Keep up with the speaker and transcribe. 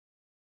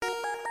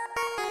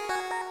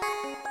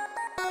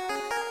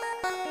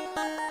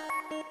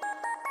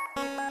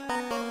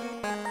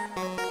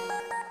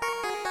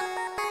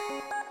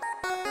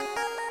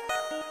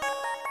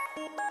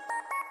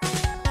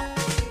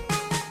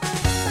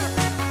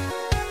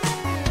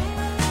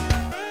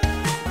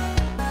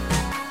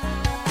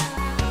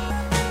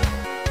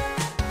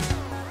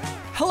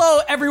Hello,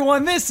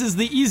 everyone. This is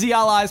the Easy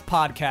Allies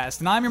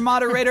podcast, and I'm your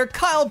moderator,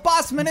 Kyle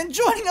Bossman, and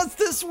joining us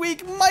this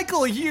week,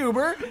 Michael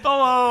Huber.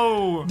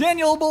 Hello.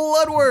 Daniel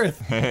Bloodworth.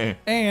 Hey.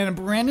 And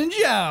Brandon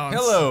Jones.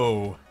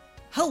 Hello.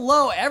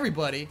 Hello,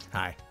 everybody.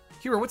 Hi.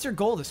 Huber, what's your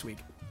goal this week?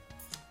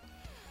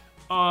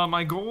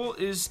 My goal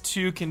is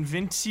to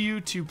convince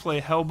you to play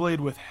Hellblade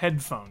with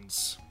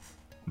headphones.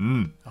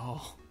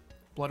 Oh,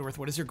 Bloodworth,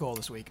 what is your goal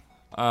this week?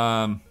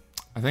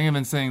 I think I've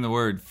been saying the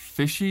word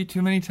fishy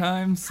too many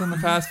times in the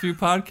past few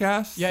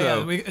podcasts.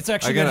 Yeah, it's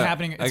actually been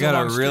happening. It's I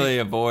gotta really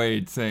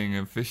avoid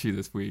saying fishy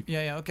this week.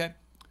 Yeah, okay.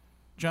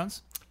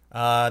 Jones?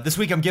 This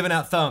week I'm giving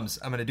out thumbs.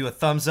 I'm going to do a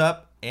thumbs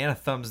up and a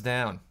thumbs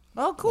down.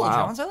 Oh, cool,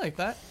 Wow. Jones. I like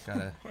that.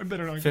 I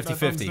better not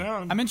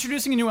 50-50. I'm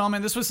introducing a new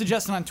element. This was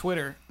suggested on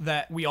Twitter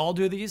that we all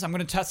do these. I'm going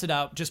to test it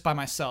out just by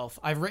myself.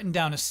 I've written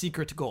down a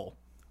secret goal.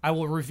 I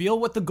will reveal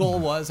what the goal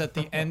was at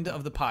the end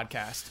of the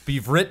podcast. But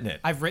you've written it.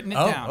 I've written it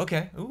down. Oh,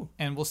 okay. Ooh.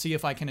 And we'll see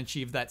if I can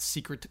achieve that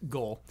secret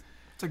goal.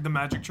 It's like the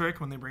magic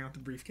trick when they bring out the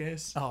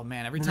briefcase. Oh,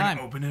 man, every We're time.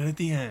 gonna open it at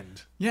the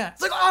end. Yeah.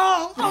 It's like,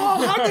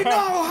 how'd they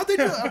know? How'd they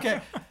do it?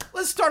 Okay,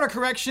 let's start our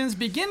corrections.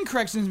 Begin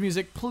corrections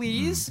music,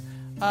 please.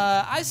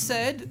 I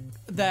said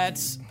that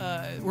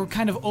we're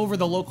kind of over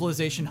the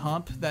localization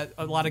hump, that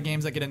a lot of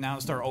games that get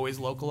announced are always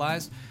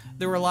localized.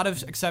 There were a lot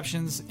of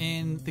exceptions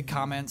in the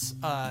comments.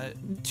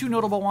 Two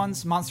notable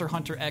ones, Monster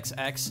Hunter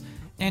XX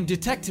and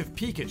Detective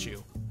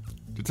Pikachu.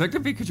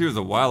 Detective Pikachu was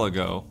a while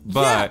ago,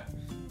 but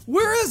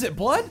Where is it,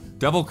 Blood?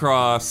 Double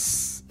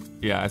Cross,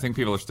 yeah, I think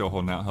people are still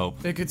holding out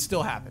hope. It could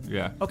still happen.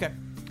 Yeah. Okay.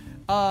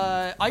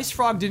 Ice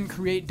Frog didn't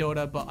create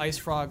Dota, but Ice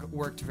Frog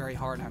worked very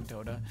hard on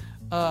Dota.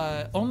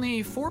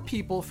 Only 4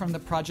 people from the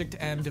Project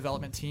M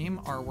development team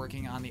are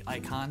working on the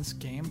Icons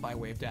game by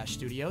Wave Dash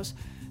Studios.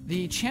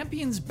 The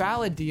Champions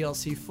Ballad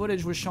DLC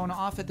footage was shown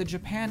off at the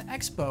Japan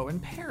Expo in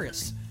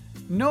Paris.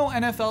 No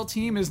NFL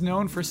team is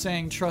known for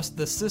saying trust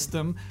the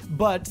system,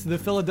 but the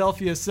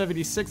Philadelphia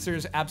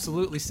 76ers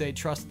absolutely say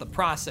trust the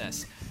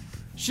process.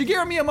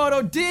 Shigeru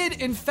Miyamoto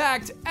did, in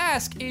fact,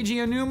 ask Eiji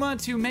Aonuma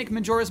to make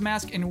Majora's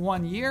Mask in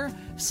 1 year.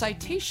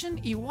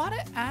 Citation,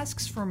 Iwata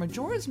asks for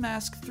Majora's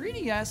Mask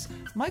 3DS.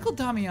 Michael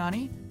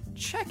Damiani,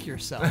 check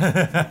yourself.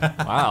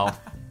 Wow.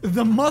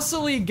 The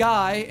muscly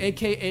guy,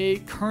 aka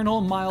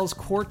Colonel Miles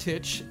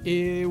Quaritch,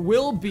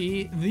 will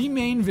be the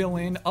main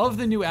villain of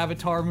the new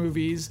Avatar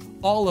movies,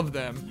 all of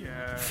them.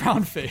 Yeah.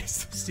 Frown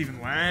face.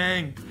 Stephen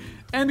Lang.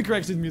 End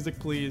corrections music,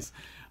 please.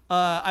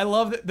 I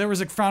love that there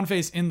was a frown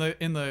face in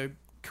the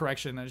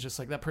correction. I was just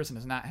like, that person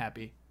is not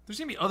happy. There's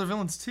gonna be other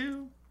villains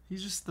too.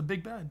 He's just the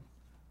big bad.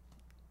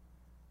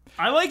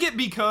 I like it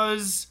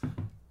because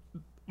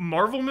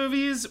Marvel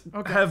movies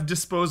have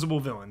disposable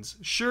villains.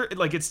 Sure,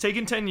 like it's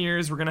taken 10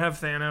 years. We're gonna have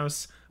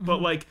Thanos,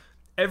 but like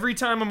every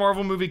time a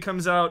Marvel movie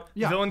comes out,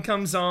 villain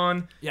comes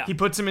on. Yeah. He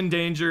puts him in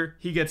danger.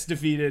 He gets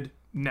defeated.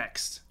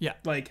 Next. Yeah.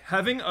 Like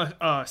having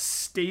a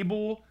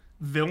stable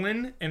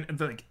villain and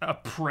like a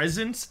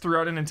presence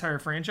throughout an entire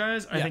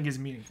franchise, I think is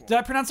meaningful. Did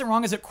I pronounce it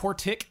wrong? Is it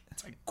Quaritch?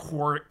 It's like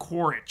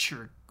Quaritch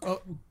or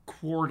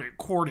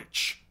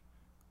Quaritch.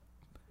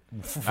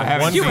 I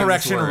haven't One seen this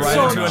correction word. right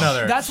So into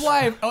another. that's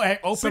why I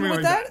opened Something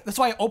with like that. That's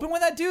why I opened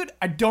with that, dude.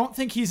 I don't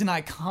think he's an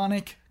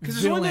iconic Because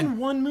there's only villain. been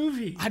one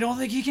movie. I don't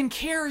think he can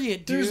carry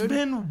it, dude. There's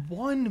been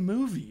one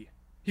movie.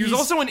 He was He's-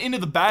 also in Into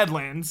the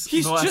Badlands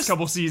in the last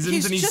couple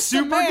seasons, and he's just a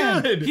super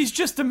man. good. He's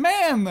just a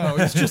man, though.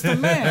 He's just a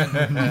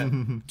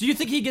man. Do you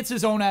think he gets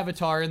his own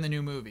avatar in the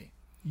new movie?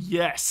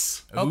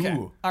 Yes. Okay.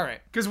 Ooh. All right.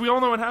 Because we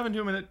all know what happened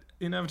to him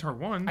in Avatar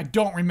 1. I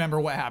don't remember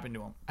what happened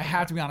to him. I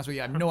have to be honest with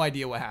you. I have no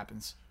idea what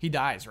happens. He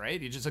dies, right?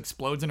 He just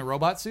explodes in a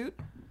robot suit?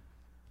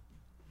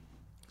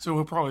 So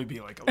he'll probably be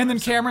like a And then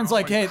lifesaver. Cameron's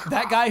like, hey,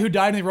 that guy who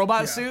died in the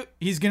robot suit,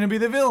 he's going to be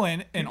the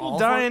villain. And People all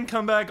die four- and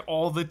come back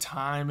all the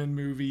time in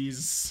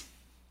movies.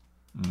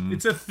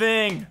 It's a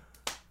thing.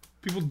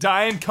 People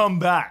die and come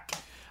back.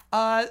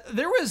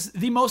 There was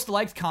the most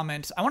liked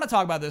comment. I want to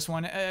talk about this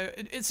one.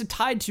 It's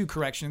tied to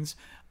corrections.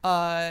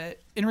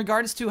 In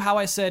regards to how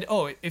I said,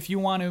 oh, if you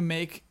want to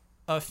make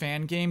a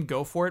fan game,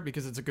 go for it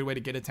because it's a good way to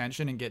get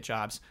attention and get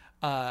jobs.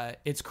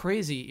 It's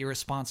crazy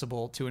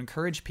irresponsible to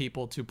encourage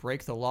people to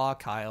break the law,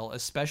 Kyle,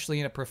 especially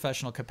in a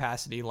professional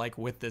capacity like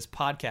with this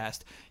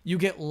podcast. You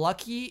get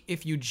lucky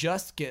if you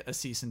just get a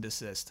cease and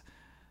desist.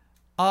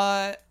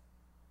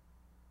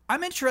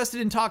 I'm interested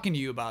in talking to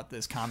you about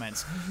this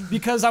comments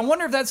because I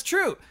wonder if that's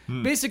true.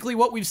 Basically,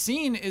 what we've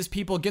seen is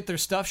people get their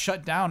stuff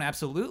shut down,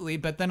 absolutely,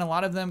 but then a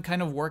lot of them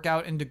kind of work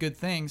out into good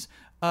things.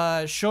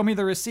 Show me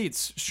the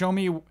receipts. Show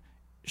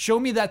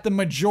me that the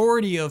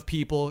majority of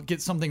people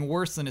get something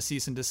worse than a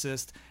cease and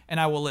desist, and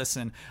I will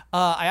listen.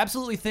 I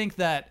absolutely think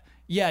that,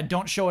 yeah,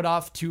 don't show it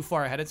off too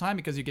far ahead of time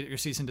because you get your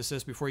cease and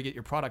desist before you get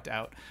your product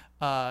out.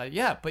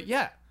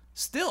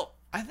 Still,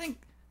 I think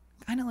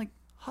kind of like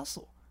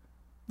hustle.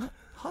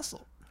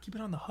 Keep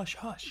it on the hush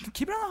hush.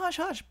 Keep it on the hush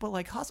hush, but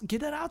like hustle,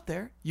 get that out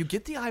there. You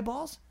get the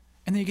eyeballs,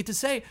 and then you get to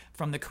say,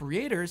 from the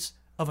creators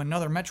of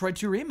another Metroid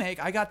 2 remake,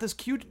 I got this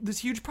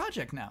huge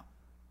project now.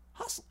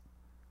 Hustle.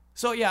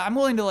 So yeah, I'm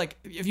willing to, like,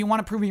 if you want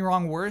to prove me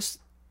wrong worse,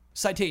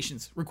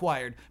 citations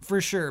required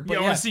for sure. But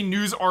I want to see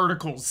news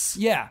articles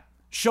yeah,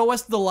 show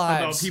us the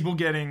about lives. people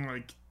getting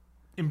like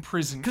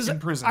imprisoned.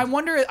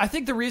 I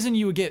think the reason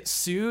you would get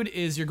sued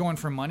is you're going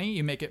for money.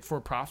 You make it for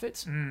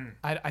profit.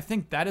 I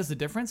think that is the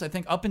difference. I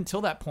think up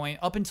until that point,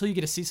 up until you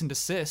get a cease and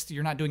desist,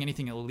 you're not doing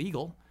anything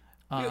illegal.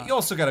 You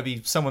also got to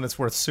be someone that's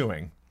worth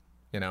suing,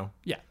 you know?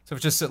 Yeah. So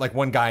if it's just like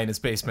one guy in his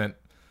basement,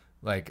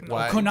 like,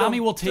 why? Konami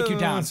will take you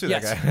down. Sue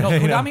Yes. that guy. No,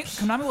 You know?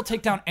 Konami will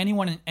take down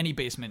anyone in any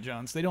basement,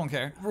 Jones. They don't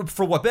care.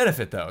 For what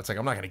benefit, though? It's like,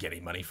 I'm not going to get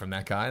any money from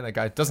that guy. That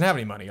guy doesn't have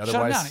any money. Shut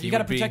Otherwise, them down. he You got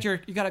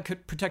to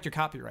would protect your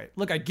copyright.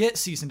 Look, I get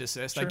cease and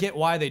desist. I get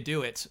why they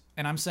do it,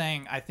 and I'm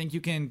saying I think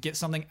you can get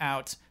something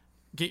out.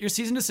 Get your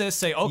cease and desist.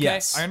 Say, okay,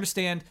 Yes. I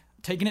understand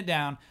taking it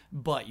down,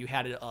 but you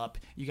had it up.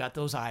 You got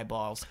those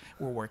eyeballs.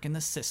 We're working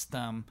the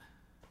system.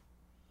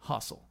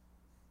 Hustle.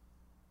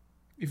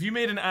 If you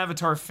made an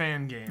Avatar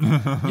fan game,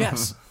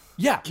 Yes.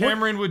 Yeah.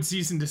 Cameron would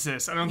cease and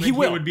desist. I don't He think he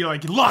will. would be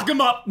like, lock him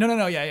up,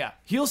 No. Yeah.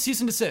 He'll cease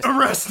and desist.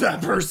 arrest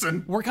that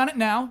person. Work on it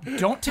now.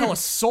 Don't tell a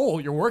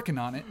soul you're working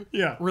on it.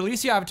 Yeah.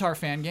 Release the Avatar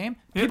fan game.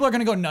 People are going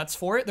to go nuts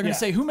for it. They're going to Yeah.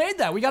 say, who made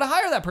that? We got to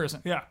hire that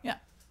person. Yeah. Yeah.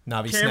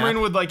 Navi Cameron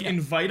Snap. would like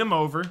invite him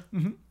over.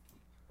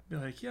 Be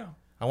like, yo.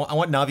 I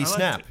want Navi liked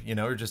Snap. it. You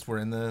know, we're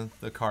in the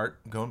cart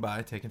going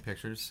by, taking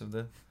pictures of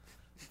the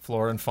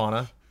flora and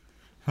fauna.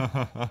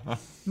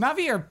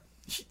 Navi are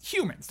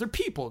humans. They're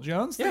people,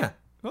 Jones. Yeah.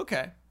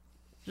 Okay.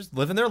 Just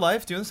living their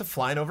life, doing stuff,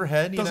 flying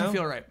overhead. Doesn't you know?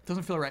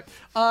 feel right.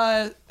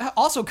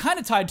 Also, kind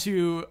of tied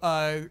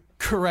to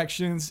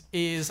corrections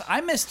is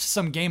I missed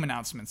some game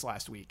announcements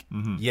last week.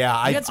 Yeah,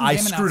 had some I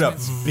game screwed up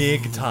announcements.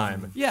 big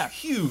time. Yeah.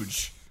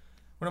 Huge.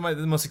 One of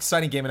the most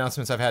exciting game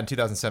announcements I've had in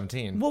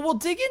 2017. Well, we'll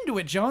dig into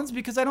it, Jones,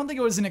 because I don't think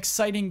it was an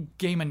exciting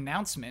game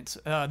announcement.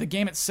 The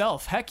game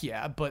itself, heck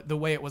yeah, but the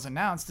way it was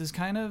announced is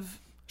kind of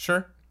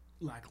Sure.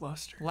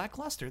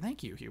 Lackluster.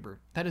 Thank you, Huber.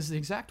 That is the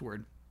exact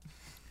word.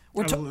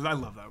 I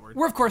love that word.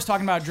 We're, of course,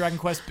 talking about Dragon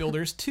Quest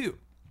Builders 2.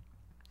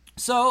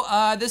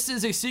 So, this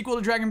is a sequel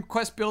to Dragon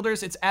Quest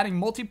Builders. It's adding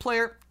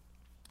multiplayer.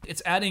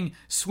 It's adding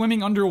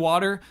swimming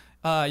underwater.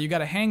 You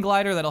got a hang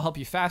glider that'll help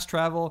you fast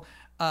travel.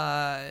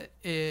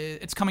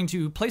 It's coming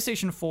to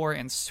PlayStation 4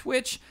 and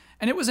Switch.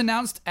 And it was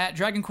announced at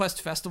Dragon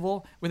Quest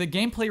Festival with a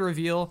gameplay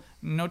reveal.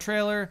 No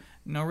trailer,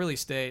 no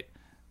release date.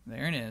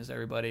 There it is,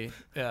 everybody.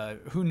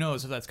 Who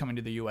knows if that's coming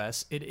to the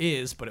US? It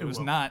is, but it was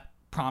not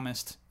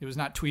promised. It was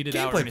not tweeted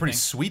out or Gameplay anything. pretty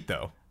sweet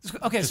though.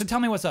 Okay, so tell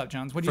me what's up,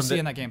 Jones. What do you From see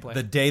in that gameplay?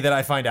 The day that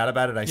I find out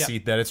about it, I Yeah. see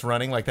that it's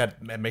running. Like that,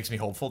 it makes me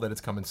hopeful that it's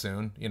coming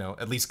soon. You know,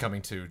 at least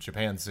coming to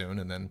Japan soon,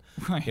 and then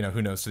Right. you know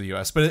who knows to the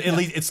US. But at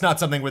least it's not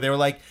something where they were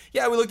like,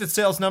 yeah, we looked at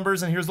sales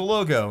numbers and here's the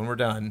logo and we're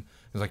done.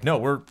 It's like, no,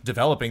 we're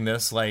developing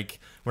this. Like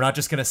we're not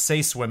just gonna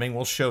say swimming.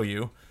 We'll show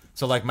you.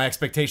 So like my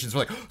expectations were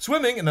like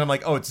swimming, and then I'm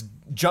like, oh, it's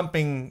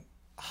jumping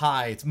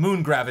high. It's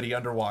moon gravity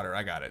underwater.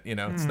 I got it. You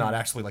know, it's not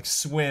actually like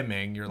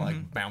swimming. You're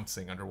like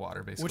bouncing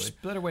underwater, basically.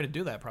 Which better way to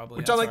do that, probably.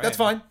 Which I'm like, that's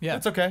fine. Yeah.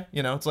 That's okay.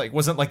 You know, it's like,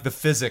 wasn't like the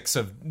physics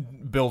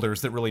of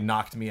Builders that really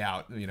knocked me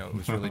out. You know, it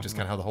was really just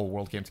kind of how the whole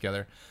world came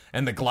together.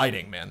 And the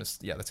gliding, man,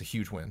 that's a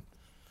huge win.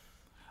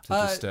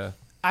 So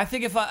I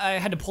think if I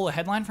had to pull a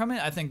headline from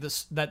it, I think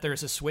that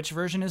there's a Switch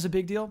version is a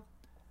big deal.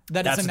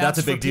 That That's it's a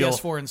announced big for deal.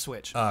 PS4 and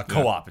Switch.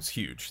 co-op is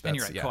huge. and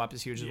you're That's- right, yeah. co-op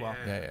is huge as well.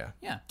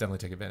 Yeah. Definitely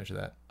take advantage of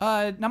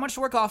that. Not much to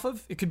work off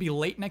of. It could be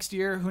late next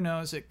year. Who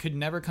knows? It could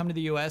never come to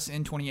the U.S.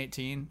 in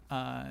 2018.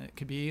 It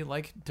could be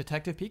like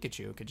Detective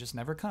Pikachu. It could just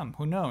never come.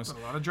 Who knows? A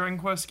lot of Dragon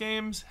Quest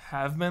games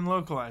have been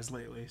localized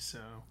lately, so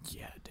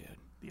Yeah, dude.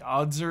 the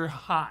odds are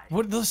high.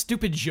 What are those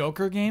stupid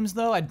Joker games,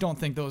 though? I don't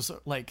think those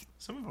are, like...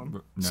 Some of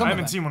them. Some I of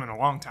haven't them. seen one in a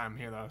long time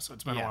here, though, so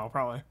it's been Yeah. a while,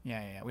 probably.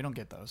 Yeah. We don't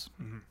get those.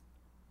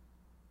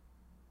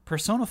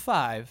 Persona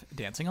 5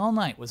 Dancing All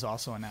Night was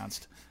also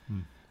announced.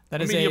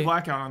 That is Media a...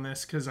 blackout on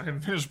this because I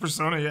haven't finished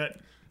Persona yet.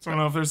 So I don't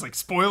know if there's like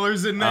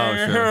spoilers in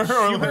there.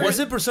 sure. or, like-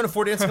 Wasn't Persona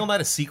 4 Dancing All Night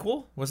a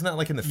sequel? Wasn't that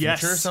like in the future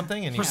Yes. or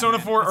something? And Persona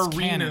man, 4 it's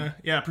Arena. canon.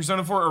 Yeah,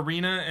 Persona 4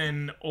 Arena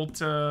and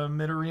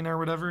Ultimate Arena or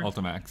whatever.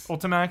 Ultimax.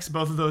 Ultimax,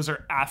 both of those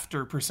are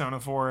after Persona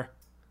 4.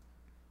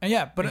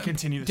 Yeah, but And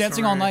continue the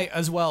Dancing story. All Night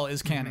as well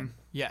is canon.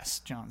 Yes,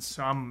 Johns.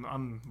 So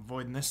I'm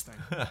avoiding this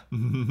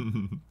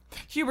thing.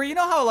 Huber, you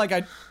know how like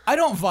I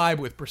don't vibe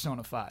with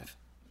Persona 5.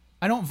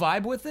 I don't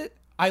vibe with it.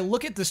 I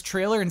look at this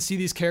trailer and see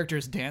these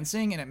characters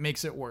dancing, and it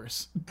makes it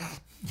worse.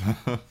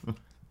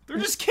 They're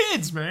just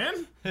kids,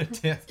 man.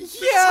 yeah.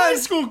 High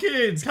school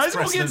kids. High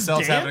school Expressing kids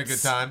themselves dance. having a good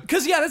time.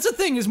 Because yeah, that's the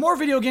thing is more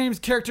video games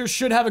characters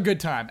should have a good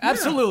time.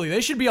 Absolutely,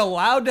 they should be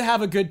allowed to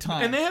have a good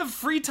time. And they have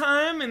free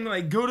time and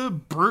like go to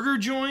burger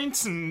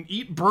joints and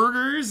eat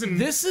burgers and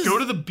This is- go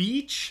to the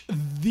beach.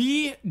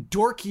 the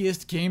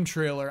dorkiest game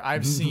trailer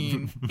I've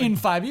seen in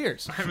 5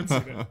 years. I haven't seen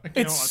it. I can't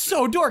It's watch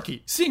so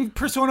dorky. Seeing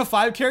Persona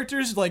 5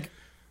 characters like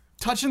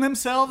touching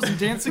themselves and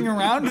dancing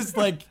around is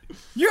like,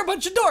 you're a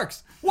bunch of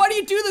dorks. Why do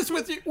you do this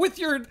with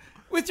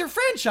your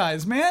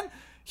franchise, man?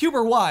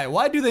 Huber, why?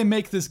 Why do they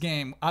make this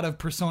game out of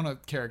Persona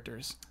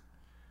characters?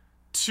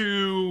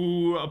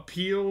 To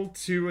appeal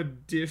to a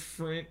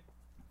different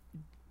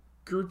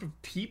group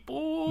of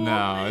people.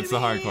 No, it's the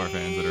hardcore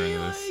fans that are into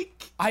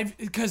this.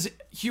 Because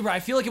Huber, I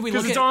feel like if we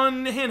look Because it's at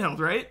on handheld,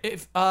 right?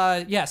 if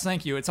yes,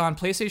 thank you. It's on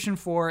PlayStation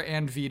 4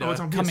 and Vita. Oh,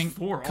 it's on coming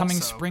PS4 coming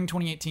also. spring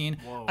 2018.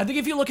 Whoa. I think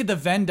if you look at the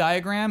Venn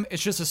diagram,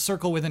 it's just a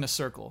circle within a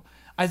circle.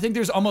 I think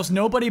there's almost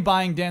nobody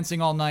buying Dancing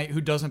All Night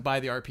who doesn't buy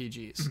the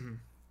RPGs. Mm-hmm.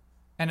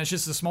 And it's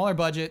just a smaller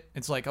budget.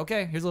 It's like,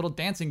 okay, here's a little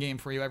dancing game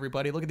for you,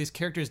 everybody. Look at these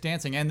characters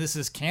dancing, and this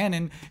is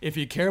canon. If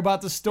you care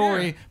about the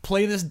story, Yeah.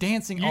 play this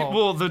dancing.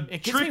 Well, the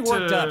it gets me trick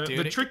worked to up, dude.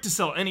 the trick to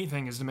sell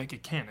anything is to make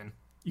it canon.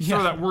 You Yeah.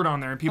 throw that word on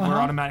there, and people are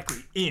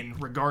automatically in,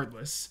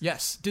 regardless.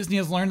 Yes, Disney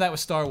has learned that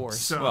with Star Wars.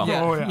 So, Well,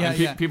 Yeah, oh yeah,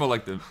 yeah. And people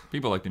like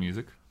the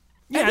music.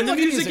 Yeah, and the like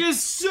the music music.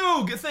 is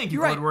so good. Thank you,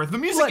 You're right. Bloodworth. The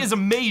music Look, is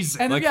amazing.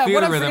 and Like yeah, what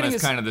theater I'm rhythm forgetting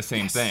is kind of the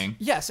same thing.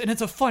 Yes, and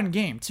it's a fun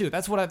game too.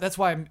 That's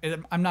why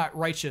I'm not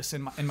righteous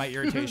in my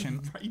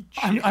irritation.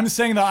 I'm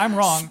saying that I'm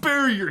wrong.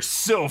 Spare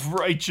yourself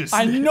righteousness.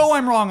 I know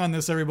I'm wrong on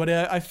this, everybody.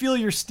 I feel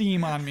your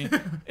steam on me.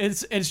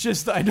 It's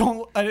just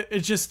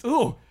it's just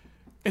ooh,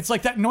 it's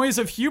like that noise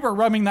of Huber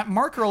rubbing that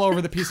marker all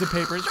over the piece of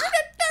paper.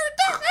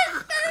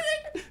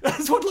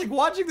 That's what like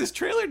watching this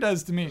trailer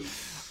does to me.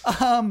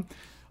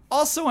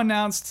 Also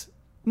announced.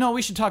 No,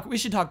 we should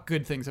talk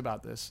good things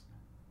about this.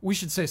 We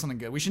should say something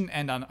good. We shouldn't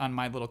end on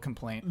my little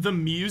complaint. The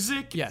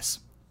music, Yes.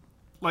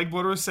 like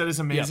Bloodworth said, is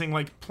amazing. Yep.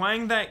 Like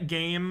playing that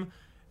game,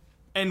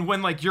 and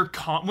when like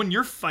when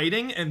you're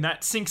fighting and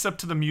that syncs up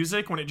to the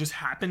music, when it just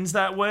happens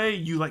that way,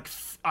 you like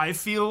I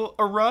feel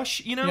a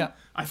rush. You know, Yeah.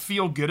 I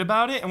feel good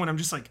about it. And when I'm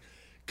just like,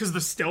 because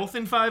the stealth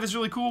in 5 is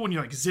really cool when you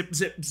like zip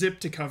zip zip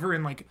to cover,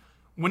 and like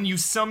when you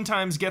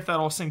sometimes get that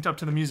all synced up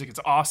to the music, it's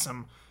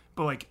awesome.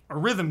 But like a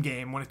rhythm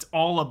game, when it's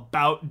all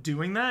about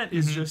doing that,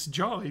 is just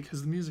jolly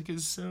because the music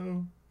is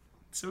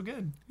so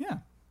good. Yeah.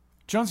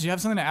 Jones, do you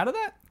have something to add to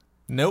that?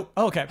 Nope.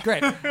 Okay,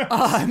 great.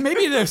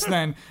 Maybe this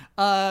then.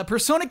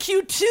 Persona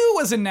Q2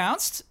 was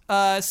announced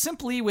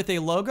simply with a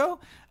logo,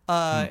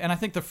 and I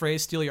think the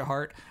phrase "steal your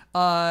heart."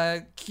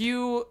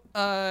 Q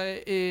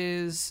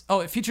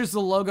it features the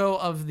logo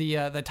of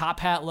the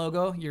Top Hat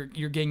logo, your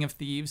Gang of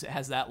Thieves. It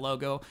has that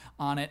logo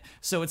on it,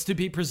 so it's to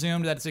be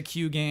presumed that it's a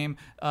Q game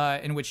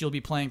in which you'll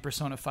be playing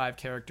Persona 5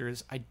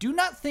 characters. I do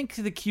not think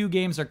the Q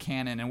games are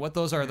canon, and what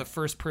those are the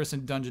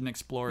first-person dungeon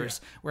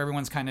explorers where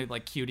everyone's kind of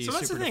like cuties. So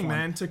that's the super thing, deformed.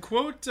 man. To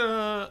quote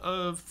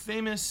a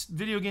famous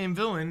video game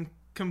villain,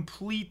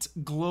 complete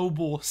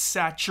global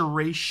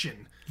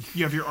saturation.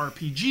 You have your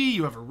RPG,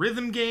 you have a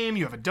rhythm game,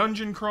 you have a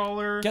dungeon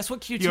crawler. Guess what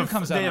Q2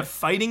 comes out They have with?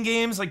 fighting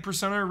games like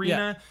Persona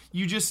Arena. Yeah.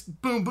 You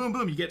just boom, boom,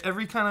 boom. You get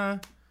every kind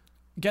of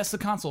Guess the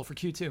console for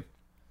Q2.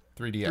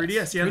 3DS.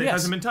 3DS. Yeah, 3DS. it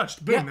hasn't been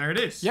touched. Boom, Yeah. there it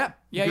is. Yeah.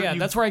 You-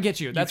 That's where I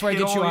get you. That's where I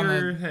hit get you all on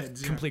your the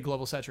heads, yeah. complete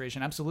global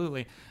saturation.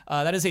 Absolutely.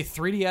 That is a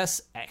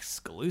 3DS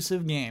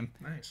exclusive game.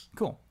 Nice.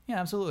 Cool. Yeah,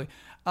 absolutely.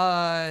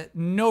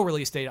 No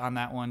release date on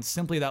that one.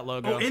 Simply that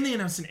logo. Oh, and they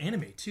announced an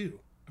anime too.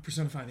 A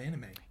Persona 5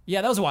 anime.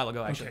 Yeah, that was a while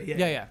ago, actually.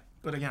 Okay, yeah.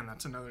 But again,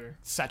 that's another.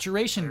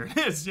 Saturation. It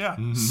is, yeah.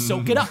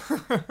 Soak it up.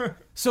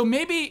 So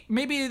maybe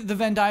the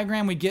Venn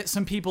diagram, we get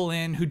some people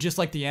in who just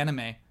like the anime.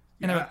 And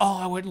they're like, oh,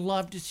 I would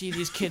love to see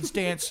these kids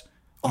dance.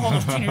 Oh,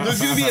 those teenagers.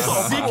 There's gonna be a so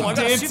sick cool. I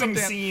gotta see them dancing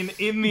dance. scene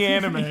in the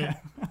anime.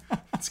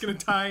 It's gonna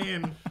tie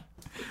in.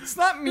 It's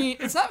not mean.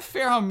 It's not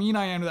fair how mean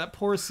I am to that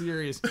poor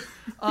series.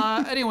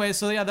 Anyway,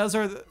 so yeah, those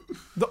are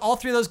all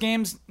three of those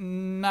games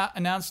not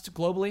announced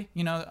globally.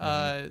 You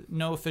know,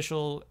 no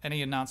official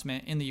any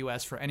announcement in the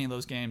U.S. for any of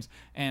those games,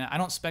 and I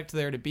don't expect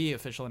there to be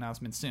official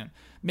announcements soon.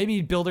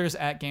 Maybe builders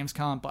at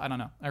Gamescom, but I don't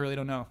know. I really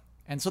don't know.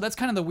 And so that's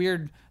kind of the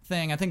weird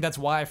thing. I think that's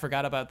why I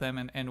forgot about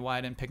them and why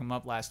I didn't pick them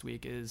up last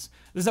week. Is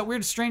there's that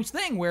weird, strange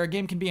thing where a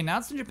game can be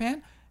announced in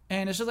Japan,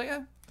 and it's just like,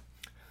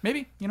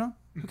 maybe, you know,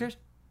 who cares?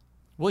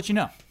 We'll let you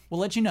know. We'll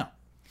let you know.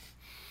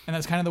 And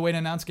that's kind of the way to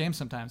announce games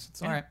sometimes.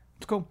 It's all right.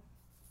 It's cool.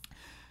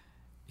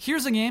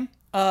 Here's a game.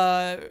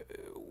 I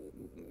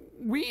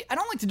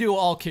don't like to do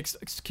all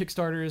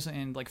Kickstarters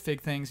and like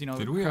fake things. You know,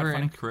 Did we ever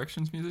crowdfunding. end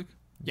corrections music?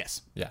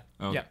 Yes. Yeah.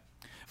 Oh, Yeah.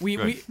 We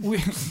Good.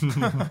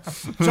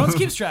 Jones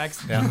keeps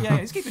tracks. Yeah. Yeah,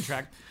 he's keeping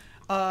track.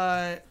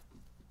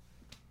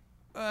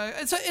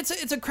 It's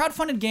a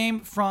crowdfunded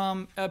game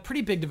from a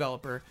pretty big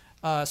developer,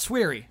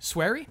 SWERY.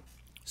 SWERY?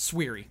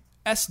 SWERY.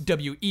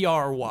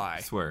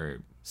 SWERY.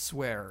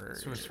 Swear.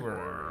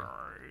 Swear.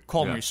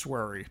 Call Yeah. me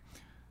Swery.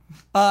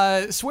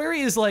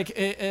 SWERY is like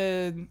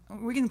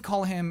we can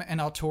call him an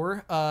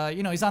auteur.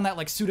 You know, he's on that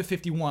like Suda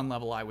 51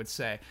 level, I would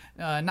say.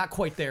 Not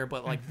quite there,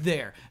 but like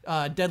there.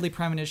 Deadly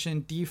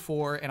Premonition,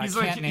 D4, and He's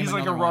I can't like name he's like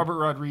a another one. Robert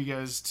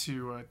Rodriguez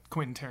to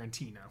Quentin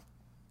Tarantino.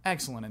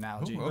 Excellent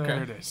analogy. Ooh, okay.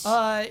 There it is.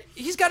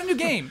 He's got a new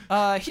game.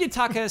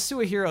 Hidetaka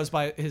Suehiro's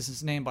by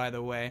his name, by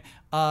the way.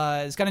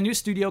 He's got a new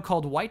studio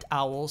called White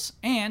Owls,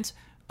 and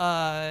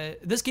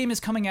this game is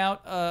coming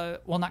out.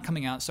 Well, not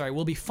coming out. Sorry,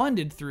 will be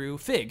funded through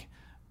Fig.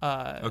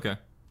 Okay.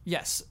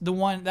 Yes, the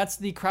one that's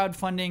the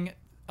crowdfunding.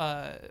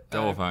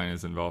 Double Fine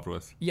is involved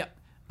with. Yep.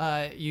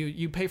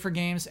 You pay for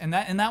games, and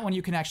that one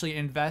you can actually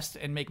invest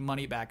and make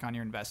money back on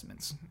your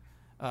investments,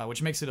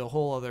 which makes it a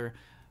whole other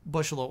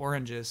bushel of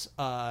oranges.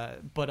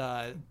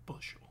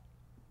 Bushel.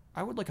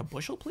 I would like a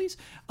bushel, please.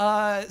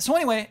 So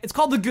anyway, it's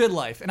called The Good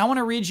Life, and I want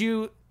to read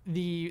you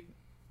the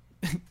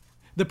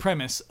the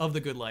premise of The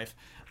Good Life.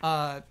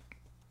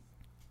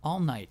 All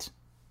night,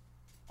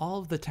 all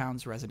of the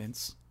town's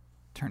residents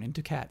turn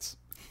into cats.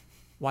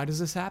 Why does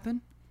this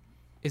happen?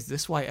 Is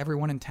this why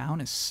everyone in town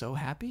is so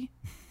happy?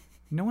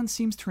 No one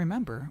seems to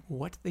remember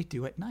what they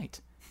do at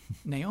night.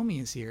 Naomi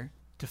is here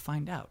to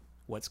find out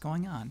what's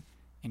going on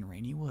in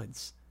Rainy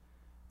Woods.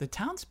 The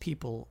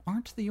townspeople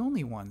aren't the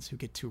only ones who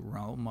get to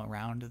roam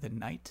around the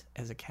night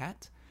as a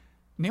cat.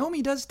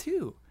 Naomi does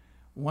too.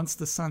 Once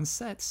the sun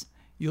sets,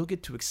 you'll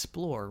get to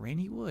explore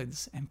Rainy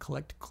Woods and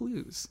collect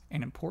clues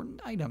and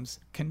important items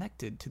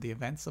connected to the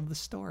events of the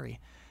story.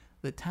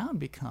 The town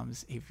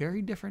becomes a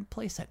very different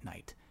place at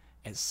night,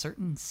 as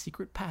certain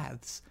secret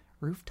paths,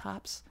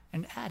 rooftops,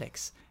 and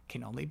attics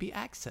can only be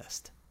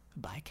accessed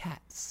by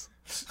cats.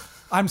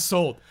 I'm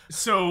sold.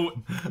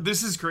 So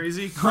this is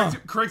crazy.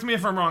 Correct me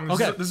if I'm wrong.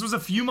 This was a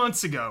few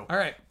months ago. All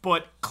right.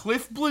 But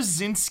Cliff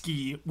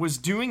Bleszinski was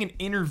doing an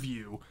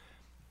interview,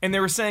 and they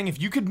were saying, if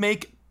you could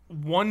make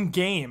one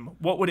game,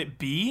 what would it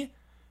be?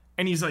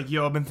 And he's like,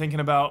 yo, I've been thinking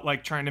about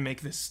like trying to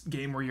make this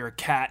game where you're a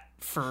cat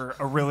for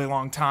a really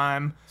long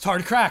time. It's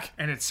hard to crack.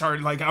 And it's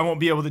hard, like, I won't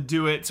be able to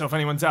do it. So if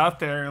anyone's out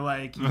there,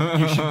 like,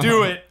 you should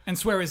do it. And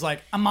Swery's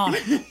like, I'm on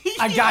it.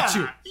 I got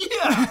you.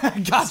 Yeah. I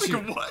got It's you.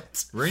 like,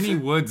 what? Rainy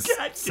Woods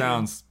God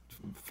sounds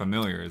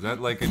familiar. Is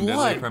that like a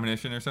Blood. Deadly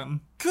Premonition or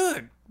something?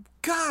 Good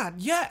God,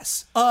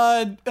 yes.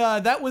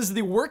 That was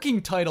the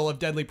working title of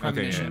Deadly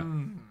Premonition.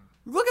 Okay,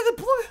 Look at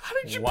the blood. How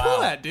did you Wow.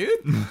 pull that, dude?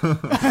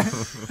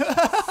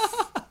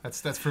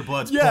 That's for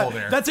Blood's Yeah, pull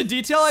there. that's a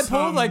detail I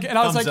pulled. Like, and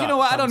I was thumbs like, you up, know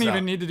what? I don't thumbs even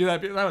up. need to do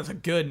that. That was a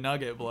good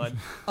nugget, Blood.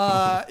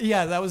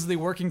 Yeah, that was the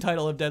working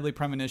title of Deadly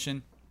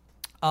Premonition.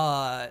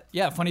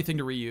 Yeah, funny thing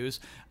to reuse.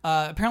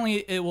 Apparently,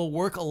 it will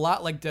work a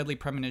lot like Deadly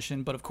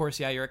Premonition, but of course,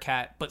 yeah, you're a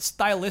cat. But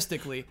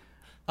stylistically,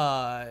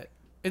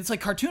 it's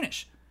like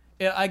cartoonish.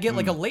 I get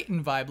like a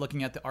Leighton vibe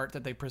looking at the art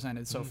that they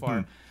presented so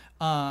far.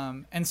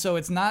 And so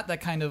it's not that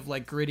kind of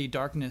like gritty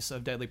darkness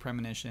of Deadly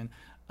Premonition.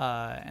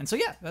 And so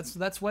yeah,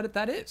 that's what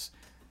that is.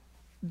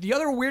 The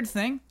other weird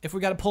thing, if we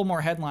got to pull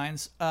more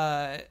headlines,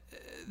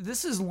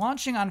 this is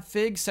launching on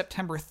Fig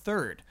September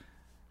 3rd.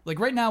 Like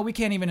right now, we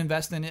can't even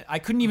invest in it. I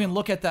couldn't even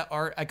look at that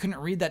art. I couldn't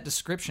read that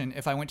description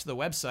if I went to the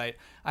website.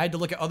 I had to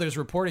look at others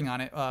reporting on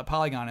it,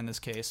 Polygon in this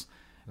case,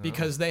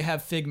 because they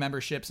have Fig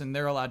memberships and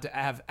they're allowed to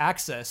have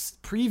access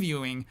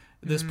previewing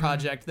this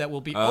project that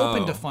will be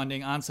open to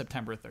funding on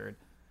September 3rd.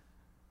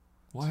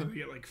 What? So they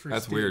get, like, first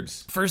That's weird.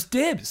 dibs. First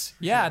dibs.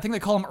 Yeah, I think they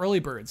call them early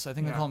birds. I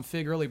think they call them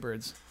Fig early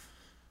birds.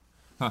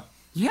 Huh.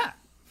 Yeah,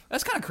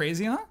 that's kind of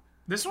crazy, huh?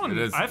 This one, It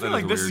is- I feel that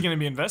like is this is weird. going to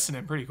be invested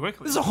in pretty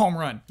quickly. This is a home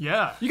run.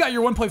 Yeah. You got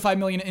your 1.5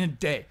 million in a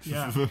day.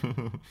 Yeah.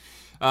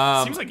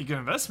 Um, Seems like a good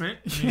investment.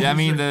 Yeah, I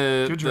mean, he's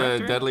a the good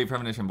director. Deadly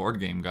Premonition board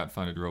game got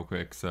funded real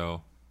quick,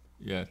 so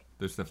yeah,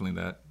 there's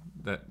definitely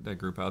that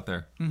group out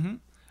there.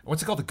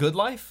 What's it called? The Good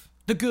Life?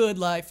 The Good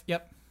Life.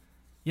 Yep.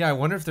 Yeah, I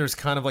wonder if there's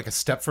kind of like a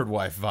Stepford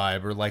Wife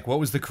vibe, or like what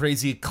was the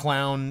crazy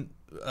clown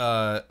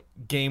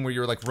game where you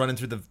were like running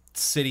through the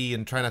city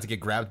and trying not to get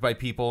grabbed by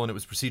people, and it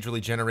was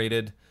procedurally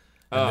generated.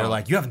 And they're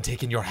like, you haven't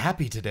taken your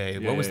happy today.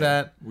 What was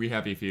that? We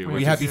Happy Few. We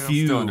which Happy is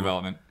Few. Still in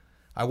development.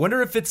 I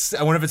wonder if it's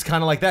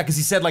kind of like that, because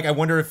he said like, I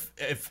wonder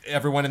if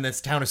everyone in this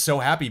town is so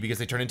happy because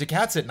they turn into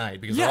cats at night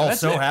because Yeah, they're all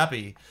that's so it.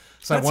 happy.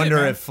 So That's I wonder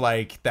it, man. if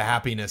like the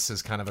happiness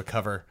is kind of a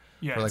cover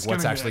Yeah, for like it's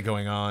what's gonna actually get-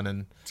 going on,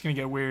 and It's going to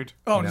get weird.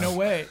 Oh, You know. no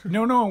way.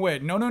 No way.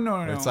 No.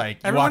 it's like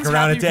you Everyone's walk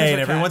around happy a because day they're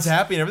and everyone's cats.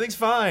 happy and everything's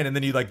fine, and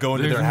then you like go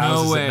into There's their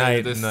houses no way at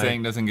night this and like,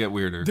 thing doesn't get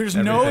weirder. There's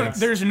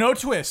Everything's- no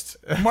twist.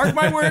 Mark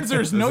my words,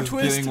 there's no This is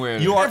twist. getting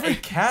weirder. you are a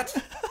cat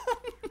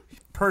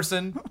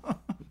person.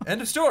 End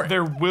of story.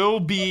 There will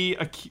be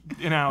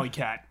an alley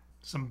cat.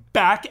 Some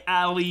back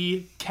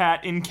alley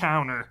cat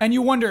encounter. And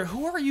you wonder,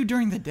 who are you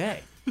during the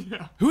day?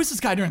 Who is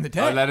this guy during the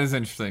day? Oh, that is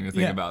interesting to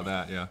think Yeah. about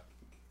that. Yeah.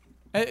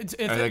 It's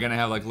Are they gonna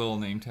have like little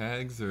name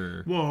tags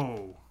or?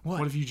 Whoa. What?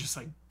 What if you just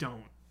like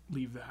don't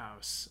leave the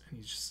house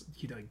and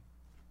he like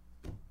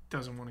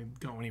doesn't want to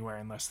go anywhere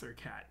unless they're a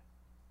cat,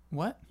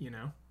 what? you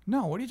know?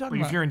 No, what are you talking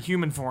Like if about? you're in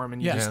human form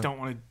and you Yeah. just Yeah. don't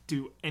want to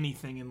do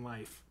anything in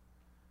life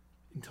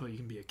until you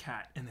can be a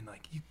cat, and then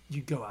like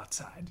you go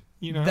outside,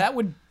 you know? That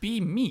would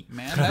be me,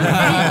 man.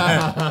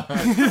 That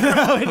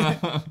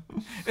would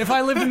be- if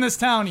I lived in this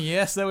town,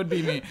 yes, that would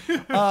be me.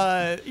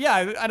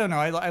 Yeah, I don't know.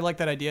 I like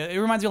that idea. It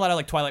reminds me a lot of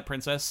like Twilight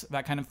Princess,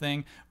 that kind of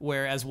thing,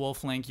 where as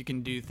Wolf Link, you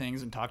can do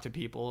things and talk to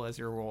people as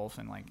your wolf,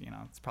 and like, you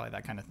know, it's probably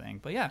that kind of thing.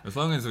 But yeah, As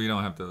long as we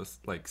don't have to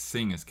like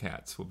sing as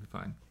cats, we'll be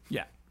fine.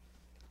 yeah.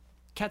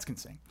 Cats can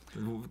sing.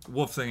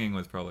 Wolf singing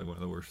was probably one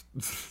of the worst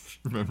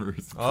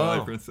memories of Oh.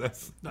 Twilight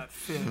Princess. that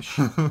fish.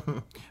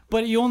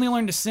 But you only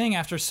learn to sing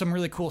after some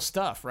really cool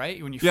stuff,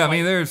 right? When you Yeah, I fight.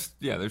 mean, there's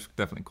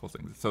definitely cool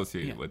things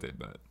associated Yeah. with it,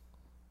 but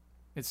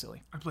It's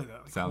silly. I played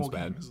that like Sounds whole game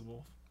bad. as a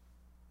wolf.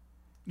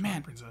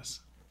 Man,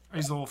 Princess. I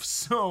used the wolf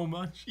so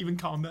much, even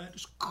combat.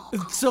 Just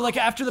So like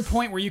after the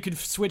point where you could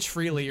switch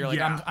freely, you're like,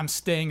 Yeah. I'm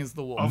staying as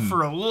the wolf.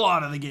 for a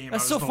lot of the game.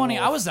 That's I so was the funny.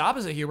 wolf. I was the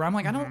opposite here, where I'm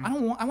like, I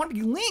want to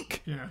be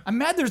Link. Yeah. I'm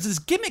mad there's this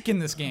gimmick in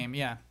this game.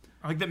 Yeah.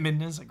 I like that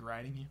Midna's like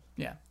riding you.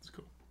 Yeah. It's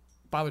cool.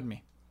 Bothered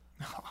me.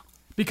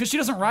 Because she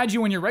doesn't ride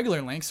you when you're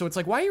regular Link, so it's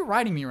like, why are you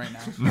riding me right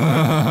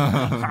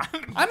now?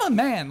 I'm a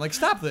man. Like,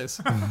 stop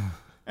this.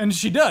 And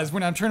she does.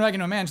 When I'm turned back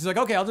into a man, she's like,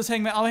 okay, I'll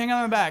hang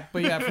on my back.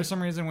 But yeah, for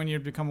some reason, when you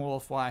become a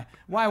wolf, why?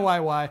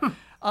 Why?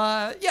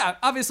 Yeah,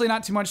 obviously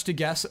not too much to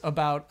guess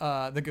about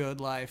the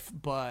Good Life,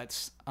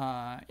 but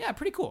yeah,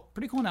 pretty cool.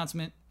 Pretty cool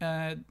announcement.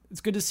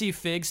 It's good to see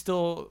Fig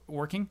still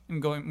working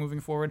and moving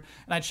forward.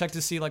 And I checked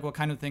to see like what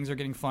kind of things are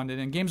getting funded,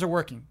 and games are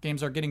working.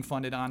 Games are getting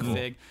funded on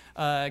Fig.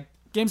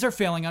 Games are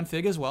failing on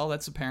Fig as well.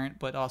 That's apparent,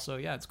 but also,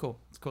 yeah, it's cool.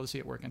 It's cool to see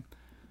it working.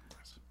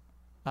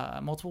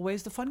 Multiple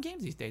ways to fund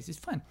games these days. It's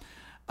fun.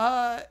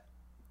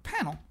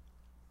 Panel.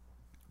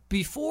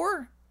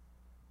 Before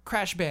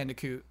Crash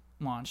Bandicoot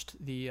launched,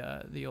 the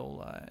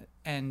old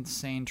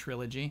Insane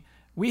trilogy,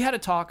 we had a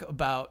talk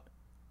about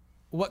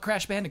what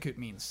Crash Bandicoot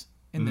means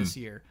in this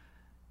year.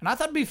 And I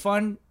thought it'd be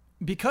fun,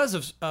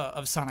 because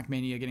of Sonic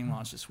Mania getting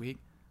launched this week,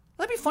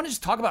 it'd be fun to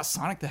just talk about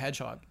Sonic the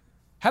Hedgehog.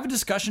 Have a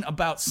discussion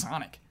about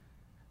Sonic.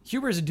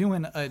 Huber's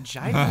doing a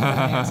gyro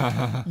dance.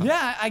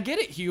 Yeah, I get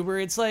it, Huber.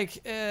 It's like,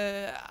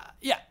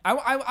 yeah,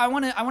 I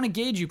want to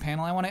gauge you,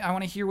 panel. I want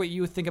to hear what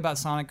you think about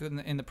Sonic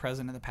in the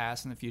present, and the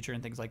past, and the future,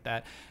 and things like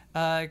that.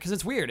 Because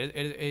it's weird.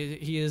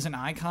 He is an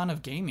icon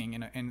of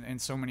gaming in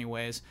so many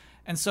ways.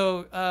 And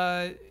so,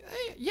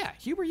 yeah,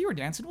 Huber, you were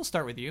dancing. We'll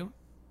start with you.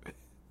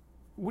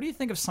 What do you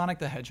think of Sonic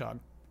the Hedgehog?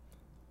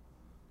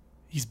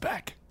 He's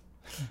back.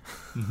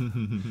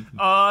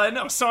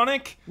 No,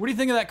 Sonic. What do you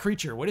think of that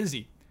creature? What is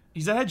he?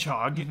 He's a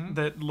hedgehog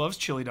that loves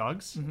chili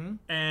dogs,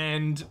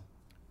 and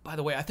By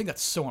the way, I think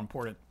that's so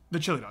important. the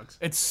chili dogs.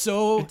 It's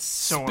so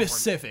important.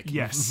 specific.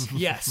 Yes.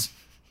 Yes.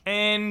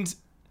 And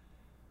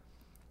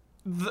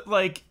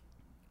like,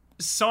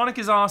 Sonic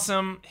is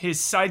awesome. His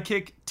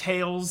sidekick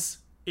Tails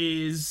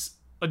is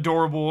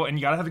adorable, and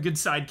you gotta have a good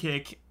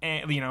sidekick.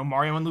 And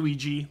Mario and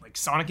Luigi, like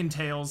Sonic and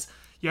Tails.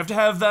 You have to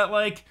have that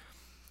like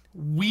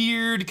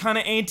weird kind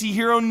of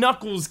anti-hero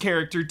Knuckles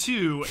character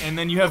too, and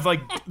then you have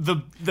like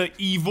the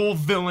evil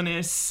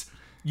villainous.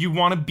 You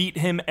want to beat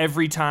him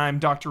every time,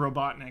 Dr.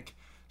 Robotnik.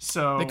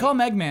 So They call him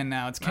Eggman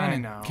now. It's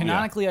canon. know.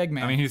 Canonically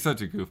Eggman. I mean, he's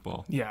such a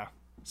goofball. yeah.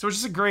 So it's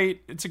just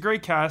a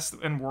great cast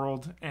and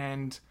world,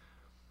 and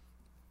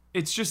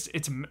it's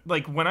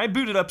like when I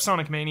booted up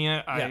Sonic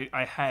Mania,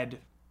 I had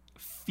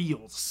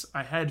feels.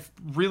 I had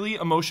really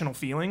emotional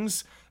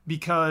feelings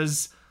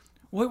because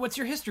What's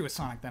your history with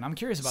Sonic then? I'm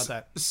curious about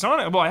that.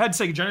 Sonic. Well, I had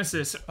Sega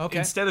Genesis Okay.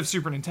 instead of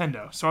Super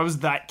Nintendo, so I was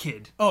that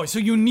kid. Oh, so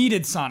you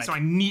needed Sonic. So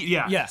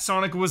yeah.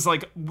 Sonic was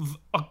like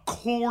a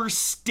core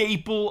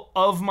staple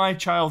of my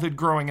childhood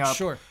growing up.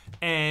 Sure.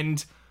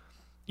 And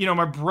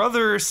my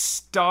brother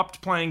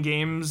stopped playing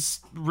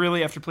games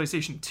really after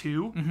PlayStation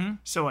 2. Mm-hmm.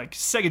 So like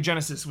Sega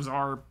Genesis was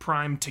our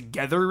prime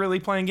together, really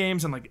playing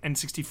games, and like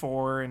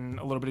N64 and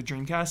a little bit of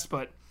Dreamcast.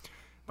 But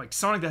like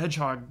Sonic the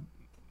Hedgehog,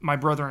 my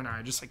brother and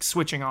I just like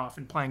switching off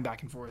and playing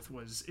back and forth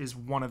is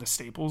one of the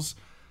staples.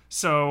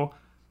 So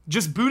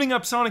just booting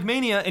up Sonic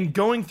Mania and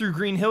going through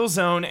Green Hill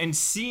Zone and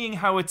seeing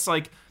how it's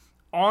like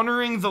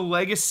honoring the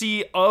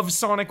legacy of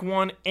Sonic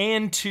 1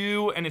 and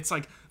 2, and it's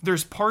like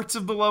there's parts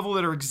of the level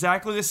that are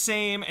exactly the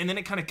same, and then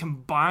it kind of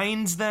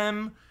combines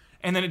them,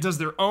 and then it does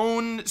their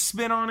own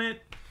spin on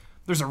it.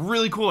 There's a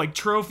really cool like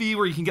trophy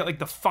where you can get like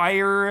this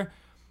fire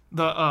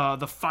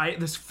bubble,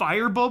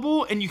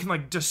 and you can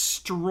like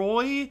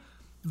destroy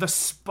the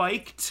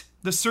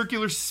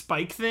circular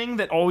spike thing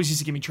that always used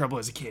to give me trouble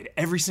as a kid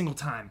every single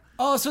time.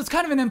 Oh, so it's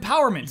kind of an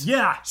empowerment.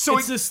 Yeah. So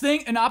it's this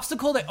thing, an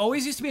obstacle that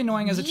always used to be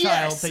annoying as a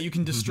child that you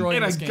can destroy. And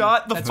in I this game.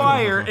 got the That's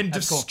fire cool. and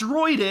That's cool.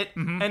 destroyed it,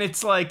 and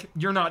it's like,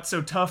 you're not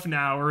so tough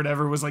now, or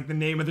whatever was like the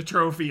name of the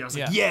trophy. I was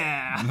like,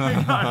 yeah.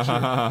 I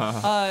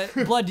got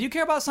you. Blood, do you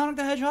care about Sonic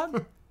the Hedgehog? Do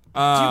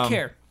you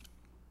care?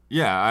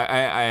 Yeah,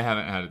 I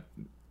haven't had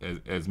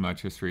as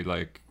much history.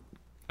 Like,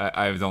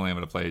 I was only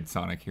able to play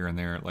Sonic here and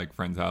there at like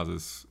friends'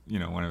 houses,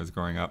 when I was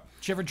growing up.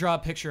 Did you ever draw a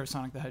picture of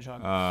Sonic the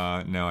Hedgehog?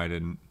 No, I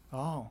didn't.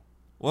 Oh.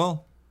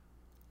 Well,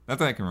 not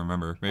that I can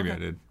remember. Maybe I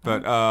did.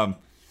 But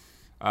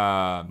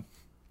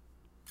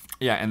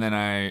yeah, and then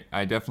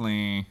I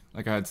definitely,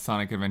 like, I had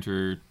Sonic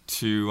Adventure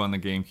 2 on the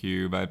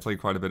GameCube. I played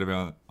quite a bit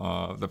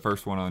of the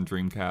first one on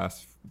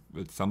Dreamcast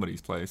at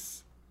somebody's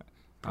place.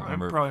 I don't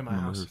remember. Probably my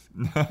house.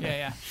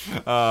 Yeah.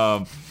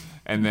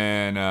 And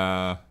then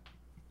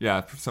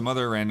yeah, some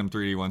other random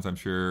 3D ones, I'm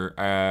sure.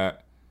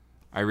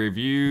 I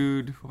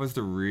reviewed, what was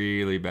the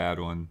really bad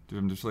one?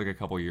 Just like a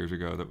couple years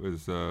ago that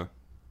was,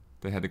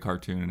 they had the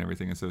cartoon and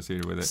everything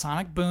associated with it.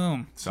 Sonic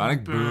Boom.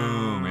 Sonic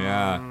Boom,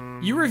 yeah.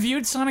 You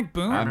reviewed Sonic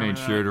Boom? I made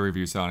sure to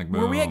review Sonic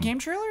Boom. Were we at Game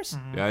Trailers?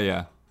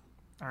 Yeah.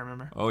 I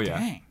remember. Oh, yeah.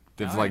 Dang.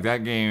 It's like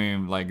that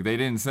game, like, they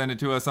didn't send it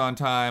to us on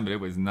time, but it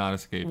was not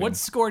escaping. What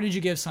score did you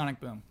give Sonic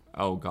Boom?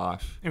 Oh,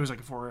 gosh. It was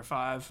like a 4 or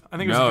 5. I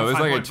think it was No, like it was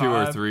like a 2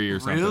 or 5.5. 3 or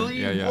something.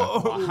 Really? Yeah.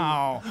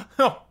 Wow.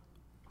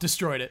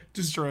 destroyed it.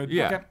 Destroyed.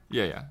 Yeah, Okay.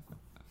 yeah.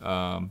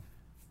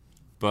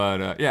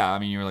 But yeah, I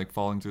mean, you're like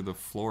falling through the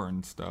floor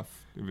and stuff.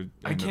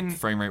 The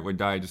frame rate would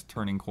die just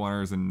turning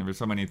corners, and there were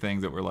so many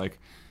things that were like,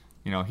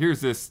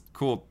 here's this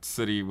cool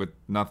city with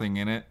nothing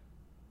in it.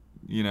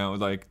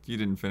 Like you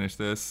didn't finish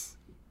this.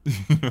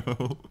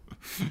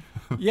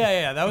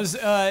 Yeah. That was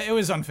it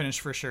was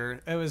unfinished for sure.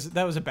 That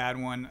was a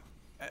bad one.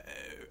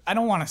 I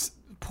don't want to.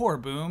 Poor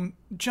Boom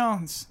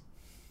Jones.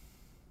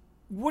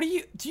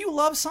 Do you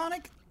love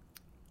Sonic?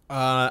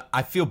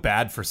 I feel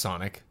bad for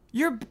Sonic.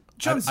 You're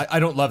Jones. I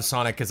don't love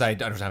Sonic because I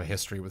don't have a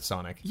history with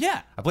Sonic.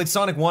 Yeah. I played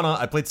Sonic 1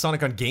 I played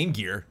Sonic on Game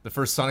Gear. The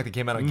first Sonic that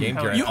came out on Game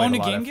Gear. You owned a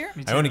Game Gear?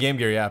 I owned a Game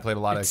Gear, yeah. I played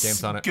a lot of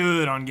games on it.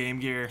 Good on Game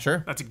Gear.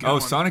 Sure. That's a good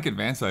one. Sonic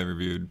Advance I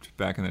reviewed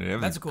back in the day. That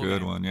was That's a cool good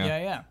game. one, yeah.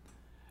 Yeah.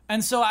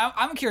 And so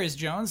I'm curious,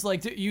 Jones,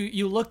 like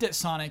you looked at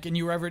Sonic and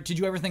did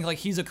you ever think like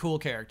he's a cool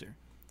character?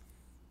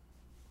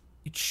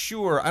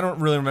 Sure. I don't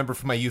really remember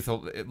from my youth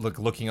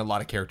looking at a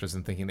lot of characters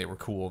and thinking they were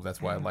cool.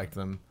 That's why I liked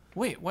them.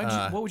 Wait,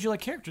 what would you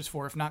like characters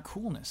for if not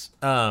coolness?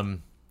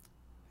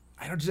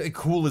 I don't.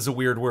 Cool is a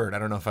weird word. I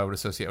don't know if I would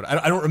associate it.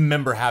 I don't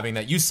remember having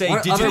that. You say,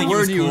 What did you other think he word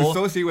was do you cool?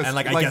 associate with- And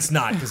I like- guess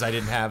not because I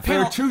didn't have. There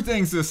are two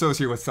things to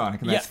associate with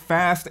Sonic, and that's Yeah.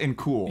 fast and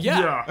cool.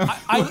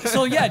 Yeah.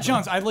 So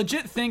Jones, I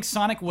legit think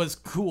Sonic was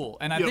cool,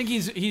 and I think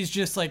he's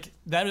just like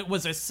that. It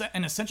was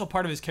an essential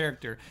part of his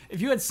character.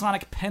 If you had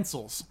Sonic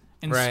pencils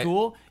in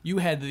school, you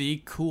had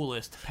the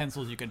coolest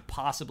pencils you could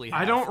possibly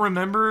have. I don't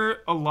remember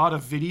a lot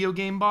of video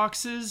game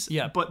boxes,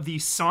 Yeah. but the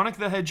Sonic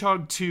the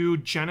Hedgehog 2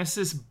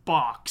 Genesis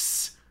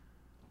box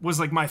was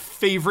like my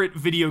favorite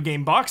video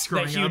game box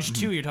growing That up. huge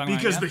 2 you're talking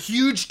Because about. the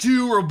huge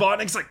 2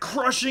 Robotnik's like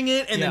crushing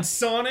it, and Yeah. then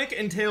Sonic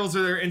and Tails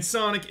are there, and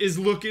Sonic is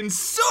looking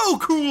so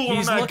cool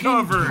He's on that looking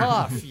cover.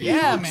 tough. He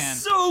Yeah, looks man.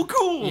 so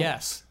cool.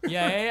 Yes.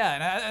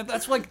 Yeah. And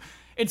that's like,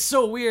 it's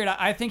so weird.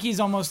 I think he's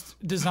almost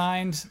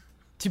designed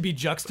to be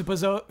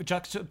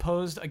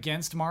juxtaposed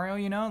against Mario,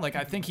 Like,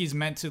 I think he's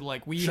meant to,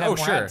 like, we have more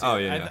sure. attitude. Oh,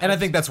 yeah. And I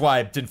think that's why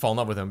I didn't fall in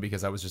love with him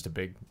because I was just a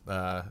big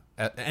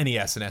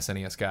NES and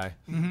SNES guy.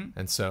 Mm-hmm.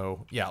 And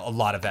so, yeah, a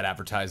lot of that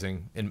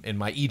advertising in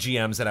my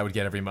EGMs that I would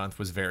get every month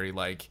was very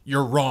like,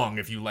 you're wrong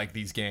if you like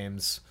these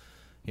games.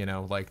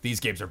 Like, these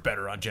games are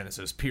better on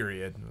Genesis,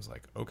 period. And I was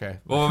like, okay.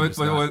 Well, I'm what's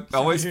just not.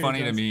 always Here it funny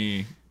to goes.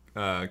 me,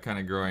 kind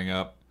of growing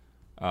up,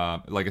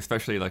 like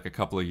especially like a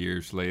couple of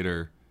years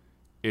later,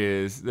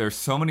 is there's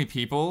so many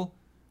people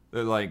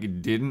that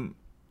like didn't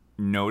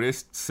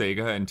notice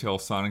Sega until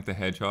Sonic the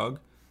Hedgehog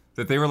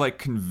that they were like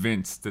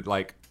convinced that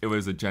like it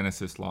was a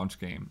Genesis launch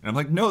game. And I'm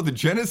like, no, the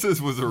Genesis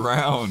was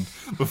around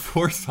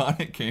before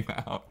Sonic came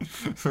out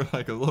for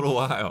like a little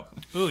while.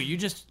 Ooh, you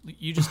just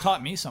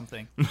taught me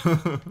something.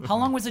 How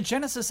long was the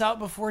Genesis out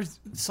before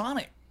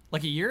Sonic?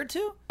 Like a year or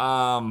two?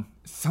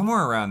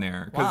 Somewhere around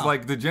there. Because Wow.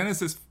 like the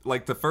Genesis,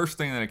 like the first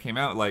thing that it came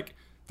out, like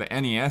the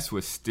NES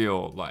was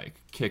still like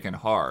kicking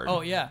hard.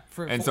 Oh yeah,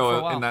 for a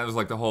So while. and that was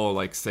like the whole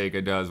like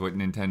Sega does what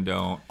Nintendo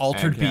don't.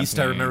 Altered and Beast,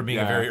 I campaign. remember being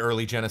Yeah. a very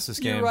early Genesis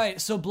game. You're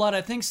right. So Blood, I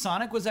think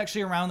Sonic was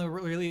actually around the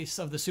release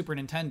of the Super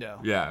Nintendo.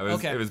 Yeah,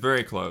 it was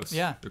very close.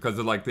 Yeah. Because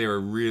like they were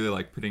really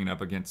like putting it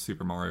up against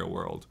Super Mario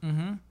World.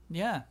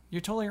 Yeah,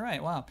 you're totally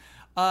right. Wow.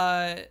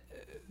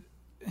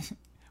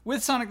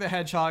 With Sonic the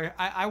Hedgehog,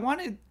 I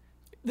wanted.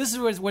 This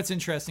is what's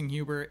interesting,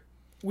 Hubert.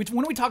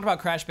 When we talked about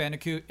Crash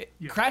Bandicoot,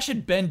 Crash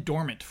had been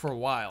dormant for a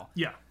while.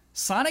 Yeah.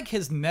 Sonic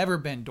has never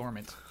been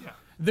dormant. Yeah.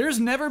 There's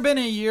never been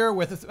a year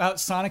without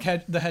Sonic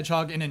the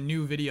Hedgehog in a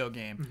new video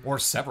game. Or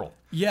several.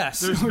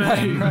 Yes. There's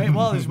right, been- right.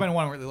 Well, there's been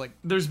one where they're like,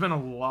 There's been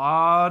a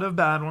lot of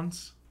bad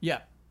ones, yeah.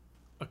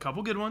 a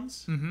couple good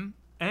ones,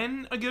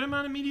 and a good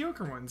amount of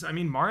mediocre ones. I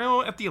mean,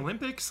 Mario at the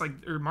Olympics,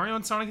 or Mario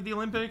and Sonic at the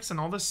Olympics, and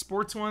all the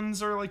sports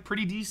ones are like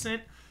pretty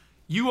decent.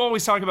 You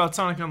always talk about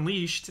Sonic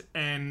Unleashed,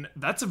 and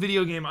that's a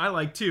video game I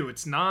like too.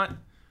 It's not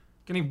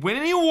gonna win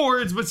any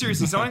awards, but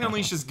seriously, Sonic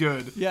Unleashed is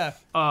good. Yeah.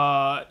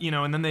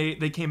 And then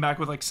they came back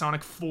with like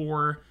Sonic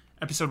 4,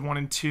 Episode 1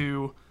 and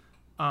 2.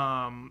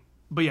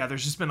 But yeah,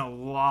 there's just been a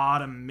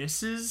lot of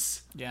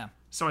misses. Yeah.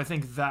 So I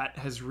think that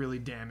has really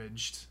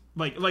damaged.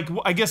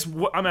 I guess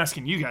what I'm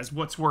asking you guys,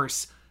 what's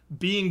worse,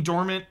 being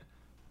dormant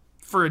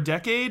for a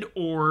decade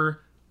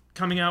or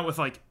coming out with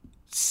like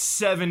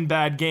 7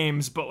 bad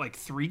games but like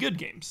 3 good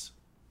games?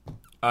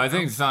 I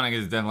think Sonic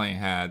has definitely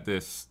had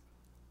this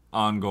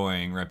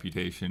ongoing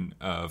reputation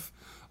of,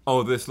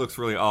 oh, this looks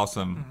really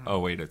awesome. Oh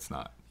wait, it's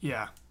not.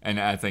 Yeah. And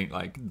I think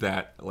like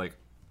that, like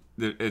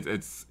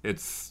it's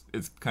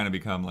kind of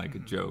become like a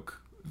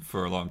joke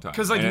for a long time.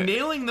 Because like And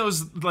nailing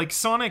those, like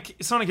Sonic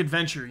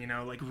Adventure,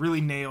 like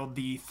really nailed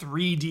the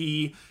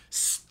 3D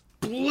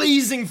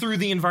blazing through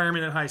the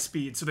environment at high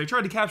speed. So they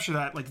tried to capture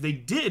that like they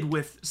did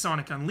with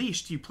Sonic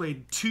Unleashed. You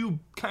played two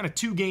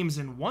games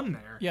in one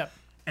there. Yep.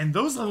 And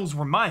those levels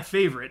were my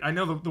favorite. I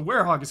know the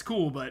Werehog is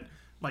cool, but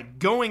like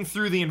going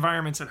through the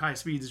environments at high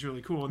speeds is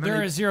really cool. And then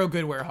There are 0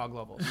 good Werehog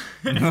levels.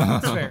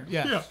 That's fair.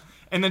 Yeah. yeah.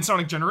 And then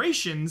Sonic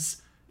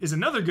Generations is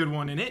another good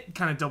one, and it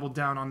kind of doubled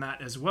down on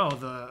that as well.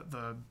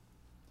 The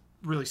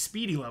really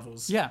speedy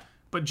levels. Yeah.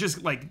 But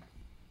just like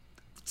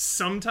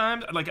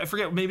sometimes, like I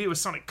forget, maybe it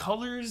was Sonic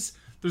Colors.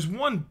 There's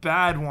one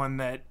bad one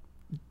that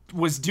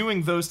was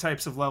doing those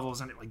types of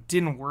levels and it like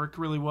didn't work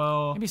really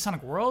well. Maybe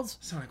Sonic Worlds?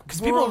 Sonic Worlds,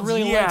 Because people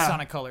really like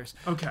Sonic Colors.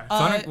 Okay.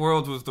 Sonic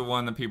Worlds was the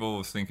one that people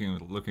was thinking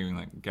was looking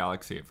like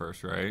Galaxy at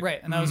first, right? Right,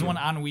 and that was one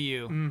on Wii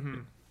U. Mm-hmm.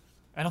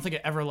 I don't think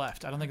it ever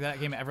left. I don't think that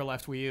game ever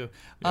left Wii U.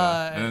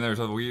 Yeah. And then there's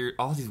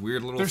all these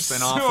weird little There's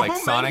spin-offs so like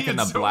Sonic many and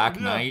the so- Black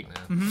yeah. Knight.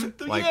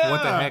 Like, Yeah.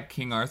 what the heck,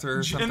 King Arthur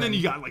or something? And then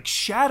you got like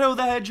Shadow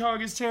the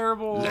Hedgehog is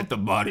terrible. Let the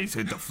bodies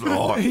hit the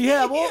floor.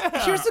 Yeah, well,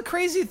 here's the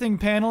crazy thing,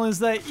 panel, is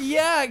that,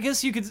 I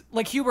guess you could,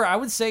 like Huber, I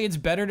would say it's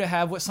better to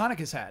have what Sonic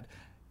has had.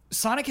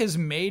 Sonic has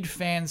made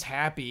fans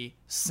happy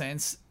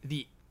since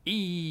the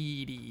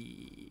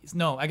 80s.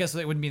 No, I guess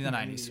it wouldn't be the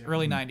 90s,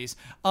 early 90s.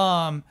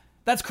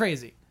 That's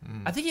crazy.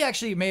 I think he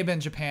actually may have been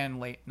Japan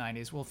late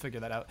 90s. We'll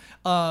figure that out.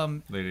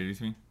 Late 80s,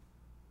 me?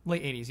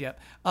 Late 80s, yep.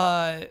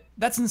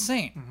 That's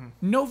insane.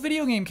 No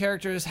video game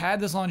characters had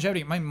this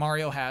longevity.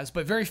 Mario has,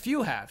 but very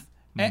few have.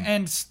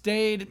 And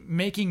stayed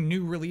making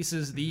new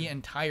releases the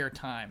entire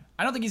time.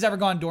 I don't think he's ever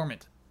gone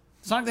dormant.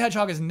 Sonic the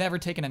Hedgehog has never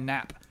taken a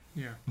nap.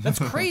 Yeah. That's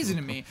crazy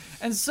to me.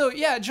 And so,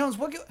 Jones,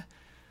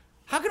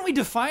 how can we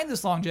define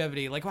this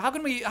longevity? Like, how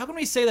can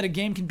we say that a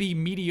game can be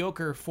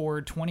mediocre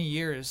for 20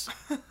 years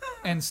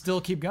and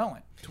still keep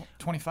going?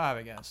 25,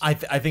 I guess. I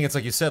think it's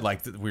like you said,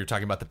 like we were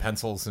talking about the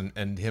pencils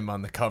and him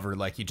on the cover,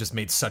 like he just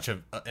made such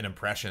an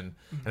impression.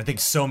 And I think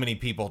so many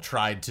people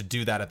tried to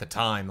do that at the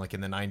time, like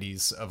in the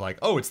 90s, of like,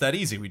 oh, it's that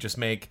easy. We just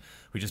pick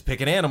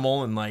an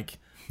animal and like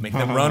make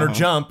them run or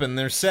jump and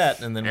they're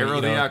set. And then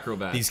Arrow the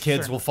acrobat. These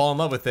kids will fall in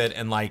love with it,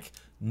 and like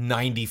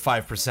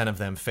 95% of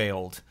them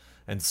failed.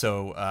 And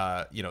so,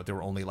 there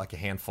were only like a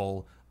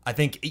handful. I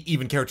think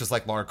even characters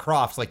like Lara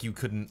Croft, like you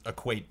couldn't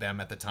equate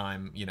them at the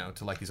time,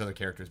 to like these other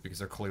characters because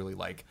they're clearly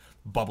like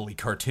bubbly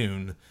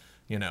cartoon,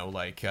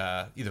 like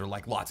either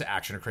like lots of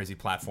action or crazy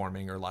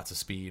platforming or lots of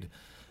speed.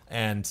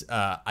 And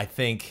I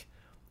think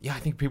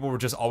people were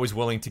just always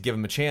willing to give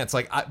him a chance.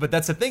 But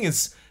that's the thing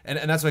is,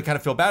 and that's what I kind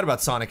of feel bad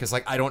about Sonic is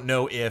like, I don't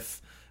know if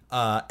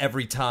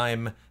every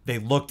time they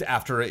looked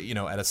after it,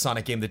 at a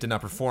Sonic game that did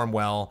not perform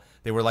well,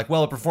 they were like,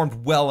 well, it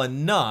performed well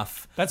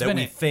enough that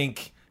we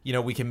think,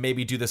 we can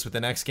maybe do this with the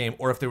next game,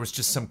 or if there was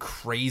just some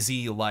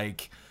crazy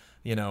like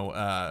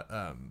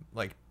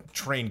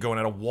train going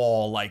at a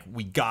wall, like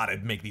we gotta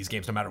make these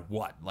games no matter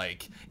what.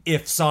 Like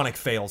if Sonic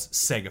fails,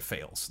 Sega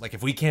fails. Like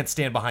if we can't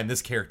stand behind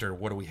this character,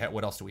 what do we have?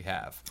 What else do we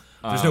have?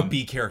 There's no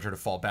B character to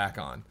fall back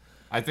on.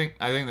 I think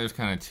there's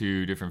kind of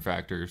two different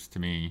factors to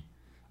me.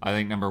 I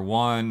think number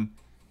one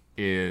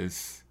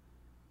is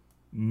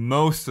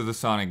most of the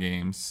Sonic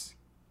games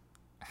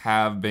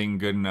have been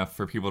good enough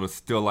for people to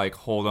still like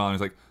hold on.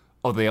 It's like,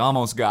 oh, they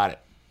almost got it.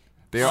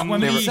 They were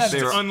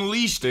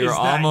Unleashed. They were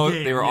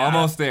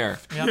almost there.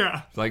 Yep.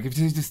 Yeah. Like if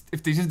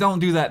they just don't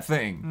do that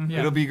thing,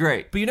 it'll be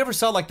great. But you never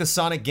saw like the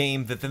Sonic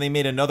game that then they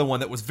made another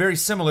one that was very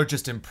similar,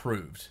 just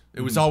improved.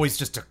 It was always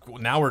just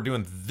now we're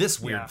doing this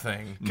weird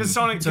thing. Because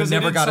Sonic, So it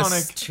never got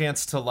Sonic, a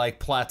chance to like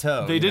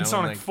plateau. They did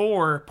Sonic like,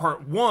 4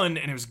 Part 1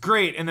 and it was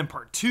great, and then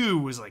Part 2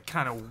 was like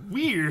kind of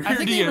weird. I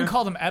think they even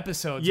called them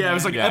episodes. Yeah, it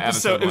was like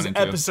episode. It was 1 and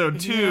 2. episode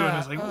 2, and I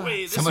was like,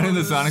 wait. This Someone in the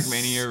was- Sonic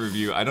Mania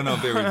review, I don't know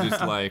if they were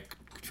just like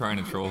trying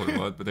to troll or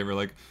what, but they were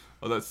like,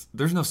 oh,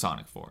 there's no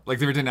Sonic 4. Like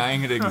they were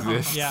denying it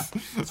exists. Yeah,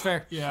 that's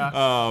fair.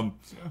 Yeah.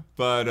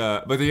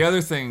 But the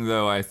other thing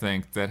though, I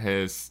think that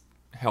has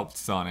helped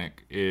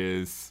Sonic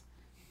is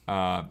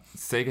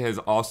Sega has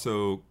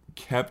also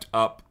kept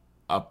up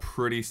a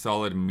pretty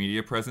solid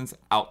media presence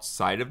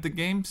outside of the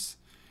games.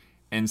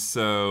 And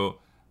so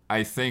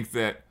I think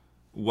that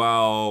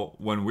while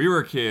when we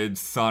were kids,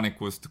 Sonic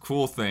was the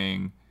cool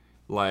thing,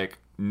 like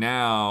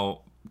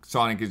now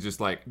Sonic is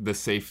just like the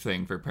safe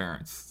thing for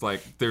parents. It's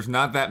like there's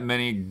not that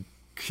many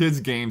kids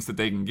games that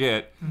they can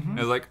get. And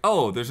it's like,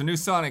 oh, there's a new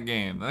Sonic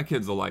game. That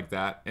kids will like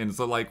that. And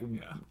so like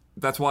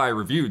that's why I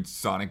reviewed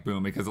Sonic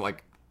Boom, because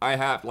like I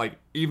have like,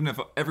 even if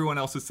everyone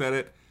else has said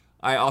it,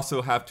 I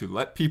also have to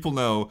let people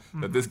know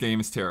that this game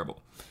is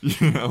terrible.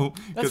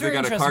 Because they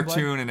got a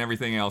cartoon and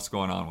everything else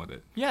going on with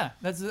it. Yeah,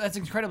 that's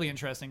incredibly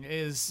interesting.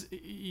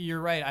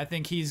 You're right. I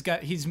think he's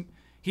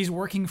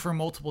working for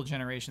multiple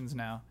generations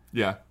now.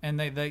 Yeah. And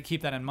they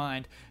keep that in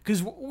mind.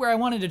 Because where I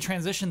wanted to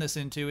transition this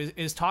into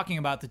is talking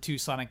about the two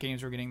Sonic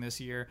games we're getting this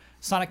year.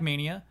 Sonic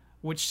Mania,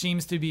 which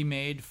seems to be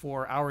made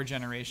for our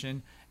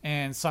generation,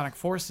 and Sonic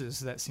Forces,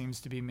 that seems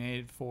to be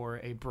made for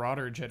a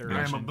broader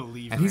generation. I'm a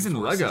believer. And he's in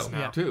Forces Lego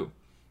now. too.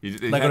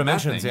 Lego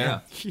Dimensions, yeah.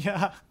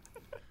 Yeah.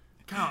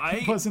 God,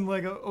 It was in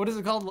Lego. What is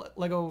it called?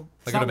 Lego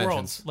it's not Dimensions.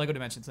 Worlds. Lego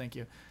Dimensions, thank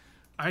you.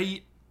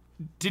 I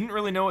didn't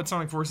really know what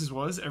Sonic Forces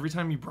was. Every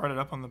time you brought it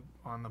up on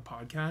the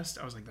podcast,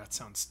 I was like, that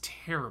sounds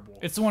terrible.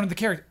 It's the one of the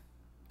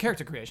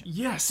character creation.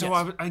 Yeah, so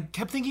Yes. I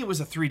kept thinking it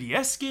was a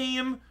 3DS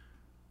game.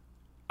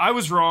 I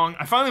was wrong.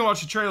 I finally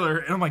watched the trailer,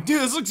 and I'm like,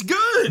 dude, this looks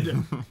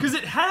good! Because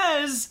it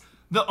has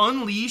the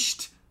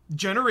Unleashed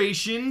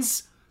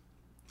Generations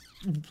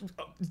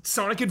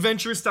Sonic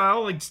Adventure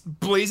style, like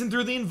blazing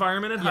through the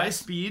environment at high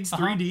speeds,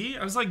 3D.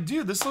 I was like,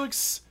 dude, this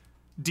looks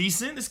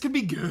decent. This could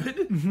be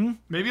good.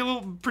 Maybe a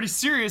little pretty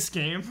serious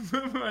game.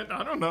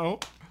 I don't know.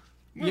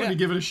 Willing to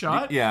give it a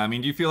shot. Yeah, I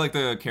mean, do you feel like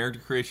the character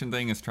creation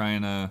thing is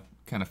trying to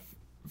kind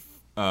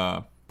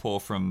of pull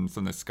from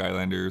some of the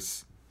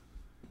Skylanders,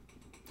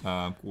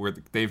 where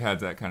they've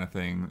had that kind of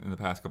thing in the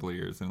past couple of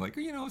years, and like,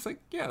 it's like,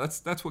 yeah,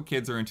 that's what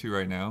kids are into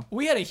right now.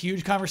 We had a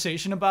huge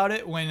conversation about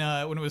it when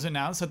it was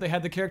announced that they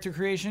had the character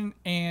creation,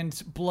 and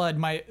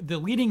the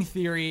leading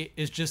theory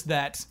is just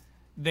that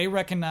they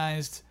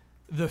recognized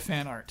the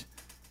fan art.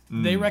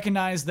 They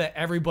recognize that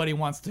everybody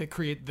wants to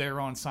create their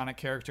own Sonic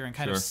character and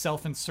kind of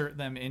self-insert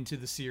them into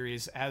the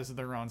series as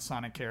their own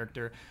Sonic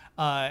character.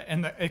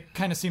 And it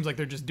kind of seems like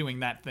they're just doing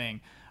that thing.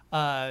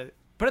 But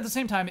at the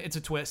same time, it's a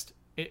twist.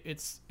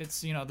 It's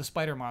the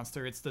spider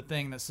monster. It's the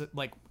thing that's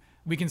like,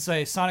 we can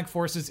say Sonic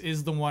Forces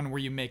is the one where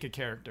you make a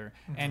character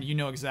and you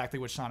know exactly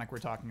which Sonic we're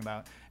talking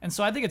about. And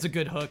so I think it's a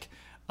good hook.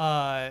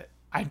 I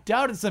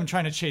doubt it's them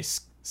trying to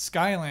chase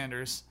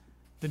Skylanders,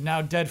 the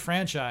now dead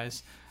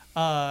franchise.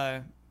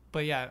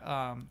 But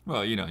yeah.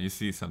 Well, you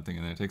see something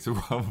and then it takes a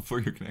while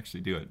before you can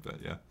actually do it.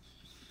 But yeah.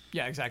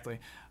 Yeah, exactly.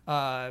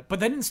 But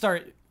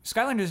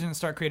Skylanders didn't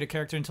start create a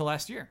character until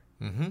last year.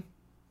 Mm-hmm.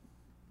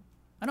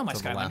 I know my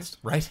Skylanders.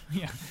 Right?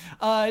 Yeah.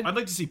 I'd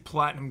like to see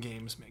Platinum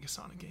Games make a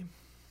Sonic game.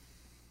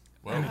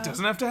 Well, and it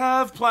doesn't have to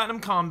have Platinum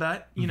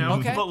combat,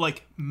 but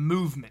like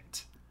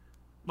movement.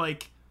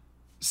 Like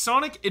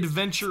Sonic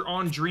Adventure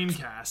on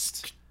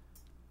Dreamcast.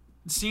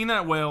 Seeing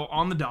that whale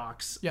on the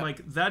docks,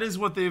 like that is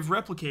what they've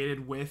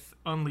replicated with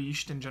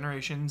Unleashed and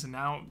Generations, and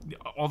now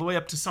all the way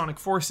up to Sonic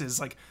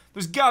Forces. Like,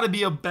 there's got to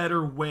be a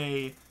better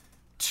way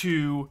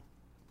to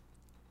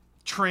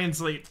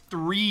translate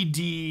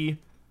 3D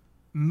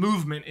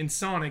movement in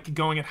Sonic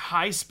going at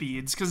high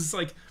speeds, because it's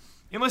like,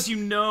 unless you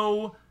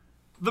know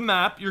the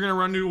map, you're gonna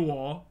run into a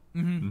wall.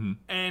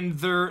 And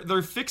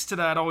their fix to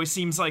that always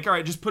seems like, all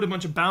right, just put a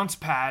bunch of bounce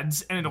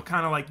pads and it'll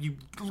kind of like, you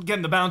get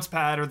in the bounce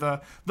pad or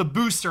the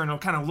booster and it'll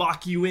kind of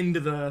lock you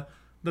into the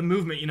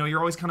movement. You're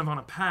always kind of on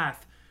a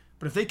path.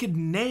 But if they could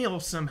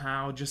nail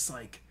somehow just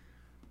like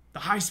the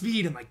high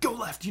speed and like go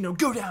left,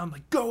 go down,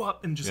 like go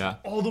up, and just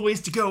all the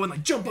ways to go, and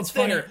like jump up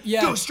there,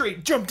 go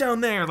straight, jump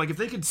down there. Like if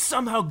they could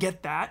somehow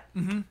get that,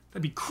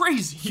 that'd be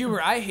crazy. Huber,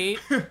 I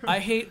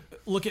hate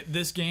look at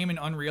this game in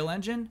Unreal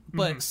Engine,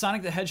 but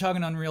Sonic the Hedgehog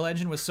in Unreal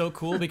Engine was so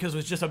cool because it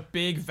was just a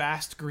big,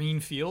 vast green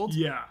field.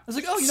 Yeah. I was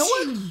like, oh, you know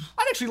what?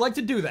 I'd actually like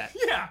to do that.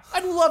 Yeah.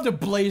 I'd love to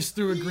blaze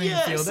through a green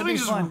field. That'd be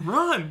just fun.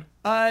 Run.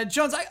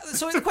 Jones,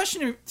 so the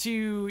question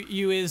to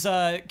you is,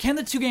 can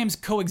the two games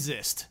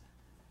coexist?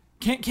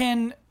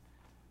 Can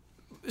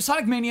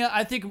Sonic Mania,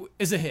 I think,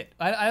 is a hit.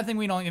 I think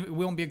we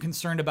won't be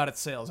concerned about its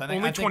sales. I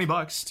think only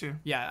 $20 too.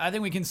 Yeah, I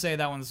think we can say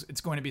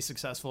it's going to be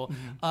successful.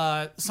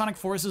 Sonic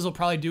Forces will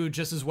probably do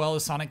just as well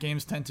as Sonic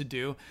games tend to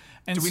do.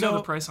 And do we know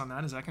the price on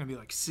that? Is that going to be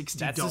like $60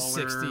 that's a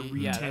 60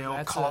 retail?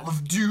 That's Call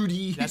of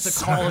Duty.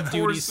 That's a Call of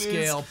Duty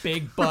scale,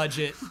 big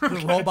budget.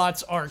 The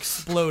robots are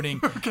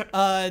exploding.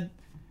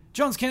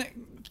 Jones,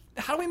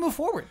 how do we move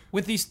forward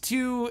with these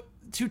two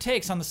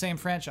takes on the same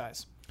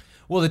franchise?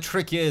 Well, the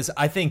trick is,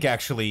 I think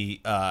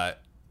actually,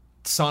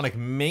 Sonic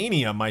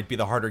Mania might be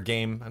the harder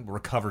game.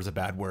 Recover's a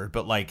bad word,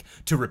 but like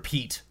to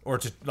repeat or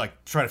to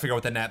like try to figure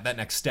out what that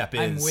next step is.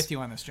 I'm with you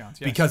on this, Jones.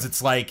 Yes. Because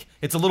it's like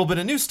it's a little bit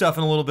of new stuff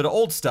and a little bit of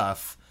old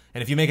stuff.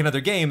 And if you make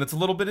another game that's a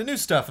little bit of new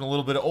stuff and a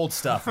little bit of old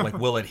stuff, like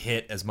will it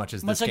hit as much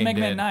as this game did? Much like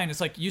Mega Man 9, it's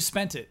like you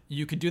spent it.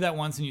 You could do that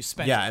once and you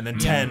spent it. Yeah, and then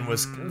 10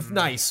 was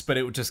nice, but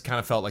it just kind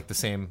of felt like the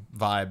same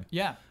vibe.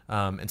 Yeah.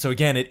 And so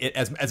again,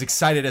 as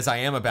excited as I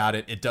am about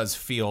it, it does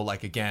feel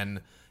like,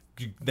 again,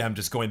 them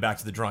just going back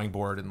to the drawing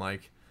board and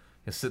like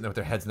sitting there with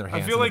their heads in their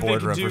hands in the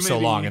boardroom for so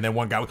long, and then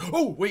one guy was,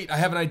 oh wait, I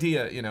have an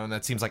idea, and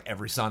that seems like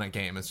every Sonic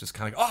game is just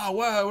kind of like, oh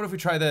wow, what if we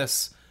try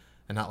this,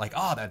 and not like,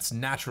 oh, that's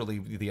naturally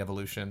the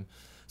evolution.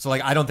 So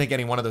like, I don't think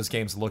any one of those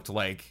games looked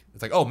like,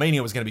 it's like, oh,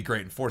 Mania was gonna be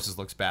great and Forces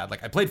looks bad.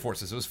 Like I played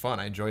Forces, it was fun,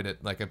 I enjoyed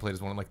it. Like I played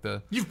as one of like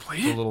the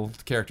little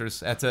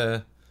characters at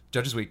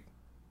Judges Week.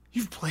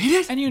 You've played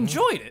it? And you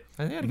enjoyed it.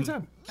 I had a good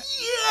time.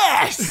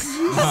 Yes!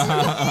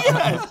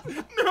 Yes!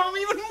 Now I'm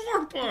even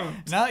more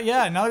pumped.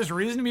 Now there's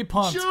reason to be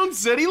pumped. Jones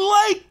said he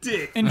liked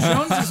it. And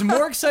Jones is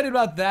more excited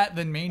about that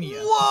than Mania.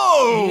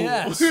 Whoa!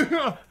 Yes.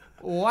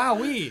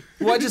 Wowee.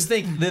 Well, I just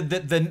think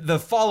the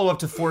follow-up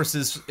to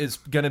Forces is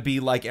going to be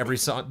like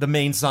the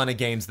main Sonic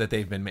games that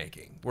they've been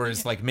making.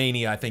 Whereas like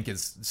Mania, I think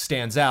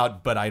stands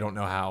out, but I don't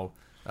know how.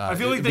 I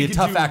feel like it'd be a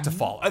tough act to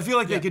follow. I feel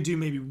like they could do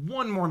maybe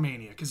one more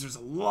Mania because there's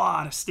a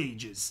lot of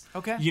stages.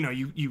 Okay.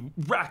 You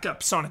rack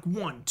up Sonic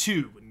 1,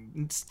 2,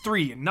 and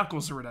 3, and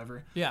Knuckles or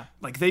whatever. Yeah.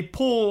 Like they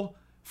pull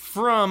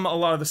from a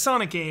lot of the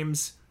Sonic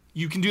games.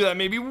 You can do that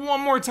maybe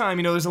one more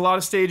time. There's a lot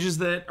of stages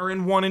that are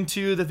in 1 and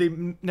 2 that they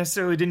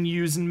necessarily didn't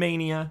use in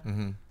Mania.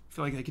 I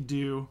feel like they could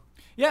do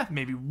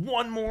maybe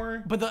one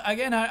more. But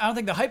again, I don't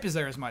think the hype is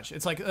there as much.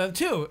 It's like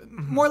 2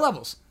 more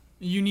levels.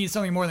 You need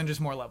something more than just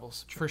more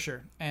levels, for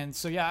sure. And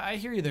so, yeah, I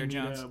hear you there,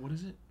 Jones. What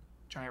is it?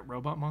 giant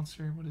robot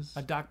monster? What is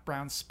A Doc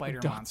Brown spider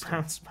Doc monster.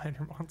 Brown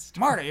spider monster?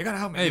 Marta, you gotta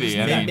help me. Maybe, This-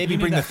 I mean, Maybe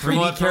we bring need the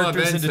that. 3D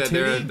characters into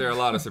there, 2D. there are a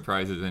lot of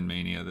surprises in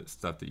Mania, that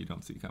stuff that you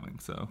don't see coming.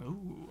 So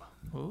Ooh.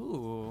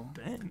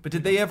 But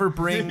did they ever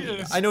bring?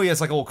 I know he has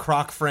like a little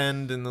croc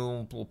friend and the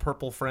little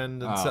purple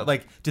friend and stuff.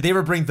 Like, did they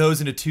ever bring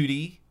those into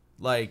 2D?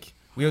 Like,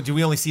 do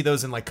we only see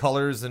those in like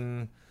colors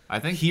and? I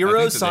think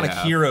Heroes, that Sonic they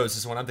have. Heroes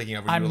is what I'm thinking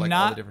of. Where you I'm were, like, all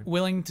not the different...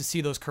 willing to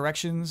see those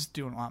corrections.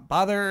 Do not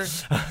bother.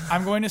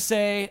 I'm going to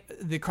say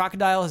the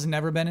crocodile has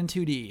never been in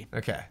 2D.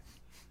 Okay,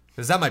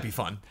 because that might be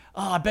fun.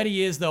 Oh, I bet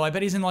he is though. I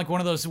bet he's in like one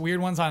of those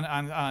weird ones on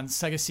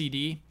Sega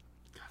CD.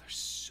 God, there's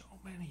so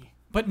many.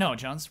 But no,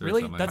 Jones, There's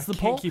really? so many. That's the I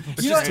can't poll. keep them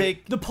You know,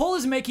 straight. the poll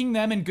is making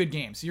them in good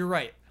games. You're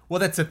right. Well,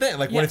 that's the thing.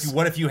 Like, Yes.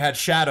 what if you had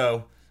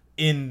Shadow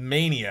in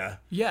Mania,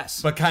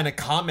 Yes. but kind of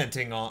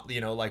commenting on,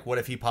 like, what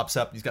if he pops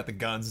up, he's got the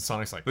guns, and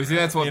Sonic's like, But see,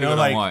 that's what you people know,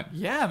 don't like, want.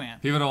 yeah, man.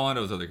 People don't want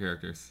those other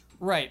characters.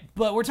 Right.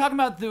 But we're talking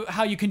about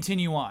how you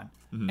continue on.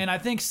 Mm-hmm. And I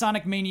think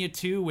Sonic Mania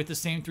 2 with the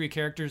same 3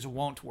 characters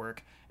won't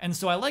work. And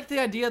so I like the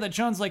idea that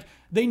Jones, like,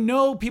 they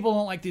know people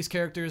don't like these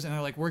characters, and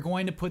they're like, we're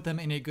going to put them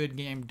in a good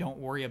game. Don't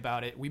worry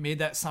about it. We made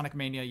that Sonic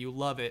Mania. You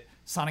love it.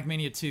 Sonic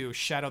Mania 2,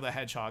 Shadow the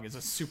Hedgehog is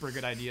a super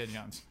good idea,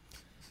 Jones.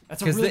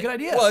 That's a really good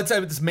idea. Well,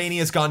 this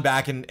Mania's gone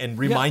back and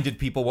reminded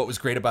people what was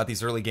great about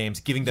these early games,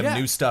 giving them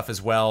new stuff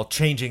as well,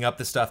 changing up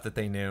the stuff that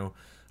they knew.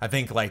 I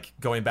think like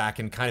going back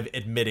and kind of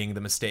admitting the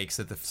mistakes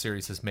that the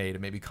series has made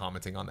and maybe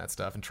commenting on that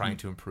stuff and trying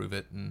to improve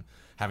it and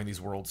having these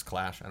worlds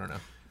clash. I don't know.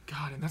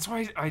 God, and that's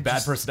why I Bad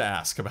just, person to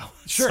ask about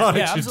what Sure, Sonic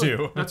yeah, should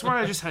absolutely. do. That's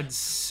why I just had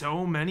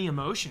so many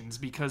emotions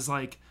because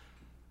like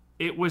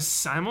it was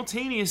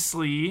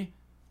simultaneously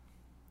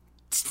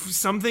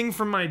something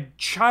from my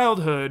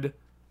childhood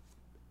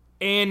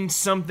and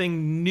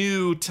something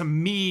new to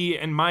me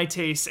and my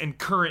tastes and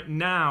current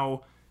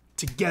now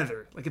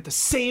together, like at the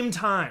same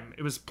time.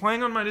 It was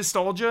playing on my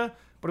nostalgia,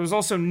 but it was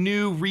also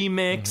new,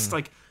 remixed.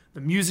 Like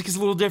the music is a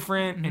little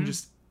different and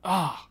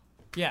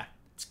yeah.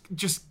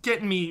 just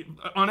getting me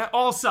on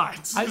all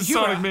sides. You're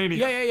Sonic right.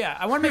 Mania. Yeah.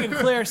 I want to make it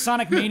clear,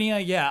 Sonic Mania,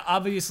 yeah,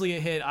 obviously a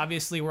hit.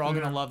 Obviously, we're all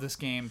going to love this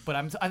game. But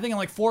I'm thinking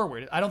like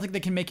forward. I don't think they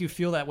can make you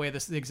feel that way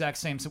the exact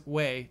same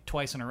way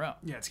twice in a row.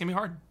 Yeah, it's gonna be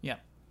hard. Yeah.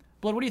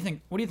 Blood, what do you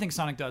think? What do you think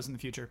Sonic does in the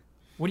future?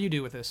 What do you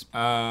do with this?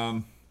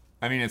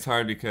 I mean, it's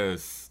hard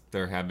because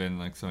there have been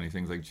like so many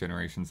things like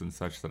Generations and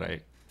such that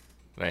I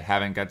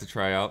haven't got to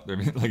try out. There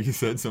have been, like you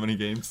said, so many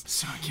games.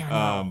 So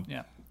yeah,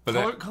 Yeah.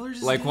 But Colors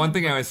is like good. one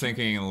thing I was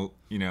thinking,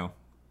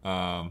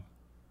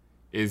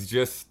 is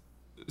just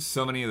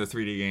so many of the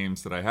 3D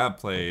games that I have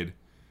played.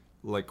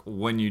 Like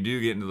when you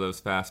do get into those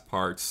fast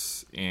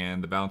parts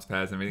and the bounce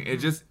pads and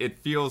everything, it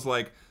feels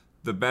like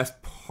the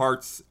best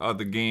parts of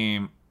the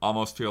game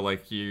almost feel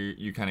like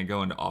you kind of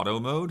go into auto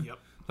mode. Yep.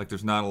 Like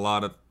there's not a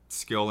lot of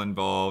skill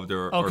involved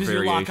or Oh, because you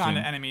variation. lock on to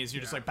enemies,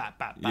 you're just like, bat.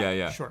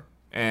 Yeah. Sure.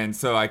 And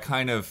so I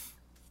kind of,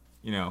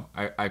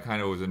 I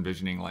kind of was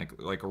envisioning like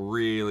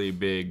really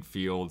big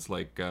fields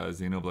like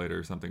Xenoblade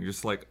or something,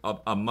 just like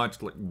a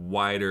much like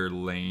wider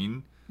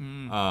lane.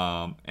 And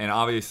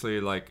obviously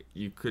like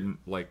you couldn't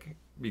like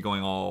be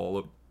going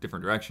all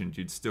different directions.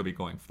 You'd still be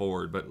going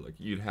forward, but like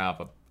you'd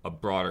have a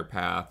broader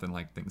path and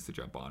like things to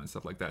jump on and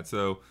stuff like that.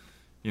 So,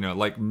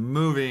 like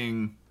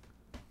moving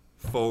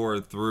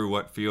forward through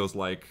what feels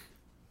like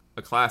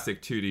a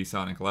classic 2D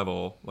Sonic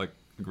level, like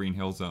the Green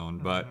Hill Zone,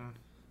 but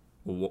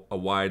a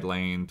wide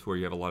lane to where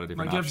you have a lot of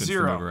different Like options to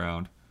F-Zero. move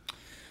around.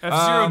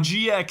 F-Zero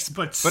GX,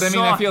 But I mean,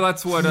 I feel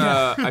that's what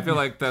I feel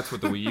like that's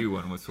what the Wii U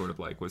one was sort of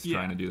like, was Yeah.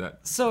 trying to do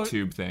that So-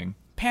 tube thing.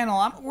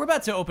 Panel, we're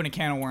about to open a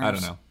can of worms.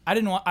 I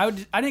don't know.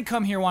 I didn't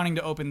come here wanting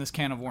to open this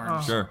can of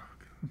worms. Sure.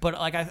 But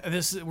like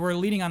we're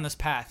leading on this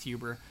path,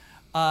 Huber.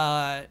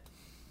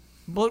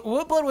 But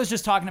what Blood was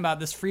just talking about,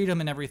 this freedom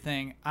and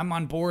everything, I'm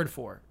on board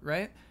for,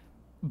 right?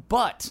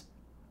 But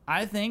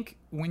I think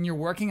when you're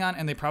working on,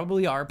 and they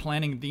probably are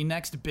planning the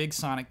next big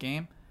Sonic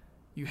game,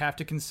 you have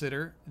to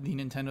consider the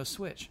Nintendo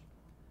Switch.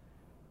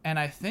 And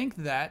I think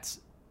that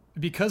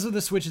because of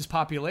the Switch's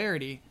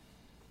popularity,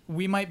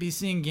 we might be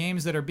seeing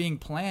games that are being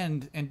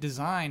planned and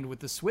designed with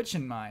the Switch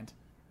in mind,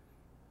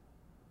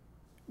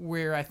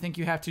 where I think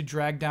you have to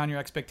drag down your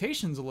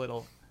expectations a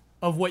little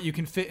of what you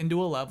can fit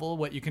into a level,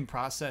 what you can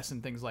process,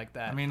 and things like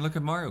that. I mean, look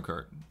at Mario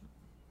Kart.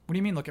 What do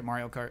you mean, look at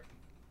Mario Kart?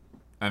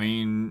 I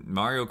mean,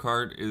 Mario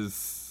Kart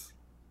is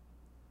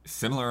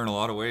similar in a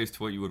lot of ways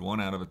to what you would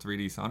want out of a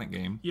 3D Sonic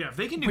game. Yeah, if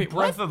they can do Wait,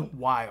 Breath what? of the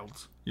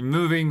Wild. You're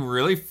moving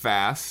really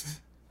fast.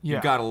 Yeah.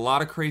 You've got a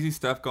lot of crazy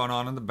stuff going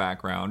on in the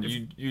background.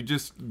 You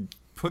just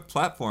put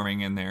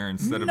platforming in there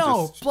instead of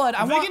No, just... Blood,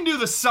 If they can do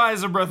the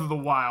size of Breath of the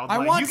Wild, I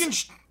like, want- you can.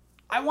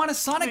 I want a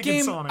Sonic Making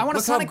game. Sonic. I want a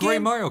Look how Sonic great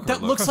game Mario Kart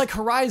that looks. looks like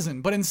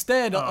Horizon, but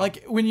instead,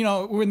 like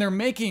when they're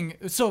making.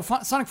 So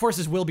Sonic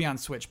Forces will be on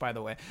Switch, by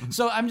the way.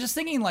 So I'm just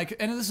thinking, like,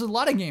 and this is a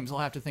lot of games. I'll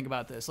have to think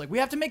about this. Like, we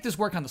have to make this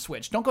work on the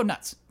Switch. Don't go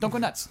nuts. Don't go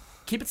nuts.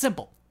 Keep it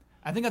simple.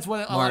 I think that's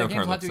what a lot Mario of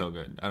games Kart will have looks to. so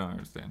good. I don't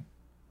understand.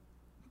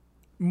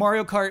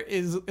 Mario Kart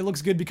it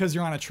looks good because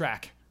you're on a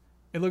track.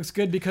 It looks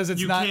good because it's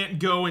You not. can't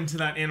go into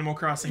that Animal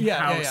Crossing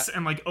house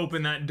and like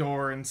open that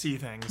door and see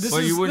things. This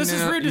Well, is, you wouldn't this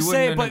is in a- rude to you say,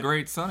 wouldn't in but a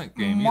great Sonic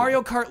game.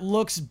 Mario Kart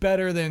looks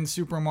better than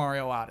Super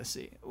Mario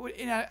Odyssey.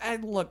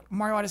 Look,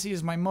 Mario Odyssey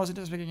is my most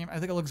anticipated game. I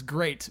think it looks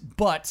great,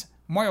 but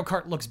Mario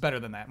Kart looks better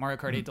than that. Mario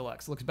Kart 8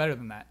 Deluxe looks better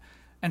than that.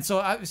 And so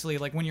obviously,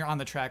 like when you're on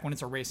the track, when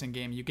it's a racing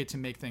game, you get to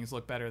make things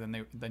look better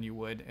than you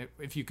would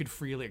if you could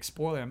freely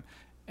explore them,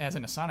 as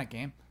in a Sonic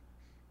game.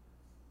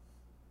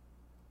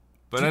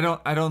 But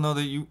I don't know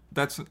that you.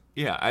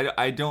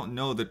 I don't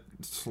know that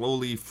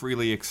slowly,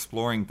 freely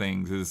exploring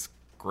things is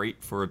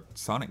great for a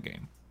Sonic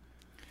game.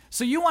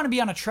 So you want to be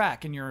on a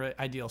track in your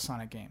ideal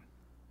Sonic game?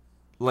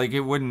 Like,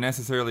 it wouldn't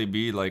necessarily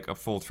be like a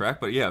full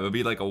track, but yeah, it would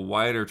be like a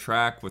wider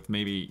track with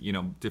maybe,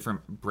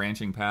 different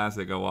branching paths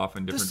that go off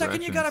in different The second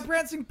directions. you got a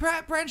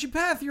branching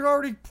path, you're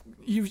already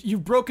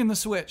you've broken the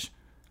Switch.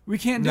 We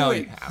can't do No, it.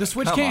 you haven't. The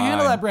Switch Come can't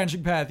handle on. that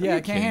branching path. Yeah, Are you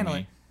it can't kidding handle me?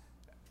 it.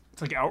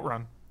 It's like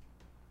Outrun.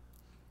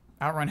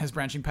 Outrun has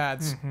branching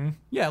paths.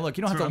 Yeah, look,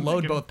 you don't have That's to what I'm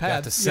load thinking. both You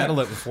have paths. to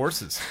settle it with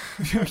horses.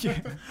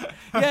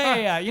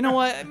 Yeah. You know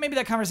what? Maybe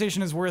that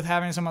conversation is worth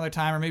having some other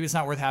time, or maybe it's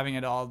not worth having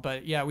at all.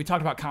 But yeah, we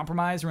talked about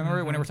compromise.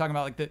 Remember when we were talking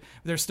about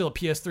there's still a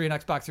PS3 and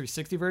Xbox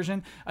 360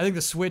 version? I think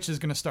the Switch is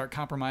going to start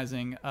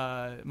compromising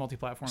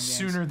multi-platform games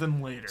Sooner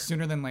than later.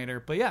 Sooner than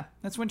later. But yeah,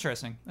 that's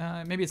interesting.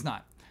 Maybe it's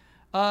not.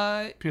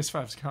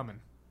 PS5's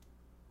coming.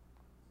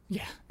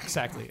 Yeah,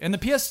 exactly. And the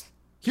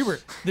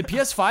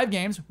PS5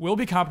 games will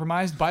be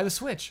compromised by the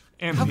Switch.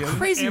 And How the other-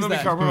 crazy and is it'll be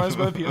that? compromised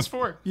by the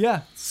PS4.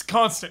 Yeah. It's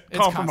constant It's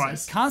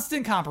compromise.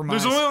 Constant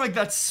compromise. There's only like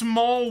that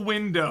small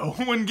window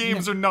when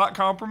games are not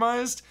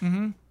compromised.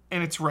 Mm-hmm.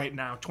 And it's right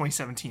now,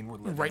 2017. We're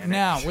living Right in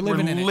now, it. we're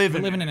living in it. We're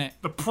living in it.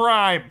 The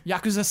prime.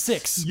 Yakuza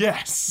 6.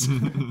 Yes.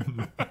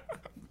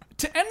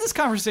 To end this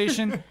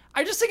conversation,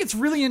 I just think it's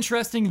really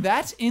interesting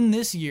that in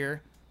this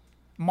year,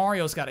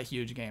 Mario's got a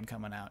huge game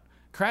coming out.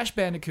 Crash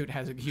Bandicoot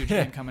has a huge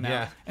game coming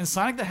out. And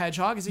Sonic the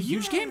Hedgehog is a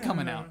huge game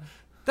coming out.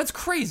 That's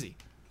crazy.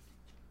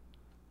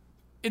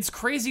 It's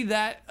crazy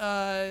that,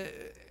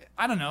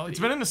 I don't know. It's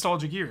been a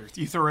nostalgic year.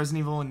 You throw Resident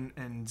Evil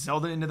and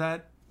Zelda into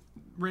that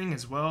ring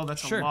as well.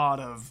 That's Sure. a lot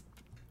of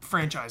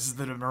franchises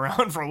that have been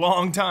around for a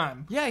long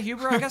time. Yeah,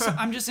 Huber, I guess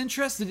I'm just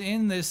interested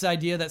in this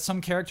idea that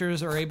some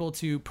characters are able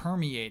to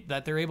permeate,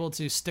 that they're able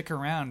to stick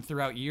around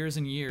throughout years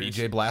and years.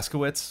 BJ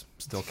Blazkowicz,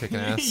 still kicking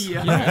ass.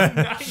 Yeah.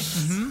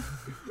 Nice.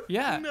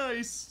 Yeah.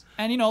 Nice.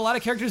 And, a lot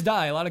of characters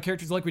die. A lot of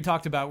characters, like we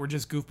talked about, were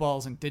just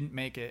goofballs and didn't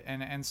make it.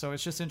 And so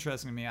it's just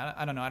interesting to me.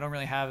 I don't know. I don't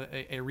really have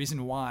a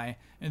reason why.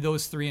 And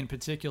those three in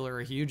particular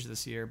are huge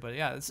this year. But,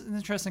 yeah, it's an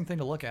interesting thing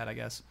to look at, I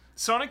guess.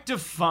 Sonic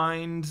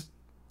defined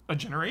a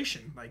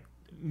generation. Like,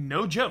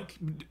 no joke.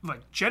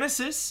 Like,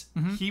 Genesis,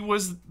 he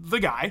was the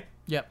guy.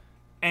 Yep.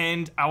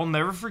 And I'll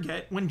never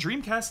forget when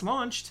Dreamcast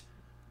launched.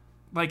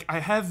 Like, I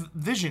have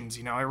visions,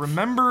 I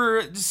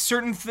remember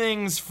certain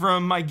things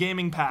from my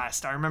gaming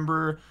past. I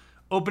remember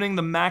opening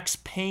the Max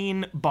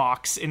Payne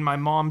box in my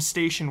mom's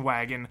station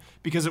wagon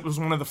because it was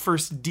one of the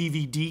first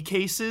DVD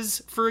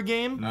cases for a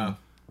game. No.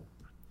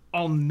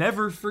 I'll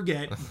never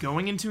forget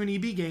going into an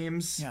EB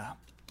Games, Yeah.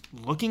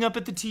 looking up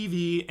at the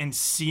TV and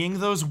seeing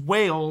those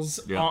whales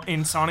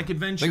in Sonic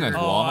Adventure. I think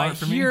that's Oh, I Walmart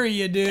for me. hear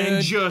you, dude.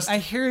 And I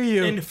hear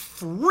you. And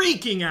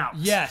freaking out.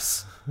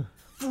 Yes.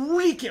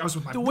 Freaking out. I was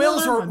with my The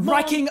whales brother, were my mom.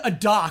 wrecking a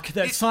dock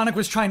that Sonic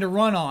was trying to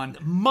run on.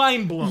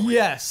 Mind-blowing.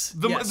 Yes.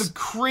 The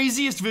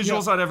craziest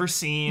visuals I'd ever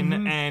seen,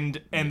 and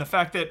the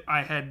fact that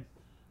I had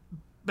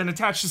been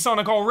attached to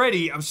Sonic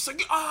already, I was just like,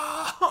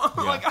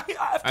 like I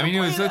have to I mean, it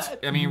was play such.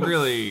 that. I mean,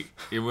 really,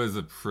 it was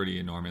a pretty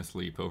enormous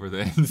leap over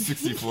the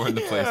N64 and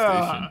the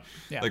PlayStation.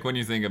 Yeah. Like when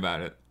you think about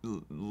it,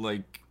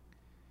 like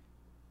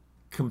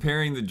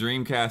comparing the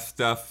Dreamcast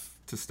stuff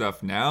to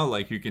stuff now,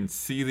 like you can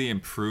see the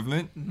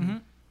improvement.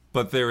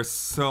 But there was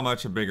so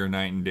much a bigger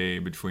night and day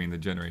between the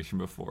generation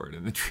before it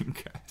and the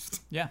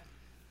Dreamcast. Yeah.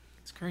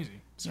 It's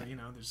crazy. So,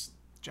 there's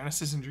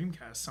Genesis and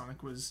Dreamcast.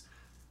 Sonic was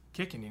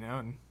kicking,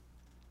 and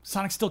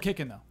Sonic's still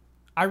kicking, though.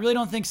 I really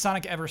don't think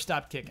Sonic ever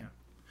stopped kicking,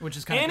 which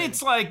is kind of And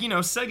it's like,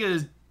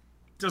 Sega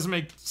doesn't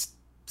make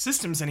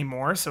systems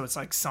anymore, so it's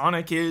like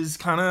Sonic is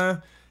kind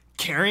of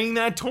carrying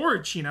that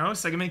torch,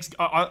 Sega makes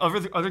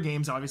other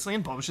games, obviously,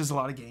 and publishes a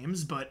lot of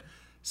games, but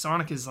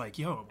Sonic is like,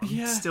 yo,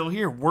 I'm still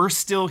here. We're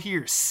still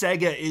here.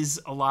 Sega is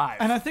alive.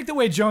 And I think the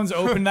way Jones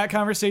opened that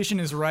conversation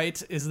is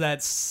right, is that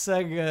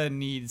Sega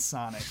needs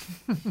Sonic.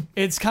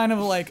 It's kind of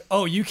like,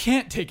 oh, you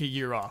can't take a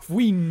year off.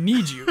 We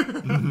need you.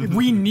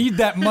 We need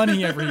that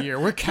money every year.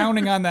 We're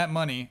counting on that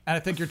money. And I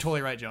think you're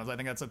totally right, Jones. I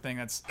think that's a thing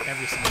that's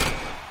every single year.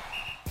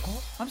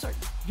 Oh, I'm sorry.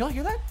 Y'all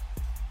hear that?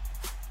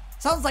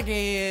 Sounds like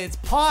it's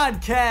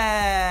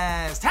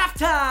podcast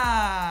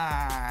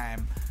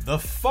halftime. The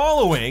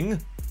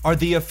following are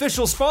the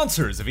official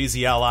sponsors of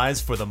Easy Allies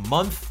for the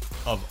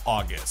month of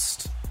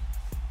August.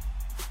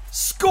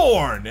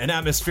 Scorn, an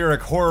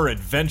atmospheric horror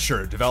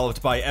adventure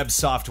developed by Ebb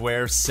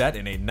Software set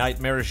in a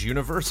nightmarish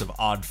universe of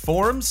odd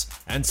forms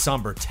and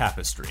somber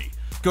tapestry.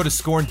 Go to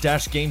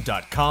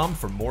scorn-game.com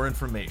for more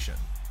information.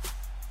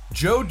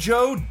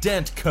 JoJo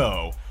Dent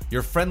Co.,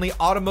 your friendly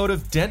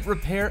automotive dent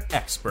repair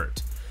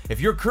expert. If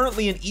you're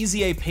currently an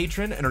Easy A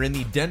patron and are in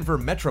the Denver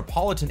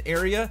metropolitan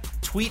area,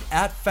 tweet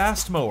at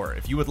FastMower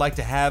if you would like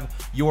to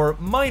have your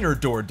minor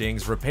door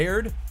dings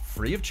repaired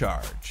free of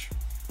charge.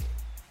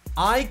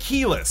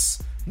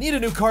 iKeyless. Need a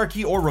new car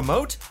key or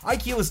remote?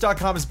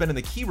 iKeyless.com has been in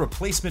the key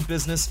replacement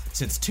business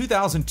since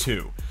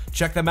 2002.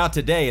 Check them out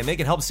today and they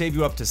can help save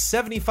you up to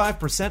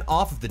 75%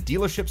 off of the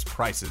dealership's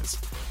prices.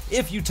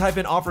 If you type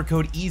in offer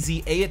code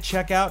EASY-A at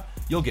checkout,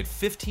 you'll get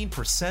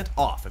 15%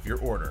 off of your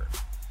order.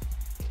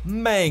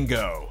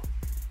 Mango.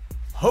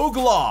 Hogue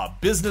Law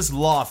Business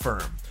Law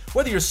Firm.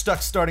 Whether you're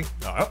starting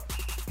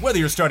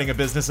a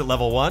business at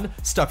level 1,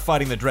 stuck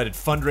fighting the dreaded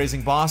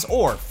fundraising boss,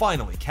 or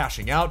finally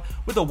cashing out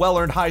with a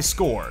well-earned high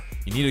score,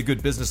 you need a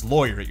good business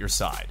lawyer at your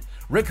side.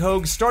 Rick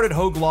Hogue started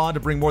Hogue Law to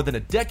bring more than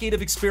a decade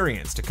of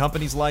experience to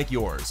companies like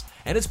yours,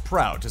 and is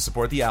proud to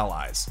support the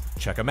Allies.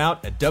 Check him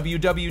out at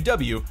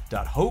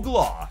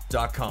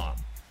www.hoaglaw.com.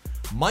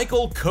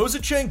 Michael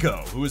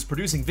Kozachenko, who is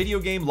producing video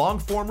game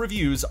long-form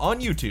reviews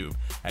on YouTube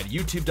at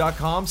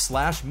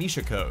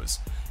youtube.com/MishaKoz.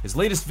 His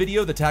latest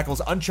video that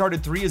tackles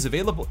Uncharted 3 is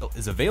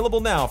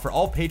available now for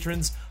all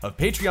patrons of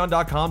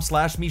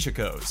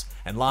patreon.com/MishaKoz,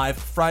 and live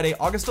Friday,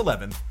 August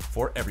 11th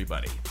for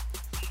everybody.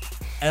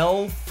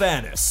 El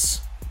Fanis.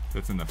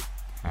 That's in the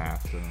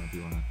past. I don't know if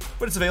you want to.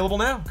 But it's available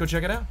now. Go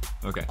check it out.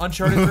 Okay.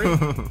 Uncharted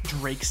 3.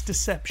 Drake's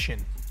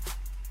Deception.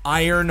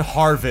 Iron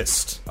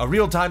Harvest, a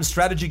real-time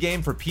strategy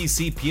game for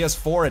PC,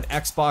 PS4, and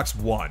Xbox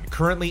One,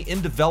 currently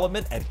in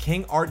development at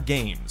King Art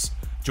Games.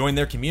 Join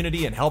their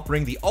community and help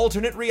bring the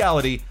alternate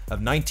reality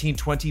of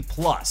 1920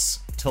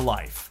 plus to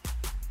life.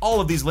 All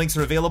of these links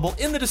are available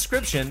in the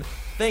description.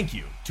 Thank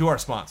you to our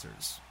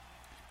sponsors.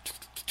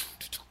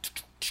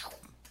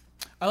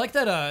 I like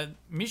that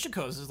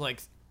MishaKoz is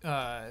like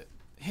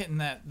hitting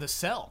the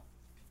cell.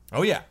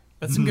 Oh yeah,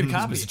 That's some good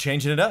copy. just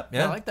changing it up.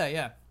 Yeah, I like that,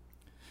 yeah.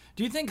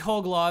 Do you think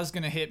Hogue Law is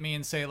going to hit me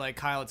and say, like,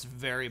 Kyle, it's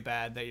very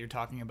bad that you're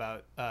talking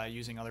about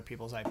using other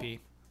people's IP?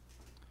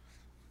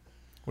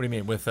 What do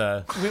you mean with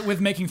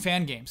making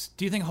fan games?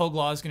 Do you think Hogue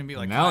Law is going to be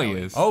like Now Kyle? he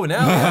is. Oh,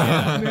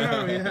 now.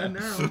 No. You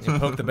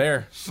poke the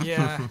bear.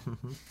 Yeah.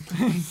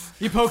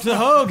 You poked the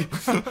Hogue.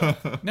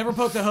 Never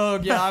poke the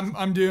Hogue. Yeah,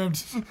 I'm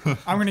doomed.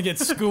 I'm going to get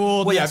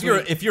schooled. Well, yeah, next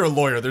week. if you're a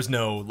lawyer, there's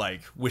no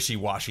like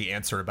wishy-washy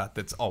answer about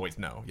that's always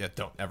no. Yeah,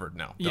 don't ever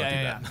no. Don't do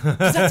that.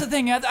 'Cause that's the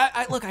thing.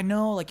 Look, I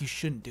know like you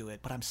shouldn't do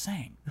it, but I'm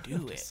saying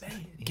do it.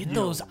 Get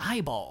those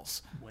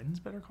eyeballs. When's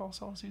Better Call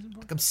Saul season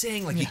 4? I'm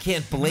saying like you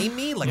can't blame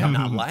me. Like I'm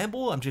not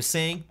liable. I'm just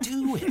saying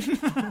do it.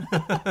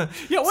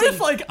 Yeah, what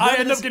if like I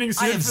end up getting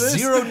sued I have for this?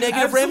 zero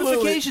negative Absolutely.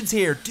 ramifications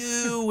here.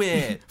 Do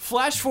it.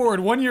 Flash forward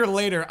 1 year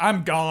later,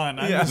 I'm gone.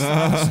 I'm just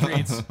on the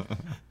streets.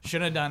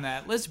 Shouldn't have done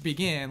that. Let's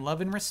begin.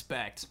 Love and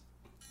respect.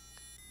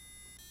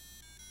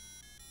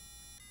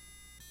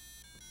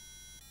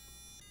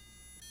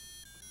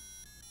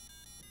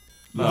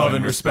 Love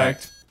and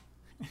respect.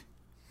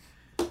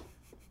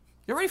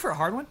 You ready for a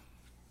hard one?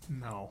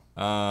 No.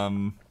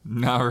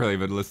 Not really,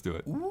 but let's do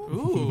it.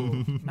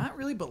 Ooh, not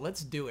really, but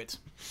let's do it.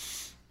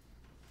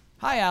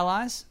 Hi,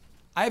 allies.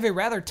 I have a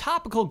rather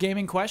topical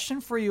gaming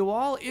question for you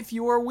all, if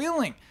you are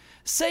willing.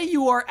 Say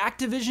you are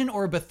Activision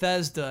or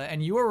Bethesda,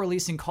 and you are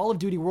releasing Call of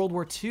Duty World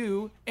War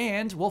II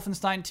and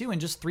Wolfenstein 2 in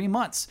just 3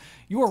 months.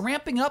 You are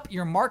ramping up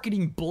your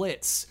marketing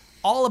blitz,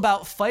 all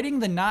about fighting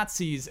the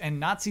Nazis and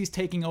Nazis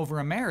taking over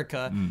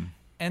America.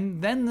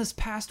 And then this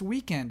past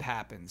weekend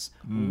happens.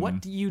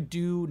 What do you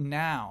do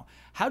now?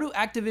 How do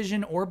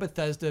Activision or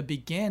Bethesda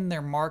begin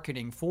their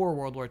marketing for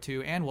World War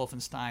II and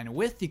Wolfenstein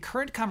with the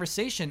current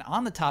conversation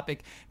on the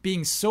topic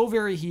being so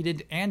very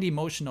heated and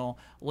emotional,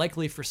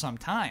 likely for some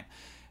time?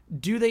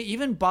 Do they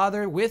even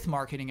bother with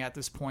marketing at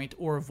this point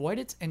or avoid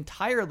it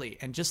entirely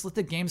and just let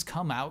the games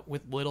come out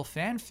with little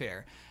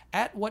fanfare?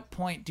 At what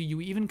point do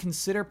you even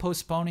consider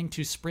postponing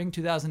to spring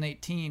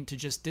 2018 to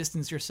just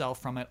distance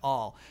yourself from it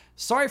all?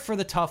 Sorry for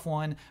the tough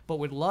one, but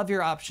would love your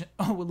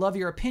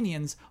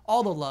opinions.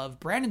 All the love,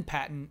 Brandon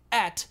Patton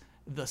at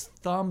the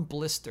Thumb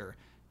Blister,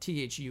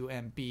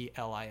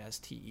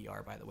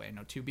 THUMBLISTER. By the way,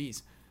 no 2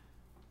 B's.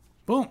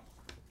 Boom.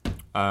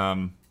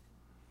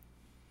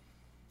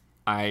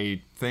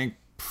 I think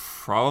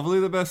probably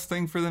the best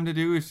thing for them to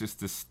do is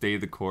just to stay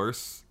the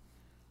course.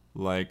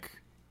 Like,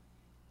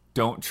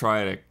 don't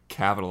try to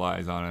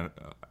capitalize on it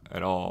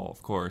at all,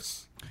 of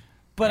course.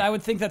 But I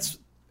would think it's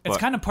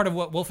kind of part of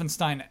what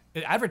Wolfenstein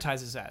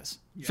advertises as.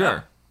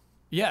 Sure.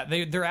 Yeah,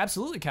 they're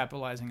absolutely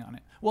capitalizing on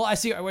it. Well, I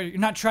see. You're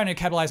not trying to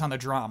capitalize on the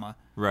drama,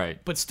 Right.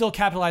 but still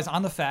capitalize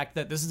on the fact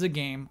that this is a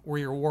game where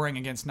you're warring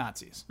against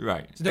Nazis.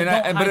 Right. So don't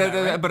hide that,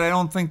 right? But I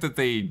don't think that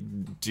they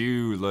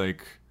do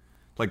like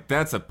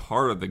that's a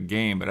part of the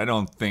game, but I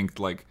don't think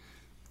like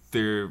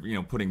they're,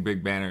 putting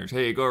big banners,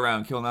 hey, go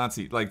around, kill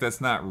Nazis. Like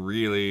that's not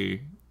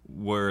really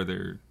where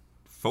they're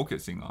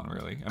focusing on,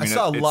 really. I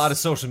saw a lot of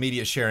social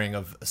media sharing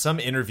of some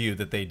interview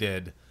that they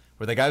did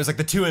where the guy was like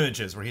the 2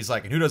 images where he's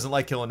like, and who doesn't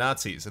like killing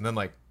Nazis? And then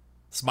like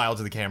smiled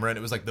to the camera, and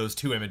it was like those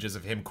 2 images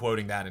of him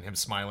quoting that and him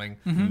smiling.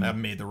 That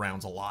made the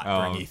rounds a lot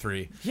during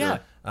E3. Yeah.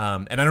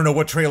 And I don't know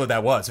what trailer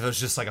that was. If it was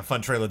just like a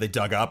fun trailer they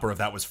dug up, or if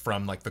that was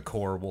from like the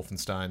core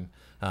Wolfenstein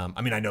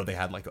I mean, I know they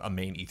had like a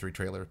main E3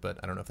 trailer, but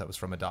I don't know if that was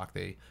from a doc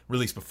they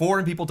released before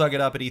and people dug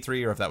it up at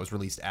E3, or if that was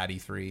released at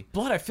E3.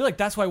 Blood, I feel like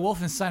that's why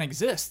Wolfenstein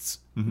exists.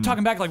 I'm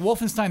talking back like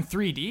Wolfenstein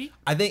 3D.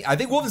 I think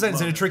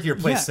Wolfenstein's in a trickier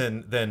place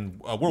than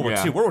World War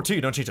II. World War II,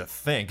 you don't change a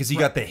thing because you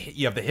have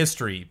the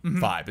history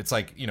vibe. It's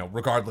like,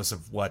 regardless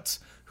of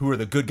who are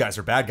the good guys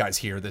or bad guys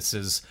here, this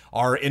is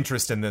our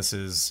interest in this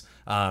is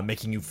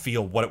making you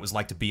feel what it was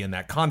like to be in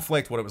that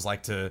conflict, what it was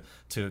like to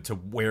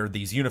wear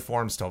these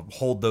uniforms, to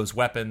hold those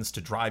weapons,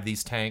 to drive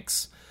these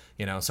tanks.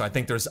 So I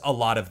think there's a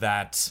lot of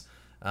that.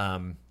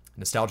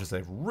 Nostalgia is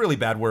a really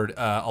bad word.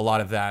 A lot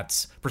of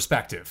that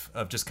perspective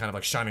of just kind of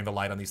like shining the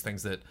light on these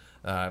things that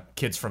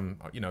kids from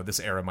this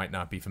era might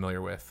not be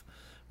familiar with.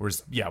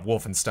 Whereas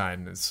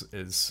Wolfenstein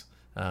is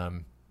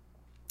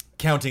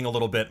counting a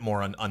little bit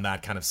more on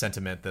that kind of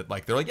sentiment that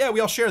like they're like, yeah, we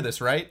all share this,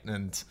 right?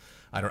 And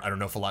I don't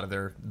know if a lot of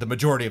the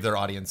majority of their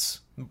audience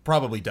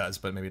probably does,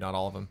 but maybe not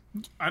all of them.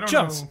 I don't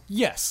Jones, know.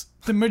 yes.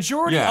 The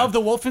majority of the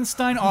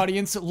Wolfenstein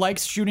audience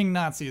likes shooting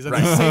Nazis.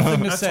 That's a safe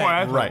thing to That's say.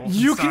 why I thought Wolfenstein.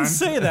 You can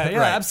say that,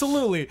 Right.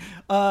 Absolutely. It's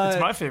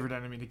my favorite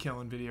enemy to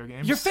kill in video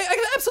games.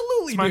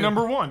 Absolutely, It's my dude.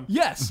 number one.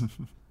 Yes.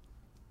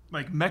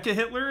 Like Mecha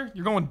Hitler,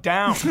 you're going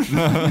down.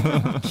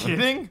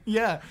 Kidding?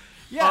 Yeah.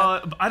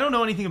 I don't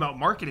know anything about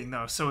marketing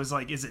though, so is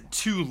it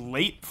too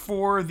late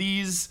for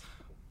these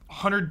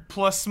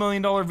 $100+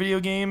 million video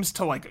games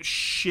to like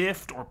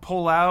shift or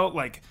pull out?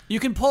 Like, You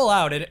can pull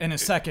out it in a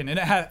second, and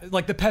it had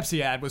like the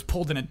Pepsi ad was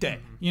pulled in a day.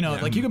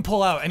 Like you can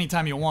pull out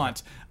anytime you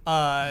want.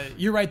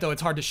 You're right though;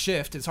 it's hard to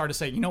shift. It's hard to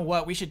say, you know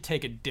what, we should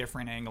take a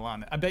different angle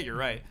on it. I bet you're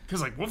right.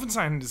 because like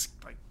Wolfenstein is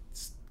like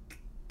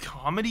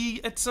comedy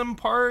at some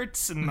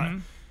parts,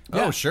 and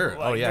Oh sure.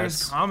 like,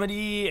 there's It's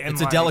comedy, and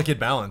a delicate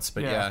balance,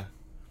 but Yeah.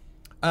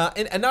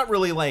 and not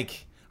really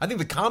like. I think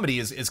the comedy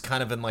is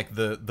kind of in like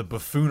the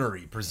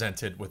buffoonery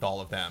presented with all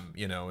of them,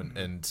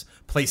 and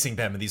placing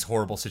them in these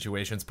horrible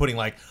situations, putting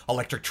like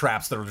electric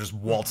traps that are just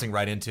waltzing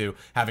right into,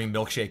 having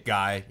Milkshake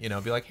Guy,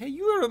 be like, hey,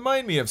 you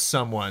remind me of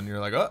someone. You're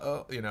like,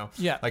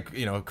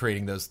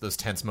 creating those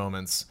tense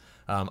moments.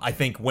 I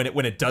think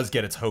when it does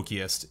get its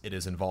hokiest, it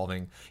is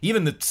involving.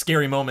 Even the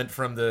scary moment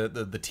from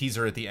the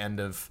teaser at the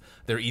end of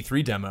their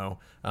E3 demo,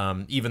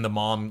 even the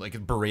mom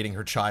like berating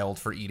her child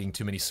for eating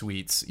too many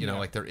sweets.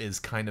 Like there is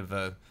kind of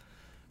a.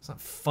 It's not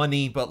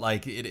funny, but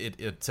like there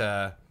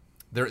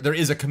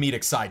is a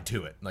comedic side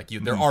to it. Like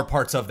there are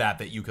parts of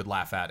that you could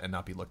laugh at and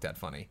not be looked at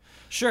funny.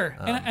 Sure,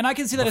 and I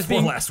can see that as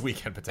Before being last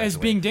weekend potentially as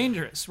being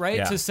dangerous, right?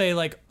 Yeah. To say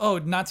like, oh,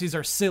 Nazis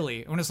are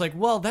silly, when it's like,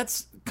 well,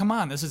 come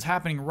on, this is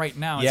happening right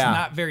now. It's Yeah.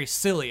 not very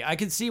silly. I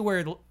could see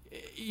where,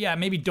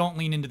 maybe don't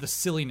lean into the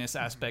silliness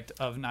aspect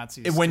of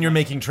Nazis. when you're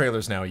making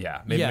trailers now.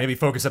 Yeah. Maybe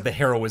focus up the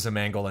heroism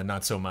angle and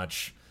not so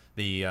much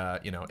the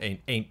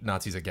ain't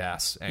Nazis a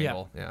gas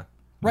angle. Yeah.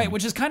 Right,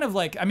 which is kind of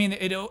like, I mean,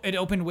 it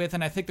opened with,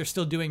 and I think they're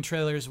still doing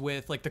trailers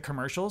with like the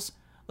commercials.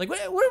 Like,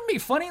 wouldn't it be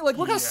funny? Like,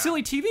 look how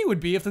silly TV would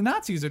be if the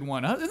Nazis had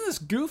won. Huh? Isn't this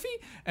goofy?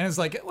 And it's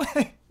like,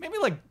 maybe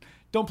like,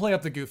 don't play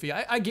up the goofy.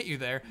 I get you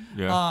there.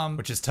 Yeah.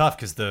 Which is tough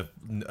because the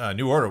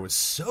New Order was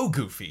so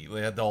goofy.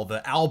 They had all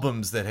the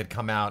albums that had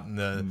come out and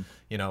the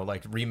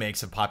like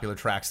remakes of popular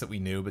tracks that we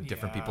knew, but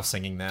different people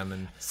singing them.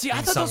 And See, I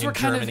being thought sung those were in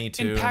kind Germany of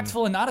too,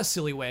 impactful in not a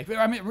silly way.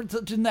 I mean,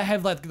 didn't that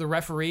have like the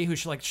referee who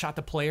shot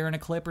the player in a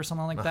clip or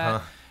something like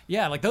that?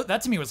 Yeah, like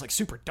that to me was like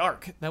super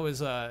dark. That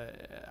was I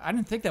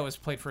didn't think that was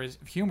played for his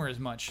humor as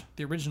much.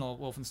 The original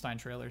Wolfenstein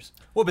trailers.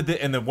 Well, but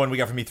the one we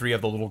got from E3 of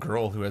the little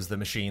girl who has the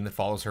machine that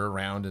follows her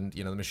around, and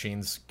the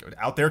machine's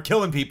out there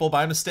killing people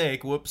by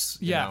mistake. Whoops.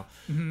 Yeah.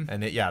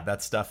 And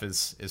that stuff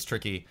is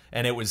tricky,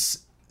 and it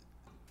was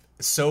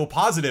so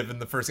positive in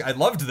the first. I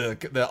loved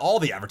all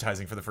the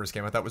advertising for the first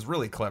game. I thought was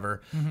really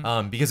clever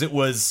because it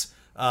was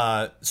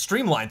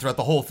streamlined throughout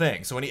the whole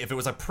thing. So if it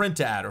was a print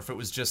ad, or if it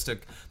was just a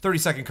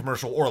 30-second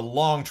commercial, or a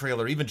long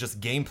trailer, even just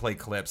gameplay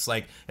clips,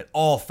 like it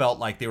all felt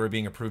like they were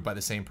being approved by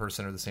the same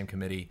person or the same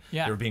committee.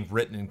 Yeah. They were being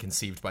written and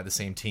conceived by the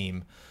same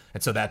team.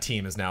 And so that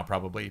team is now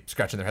probably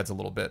scratching their heads a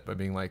little bit by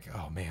being like,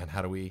 oh man,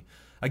 how do we...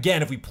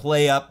 Again, if we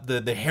play up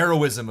the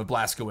heroism of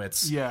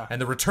Blazkowicz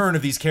and the return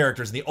of these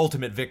characters and the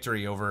ultimate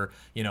victory over,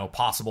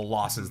 possible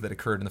losses that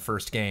occurred in the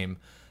first game,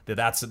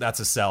 that's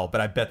a sell. But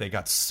I bet they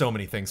got so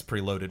many things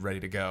preloaded, ready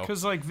to go.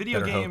 Because like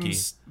video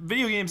games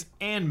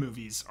and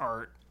movies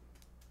are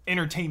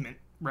entertainment,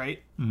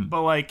 right?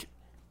 But like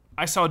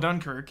I saw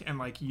Dunkirk, and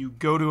like you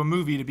go to a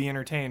movie to be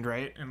entertained,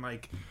 right? And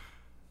like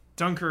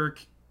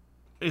Dunkirk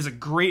is a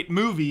great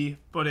movie,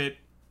 but it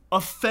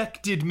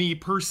affected me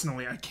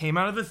personally. I came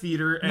out of the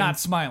theater and Not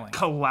smiling.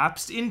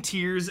 collapsed in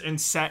tears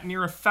and sat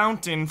near a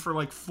fountain for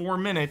like 4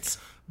 minutes,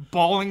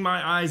 bawling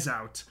my eyes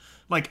out.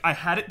 Like I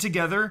had it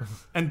together,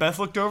 and Beth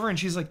looked over and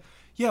she's like,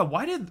 "Yeah,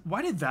 why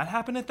did that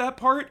happen at that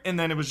part?" And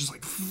then it was just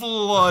like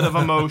flood of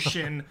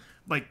emotion,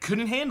 like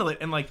couldn't handle it.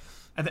 And like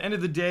at the end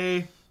of the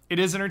day, it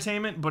is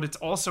entertainment, but it's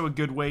also a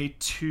good way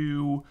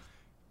to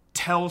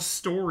tell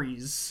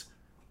stories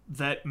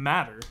that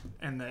matter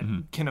and that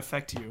can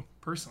affect you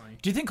personally.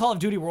 Do you think Call of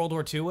Duty World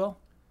War II will?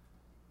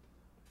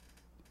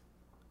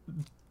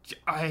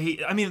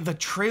 I mean, the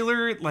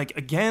trailer, like,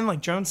 again,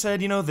 like Joan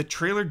said, you know, the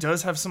trailer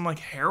does have some, like,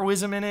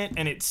 heroism in it,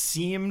 and it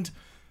seemed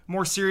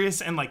more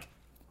serious and, like,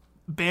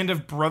 Band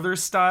of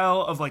Brothers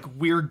style of, like,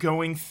 we're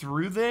going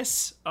through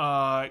this.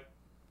 But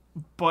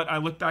I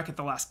look back at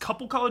the last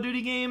couple Call of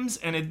Duty games,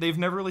 and they've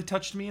never really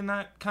touched me in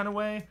that kind of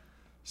way.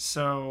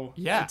 So,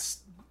 yeah.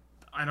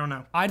 I don't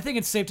know. I think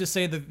it's safe to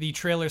say that the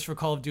trailers for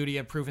Call of Duty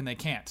have proven they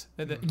can't.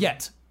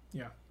 Yet.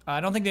 Yeah.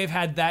 I don't think they've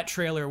had that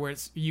trailer where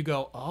you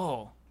go,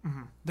 oh...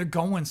 They're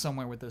going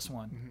somewhere with this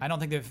one. I don't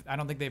think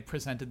they've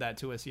presented that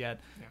to us yet.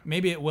 Yeah.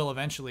 Maybe it will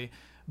eventually.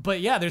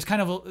 But yeah, there's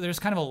kind of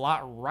a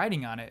lot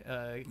riding on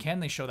it. Can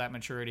they show that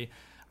maturity?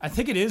 I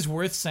think it is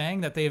worth saying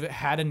that they've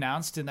had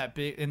announced in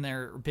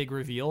their big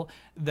reveal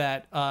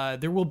that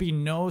there will be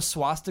no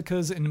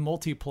swastikas in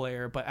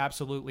multiplayer, but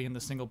absolutely in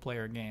the single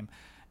player game.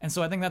 And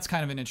so I think that's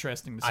kind of an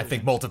interesting decision. I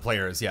think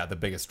multiplayer is the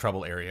biggest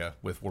trouble area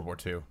with World War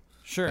II.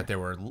 Sure. That there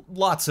were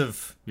lots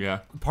of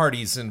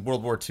parties in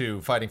World War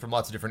II fighting from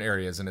lots of different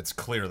areas, and it's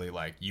clearly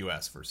like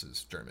U.S.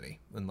 versus Germany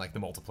in like the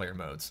multiplayer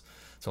modes.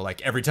 So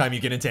like every time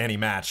you get into any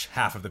match,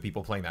 half of the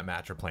people playing that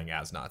match are playing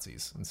as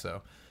Nazis, and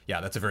so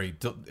that's a very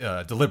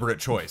deliberate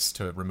choice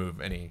to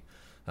remove any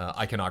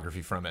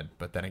iconography from it.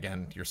 But then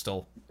again, you're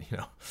still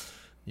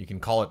you can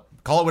call it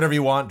whatever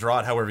you want, draw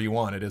it however you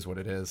want. It is what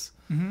it is.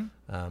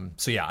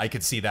 So I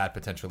could see that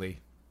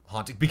potentially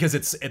haunting, because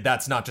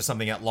that's not just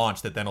something at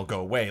launch that then will go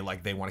away.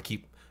 Like they want to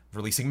keep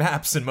releasing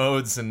maps and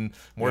modes and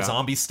more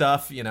zombie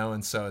stuff,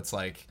 and so it's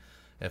like,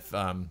 if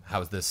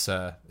how's this is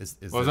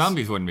well, this...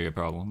 zombies wouldn't be a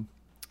problem.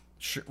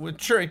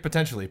 Sure,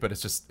 potentially, but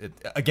it's just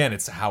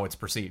it's how it's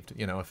perceived.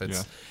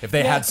 If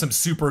they had some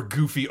super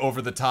goofy,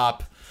 over the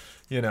top,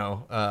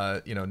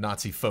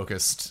 Nazi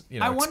focused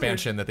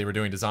expansion that they were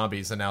doing to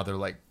zombies, and now they're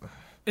like.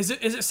 Is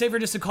it safer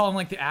just to call them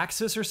like the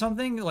Axis or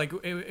something? Like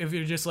if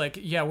you're just like,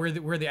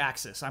 we're the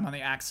Axis. I'm on the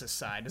Axis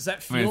side. Does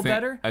that feel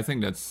better? I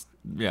think that's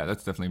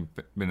definitely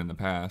been in the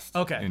past.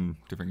 Okay. In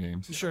different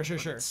games. Sure.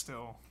 It's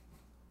still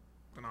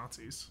the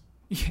Nazis.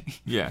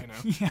 Yeah.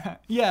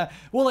 Yeah.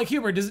 Well, like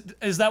Hubert,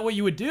 is that what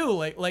you would do?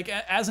 Like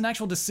as an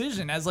actual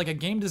decision, as like a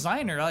game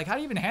designer, like how do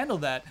you even handle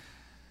that?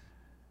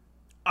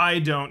 I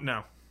don't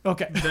know.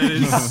 Okay. That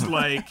is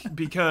like,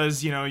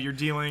 because you're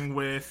dealing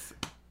with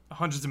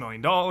hundreds of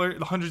 $1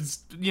 million, hundreds,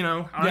 I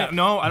don't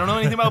know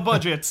anything about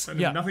budgets. I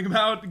know nothing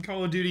about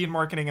Call of Duty and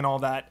marketing and all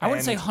that. I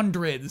wouldn't say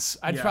hundreds.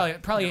 I'd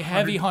probably a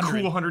heavy 100.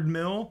 Cool 100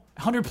 mil?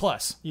 100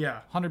 plus. Yeah.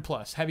 100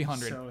 plus. Heavy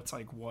 100. So it's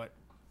like, what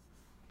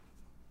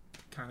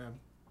kind of,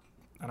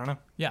 I don't know.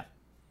 Yeah.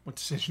 What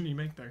decision do you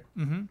make there?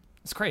 Mm-hmm.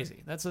 It's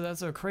crazy. That's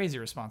a crazy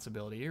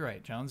responsibility. You're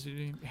right, Jones.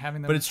 You're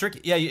having them. But it's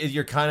tricky. Yeah,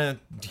 you're kind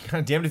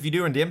of damned if you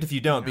do and damned if you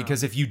don't.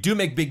 Because if you do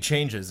make big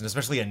changes, and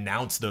especially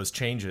announce those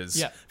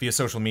changes via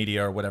social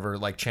media or whatever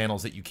like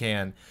channels that you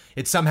can,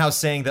 it's somehow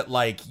saying that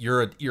like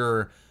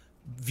your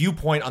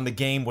viewpoint on the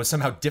game was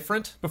somehow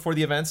different before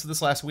the events of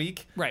this last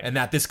week, right? And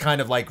that this kind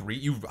of like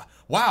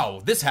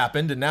wow, this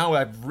happened, and now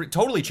I'm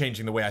totally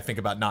changing the way I think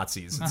about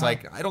Nazis. It's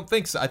like, I don't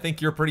think so. I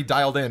think you're pretty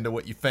dialed into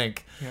what you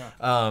think. Yeah.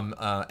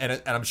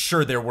 And I'm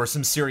sure there were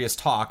some serious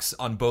talks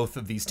on both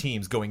of these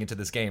teams going into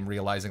this game,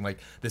 realizing like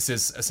this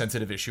is a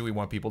sensitive issue. We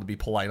want people to be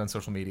polite on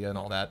social media and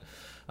all that.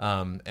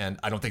 And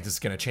I don't think this is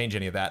going to change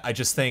any of that. I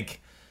just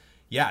think,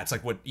 it's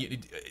like what.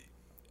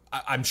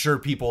 I'm sure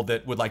people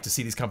that would like to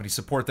see these companies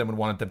support them and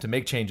want them to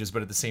make changes,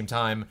 but at the same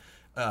time,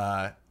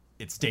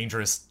 it's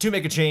dangerous to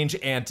make a change.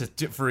 And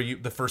for you,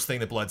 the first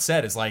thing that Blood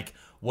said is like,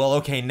 well,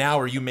 okay, now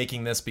are you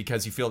making this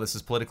because you feel this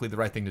is politically the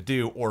right thing to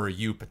do, or are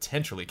you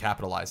potentially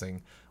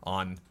capitalizing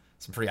on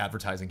some free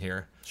advertising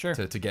here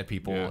to get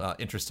people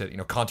interested?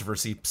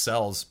 Controversy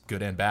sells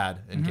good and bad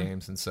in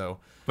games, and so.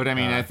 But I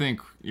mean, I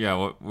think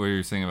what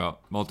you're saying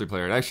about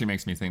multiplayer, it actually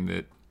makes me think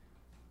that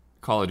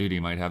Call of Duty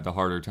might have the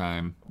harder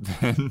time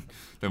than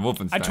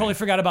Wolfenstein. I totally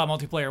forgot about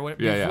multiplayer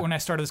when I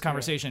started this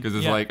conversation. Because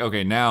it's like,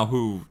 okay, now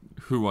who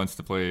wants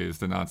to play as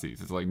the Nazis?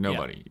 It's like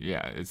nobody.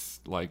 Yeah, it's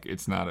like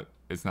it's not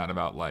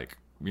about like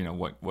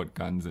what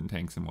guns and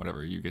tanks and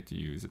whatever you get to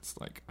use. It's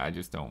like, I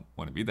just don't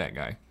want to be that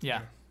guy.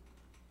 Yeah,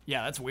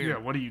 that's weird. Yeah,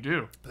 what do you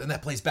do? But then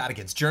that plays bad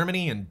against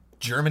Germany, and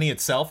Germany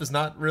itself is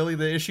not really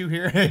the issue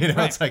here.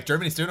 It's like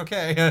Germany's doing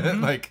okay.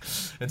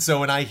 And so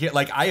when I hear,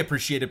 like, I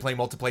appreciated playing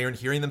multiplayer and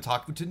hearing them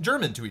talk in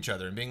German to each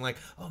other and being like,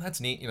 oh,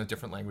 that's neat,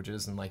 different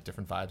languages and like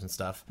different vibes and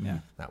stuff. Yeah.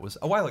 That was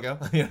a while ago.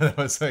 That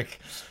was like,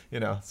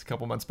 it's a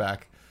couple months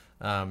back.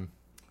 But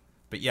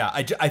yeah,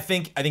 I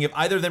think if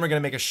either of them are going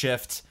to make a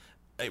shift,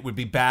 it would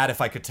be bad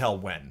if I could tell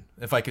when.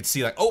 If I could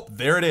see like, oh,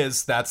 there it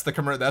is. That's the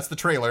that's the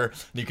trailer.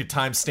 And you could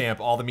timestamp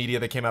all the media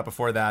that came out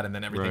before that, and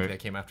then everything that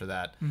came after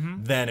that.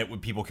 Then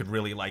people could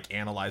really like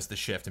analyze the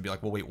shift and be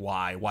like, well, wait,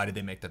 why? Why did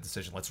they make that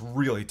decision? Let's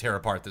really tear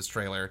apart this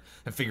trailer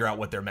and figure out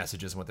what their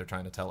message is and what they're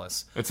trying to tell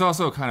us. It's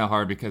also kind of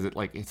hard because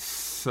it's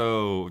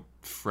so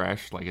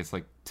fresh. Like it's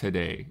like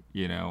today,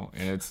 and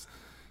it's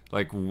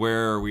like,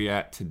 where are we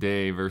at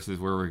today versus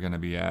where we're going to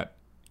be at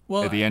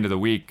at the end of the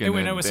week, and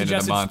it was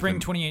suggested spring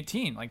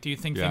 2018. Like, do you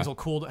think things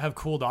will have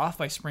cooled off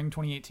by spring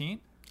 2018?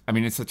 I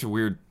mean, it's such a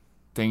weird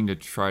thing to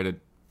try to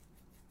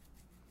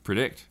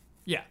predict.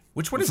 Yeah.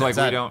 Which one It's is like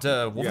that? we Is that,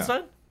 don't-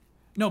 Wolfenstein?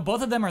 No,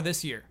 both of them are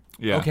this year.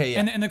 Yeah. Okay,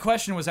 yeah. And the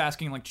question was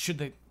asking, like, should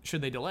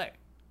they delay?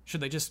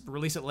 Should they just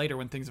release it later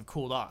when things have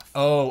cooled off?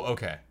 Oh,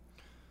 okay.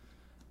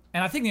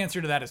 And I think the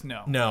answer to that is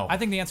no. No. I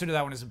think the answer to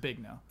that one is a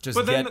big no. Just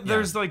But then get-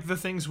 there's yeah. like the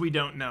things we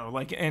don't know,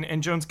 like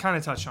and Jones kind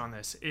of touched on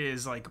this,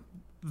 is like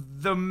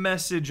the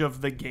message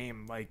of the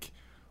game. Like,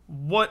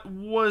 what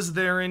was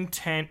their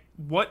intent?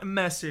 What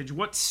message?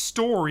 What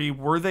story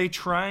were they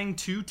trying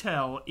to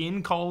tell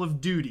in Call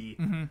of Duty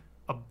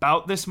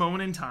about this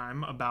moment in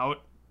time?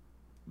 About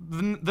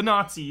the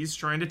Nazis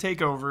trying to take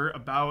over?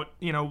 About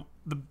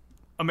the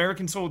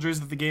American soldiers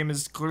that the game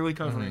is clearly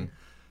covering.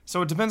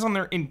 So it depends on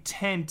their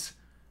intent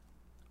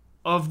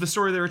of the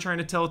story they were trying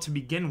to tell to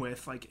begin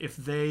with. Like, if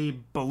they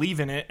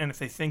believe in it and if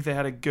they think they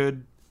had a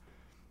good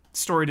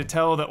story to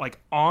tell that like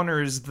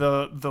honors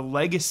the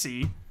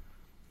legacy,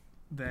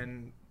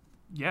 then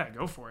yeah,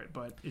 go for it.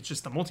 But it's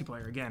just the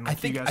multiplayer again. Like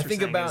think- you guys I were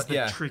think saying, about- is the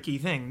yeah. tricky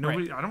thing.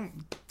 Nobody, I don't.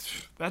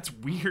 That's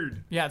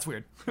weird. Yeah, it's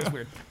weird. It's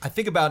weird. I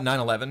think about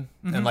 9/11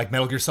 and like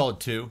Metal Gear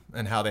Solid 2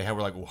 and how they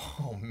were like,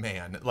 oh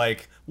man,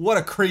 like what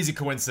a crazy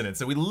coincidence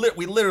that we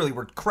literally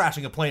were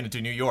crashing a plane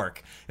into New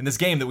York in this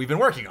game that we've been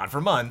working on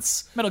for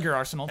months. Metal Gear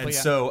Arsenal. And but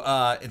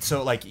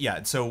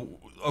yeah. so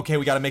okay,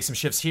 we got to make some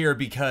shifts here,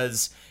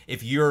 because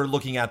if you're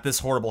looking at this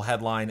horrible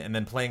headline and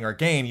then playing our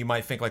game, you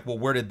might think like, well,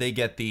 where did they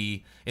get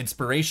the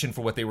inspiration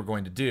for what they were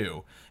going to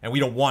do? And we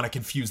don't want to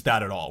confuse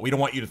that at all. We don't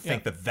want you to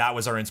think that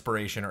was our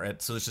inspiration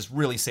so it's just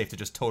really safe to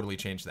just totally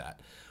change that.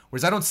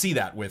 Whereas I don't see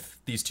that with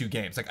these two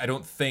games. Like,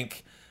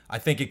 I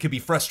think it could be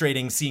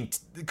frustrating seeing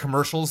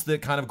commercials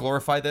that kind of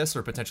glorify this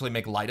or potentially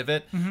make light of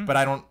it, but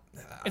I don't.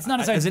 It's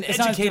not as an it's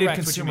not as educated direct, what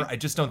you consumer, mean. I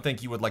just don't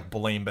think you would like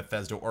blame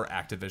Bethesda or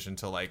Activision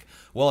to like,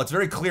 well, it's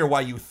very clear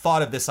why you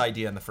thought of this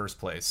idea in the first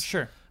place.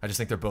 Sure. I just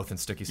think they're both in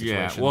sticky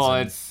Yeah. situations.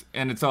 Well,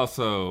 and it's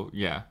also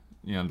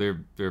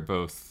they're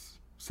both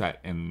set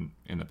in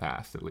the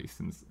past, at least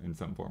in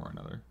some form or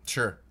another.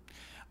 sure.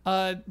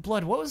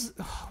 Blood,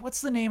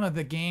 what's the name of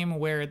the game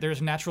where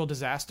there's natural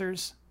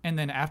disasters and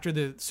then after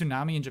the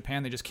tsunami in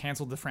Japan they just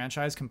canceled the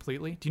franchise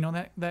completely? Do you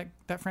know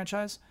that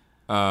franchise?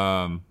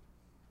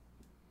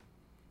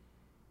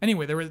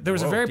 Anyway, there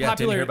was a Whoa, very yeah, didn't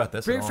popular, hear about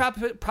this at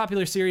all.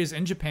 popular series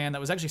in Japan that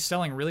was actually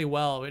selling really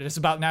well. It's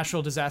about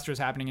natural disasters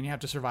happening and you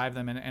have to survive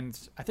them, and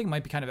I think it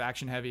might be kind of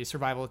action heavy,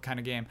 survival kind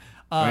of game.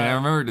 I mean, I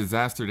remember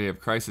Disaster Day of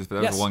Crisis, but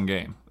that yes. was one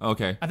game.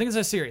 Okay. I think it's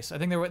a series. I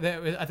think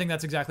I think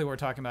that's exactly what we're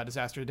talking about.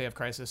 Disaster Day of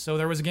Crisis. So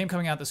there was a game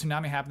coming out. The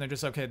tsunami happened. They're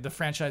just okay. The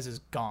franchise is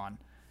gone,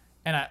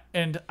 and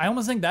I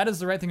almost think that is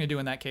the right thing to do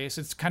in that case.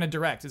 It's kind of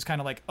direct. It's kind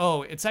of like,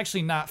 oh, it's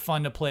actually not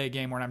fun to play a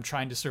game where I'm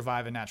trying to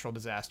survive a natural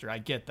disaster. I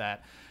get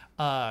that.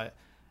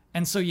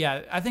 And so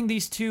yeah, I think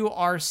these two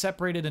are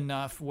separated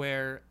enough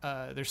where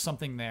there's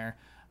something there.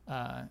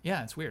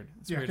 Yeah, it's weird.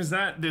 It's weird. Because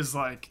that is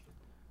like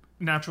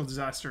natural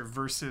disaster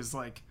versus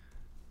like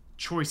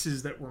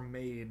choices that were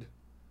made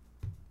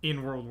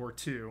in World War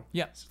II.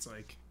 Yeah. So it's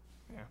like,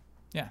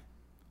 Yeah.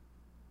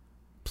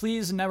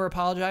 Please never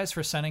apologize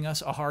for sending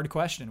us a hard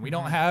question. We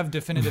don't have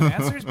definitive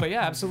answers, but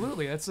yeah,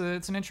 absolutely. It's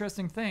an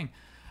interesting thing.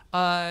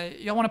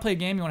 Y'all want to play a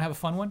game? You want to have a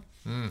fun one?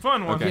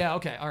 fun one. Okay. Yeah,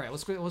 okay. All right,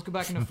 let's go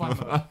back into fun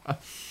mode.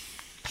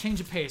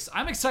 Change of pace.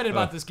 I'm excited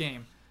about this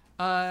game.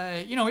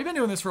 We've been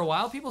doing this for a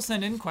while. People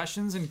send in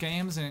questions and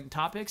games and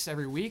topics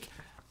every week.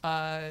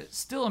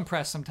 Still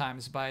impressed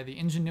sometimes by the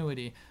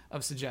ingenuity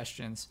of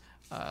suggestions.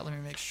 Let me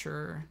make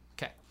sure.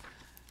 Okay.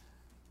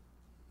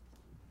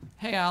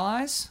 Hey,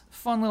 allies.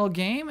 Fun little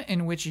game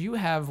in which you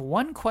have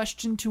one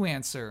question to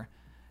answer.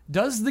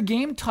 Does the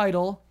game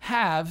title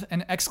have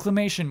an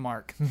exclamation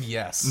mark?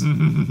 Yes.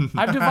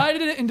 I've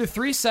divided it into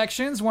 3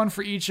 sections, one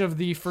for each of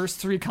the first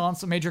 3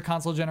 major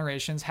console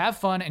generations. Have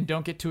fun and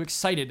don't get too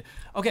excited.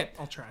 Okay,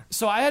 I'll try.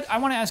 so I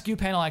want to ask you,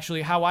 panel,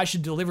 actually, how I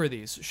should deliver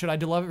these. Should I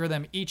deliver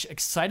them each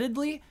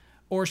excitedly,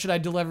 or should I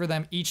deliver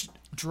them each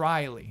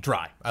dryly?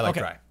 Dry. I like Okay.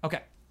 dry.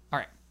 Okay. All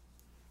right.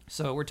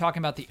 So we're talking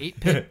about the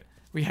 8-bit.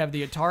 We have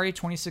the Atari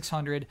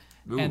 2600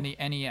 and the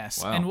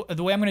NES. Wow. And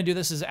the way I'm going to do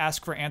this is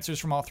ask for answers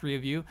from all 3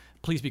 of you.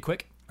 Please be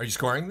quick. Are you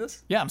scoring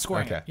this? Yeah, I'm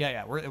scoring Okay. it.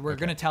 Yeah. We're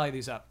going to tally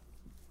these up.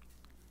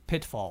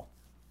 Pitfall.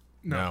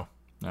 No.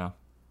 No.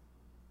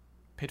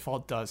 Pitfall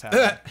does have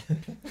it.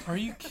 Are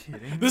you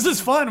kidding? This is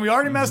fun. We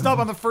already messed up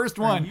on the first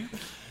one. Are you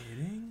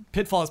kidding?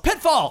 Pitfall is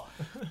Pitfall!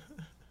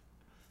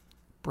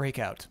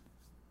 Breakout.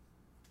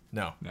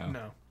 No.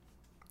 No.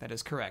 That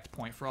is correct.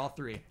 Point for all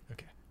 3.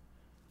 Okay.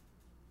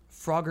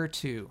 Frogger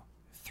 2.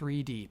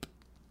 3 Deep.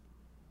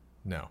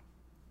 No.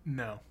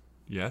 No.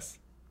 Yes.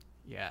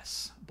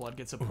 Yes. Blood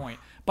gets a point.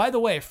 By the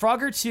way,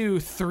 Frogger 2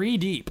 3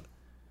 Deep.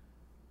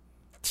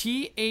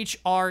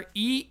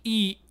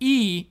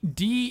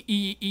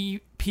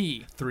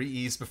 THREEEDEEP. 3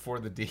 E's before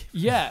the D.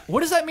 Yeah.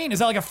 What does that mean? Is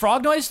that like a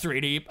frog noise?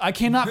 3 Deep. I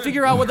cannot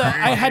figure out what that.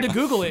 I had to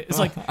Google it. It's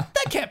like,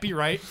 that can't be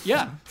right.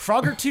 Yeah.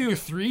 Frogger 2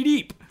 3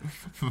 Deep.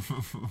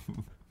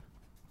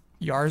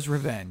 Yar's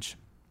Revenge.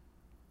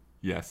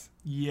 Yes.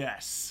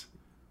 Yes.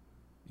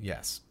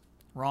 Yes.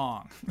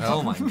 Wrong.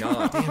 Oh my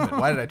god. Damn it.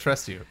 Why did I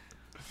trust you?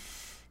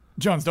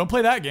 Jones, don't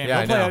play that game.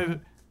 Yeah, Don't I play know.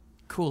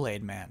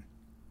 Kool-Aid Man.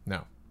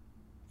 No.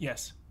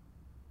 Yes.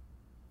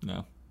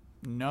 No.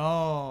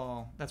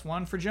 No. That's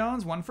one for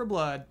Jones, one for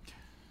Blood.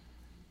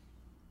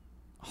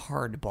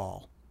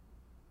 Hardball.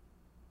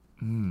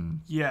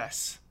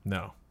 Yes.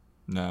 No.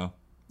 No.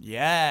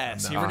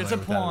 Yes. I'm Huber not gets a familiar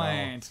with that at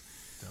all. point.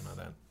 Don't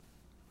know that.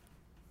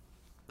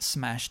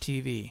 Smash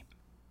TV.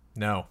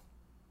 No.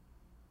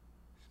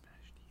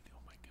 Oh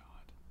my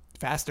god.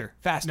 Faster.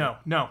 No.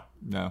 No.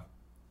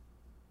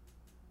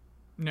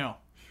 No.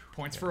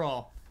 Points for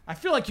all. I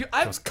feel like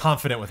I was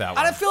confident with that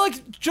one. I feel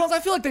like, Jones, I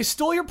feel like they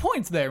stole your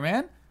points there,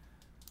 man.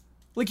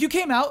 Like, you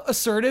came out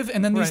assertive,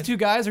 and then these Right. two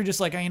guys are just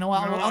like, hey, you know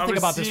what, No, I'll I think was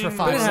about this for seeing-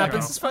 5 But it seconds.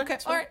 happens. It's fine. Okay,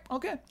 It's fine. all right,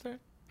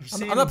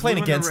 okay. I'm not playing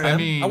against them.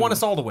 red. I want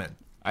us all to win.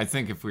 I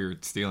think if we were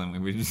stealing, we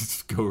would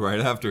just go right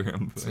after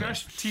him.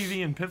 Smash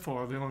TV and Pitfall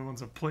are the only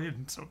ones I've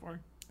played so far.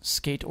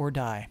 Skate or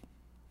die.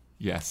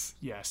 Yes.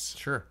 Yes.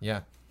 Sure.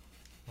 Yeah.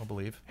 I'll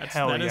believe.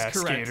 Hell that is yeah,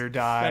 correct. Skate or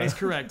Die. That is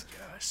correct.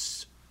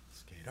 Yes.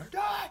 Skate or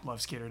Die.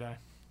 Love Skate or Die.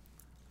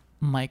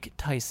 Mike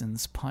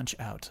Tyson's Punch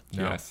Out.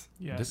 No. Yes.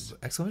 Yes.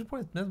 Exclamation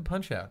point. Another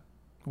punch out.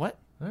 What?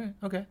 All right.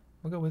 Okay.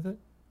 We'll go with it.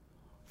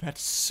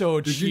 That's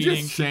so Did cheating.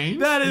 you just change?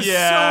 That is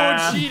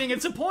Yeah. so cheating.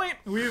 It's a point.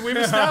 We've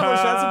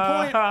established that's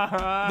a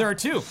point. There are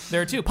two.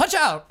 There are two. Punch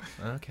out.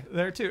 Okay.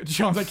 There are two.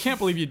 Jones, I can't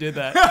believe you did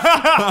that.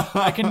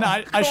 I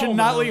cannot. I should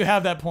not let you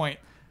have that point.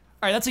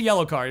 All right, that's a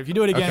yellow card. If you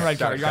do it again, Okay, red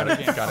got card. it, You're out got of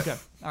the game. it, got it. Okay.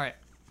 All right.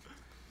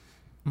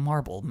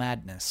 Marble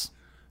Madness.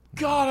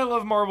 God, I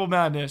love Marble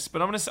Madness,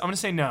 but I'm gonna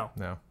say no.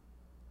 No.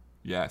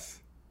 Yes.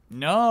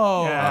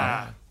 No.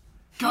 Yeah.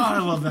 God, I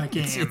love that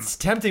game. It's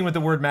tempting with the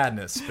word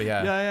madness, but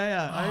yeah.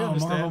 Yeah. I Oh,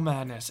 understand. Marble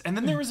Madness. And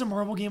then there was a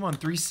Marble game on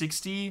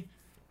 360.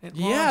 It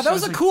Yeah, launched. that I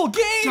was a like, cool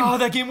game. Oh,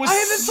 that game was I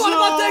haven't thought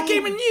about that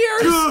game in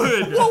years.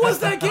 good. What was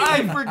that game? I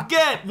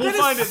forget. We'll That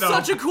find is it though.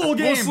 such a cool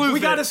game. sleuth We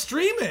it. gotta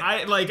stream it.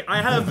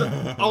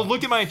 I'll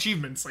look at my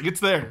achievements. Like, it's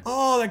there.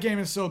 Oh, that game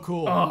is so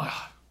cool.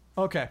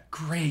 Okay.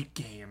 Great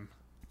game.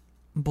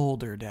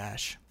 Boulder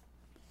Dash.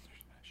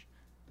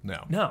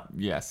 No. No.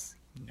 Yes.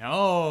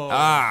 No.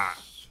 Ah.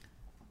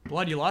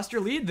 Blood, you lost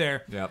your lead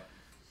there. Yep.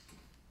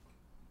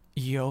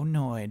 Yo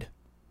Noid.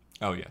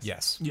 Oh, yes.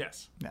 Yes.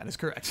 Yes. That is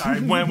correct. I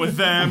went with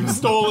them.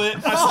 Stole it.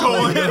 I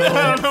stole it.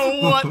 I don't know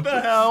what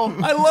the hell.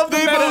 I love the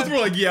They meta. both were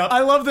like, yep.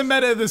 I love the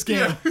meta of this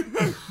game.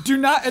 Do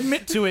not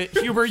admit to it,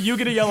 Huber. You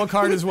get a yellow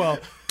card as well.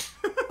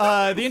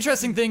 The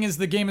interesting thing is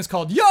the game is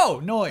called Yo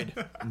Noid.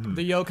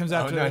 The yo comes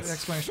after nice. the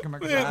exclamation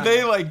mark.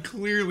 They like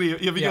clearly.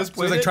 Have you guys So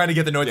played it's like it? trying to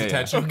get the Noid's Yeah, yeah.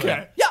 attention.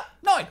 Okay. Yeah,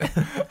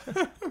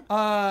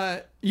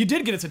 Noid. You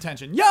did get its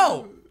attention.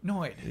 Yo,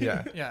 Noid.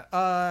 Yeah.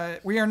 Yeah.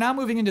 We are now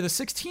moving into the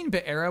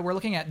 16-bit era. We're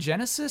looking at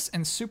Genesis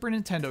and Super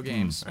Nintendo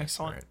games.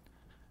 Excellent. Alright.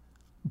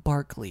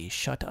 Barkley,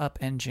 Shut Up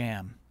and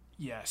Jam.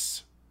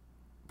 Yes.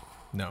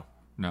 No.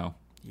 No.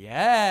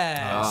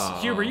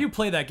 Yes. Huber, you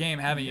played that game,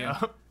 haven't you?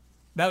 Yep.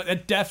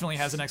 That definitely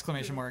has an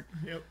exclamation mark.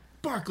 Yep.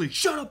 Barkley,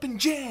 shut up and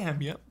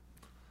jam. Yep.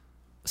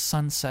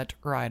 Sunset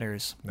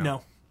Riders.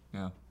 No.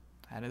 No.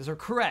 That is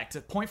correct.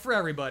 A point for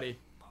everybody.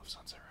 Love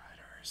Sunset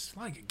Riders. A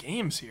lot of good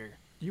games here.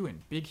 You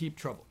in big heap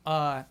trouble.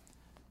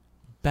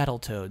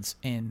 Battletoads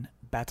in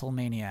Battle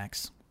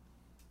Maniacs.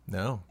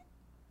 No.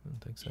 I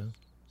don't think so.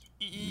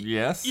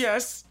 Yes.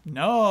 Yes.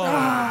 No.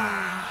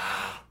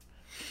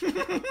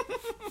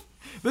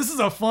 This is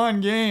a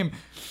fun game.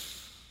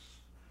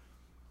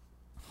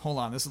 Hold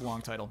on, this is a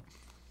long title.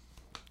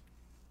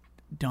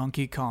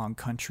 Donkey Kong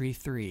Country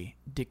 3,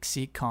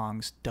 Dixie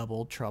Kong's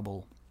Double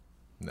Trouble.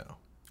 No.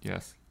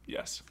 Yes.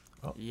 Yes.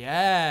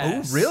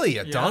 Yes. Oh, really?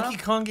 A Yeah. Donkey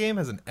Kong game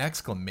has an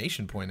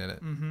exclamation point in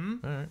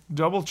it.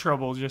 Double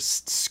Trouble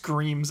just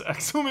screams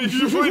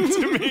exclamation point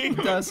to me. It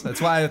does. That's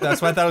why I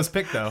thought it was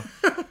picked, though.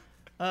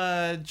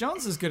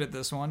 Jones is good at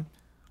this one.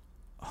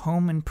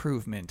 Home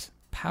Improvement,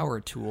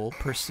 Power Tool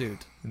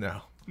Pursuit.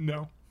 No.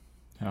 No.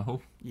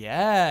 No.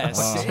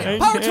 Yes. Dang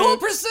Power it. Tool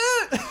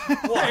Pursuit!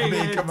 I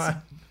mean, come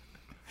on.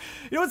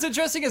 You know what's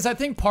interesting is I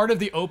think part of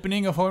the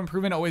opening of Home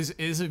Improvement always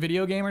is a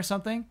video game or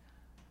something.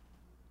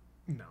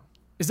 No.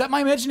 Is that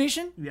my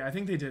imagination? Yeah, I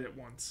think they did it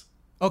once.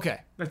 Okay.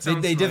 That They,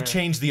 sounds they did familiar.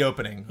 change the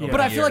opening. over But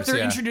the I feel like years, they're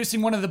yeah.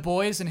 introducing one of the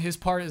boys and his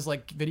part is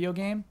like video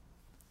game.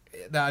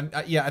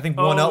 Yeah, I think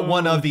one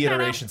of the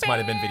iterations might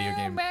have been video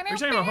game. Are you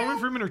talking about Home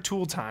Improvement or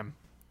Tool Time?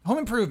 Home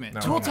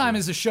Improvement. Tool Home Time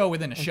is a show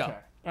within a show. Okay.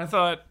 I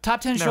thought.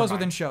 Top 10 Never shows mind.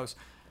 within shows.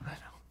 I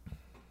know.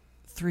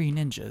 Three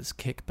Ninjas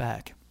Kick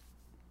Back.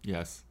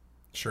 Yes.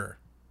 Sure.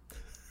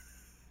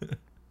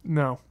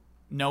 No.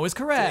 No is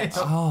correct.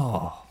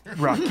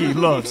 Rocky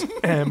loves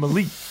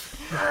Emily.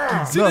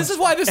 See, this is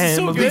why this is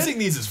so Emily. good. Losing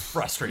these is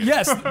frustrating.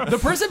 Yes, the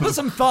person put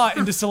some thought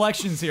into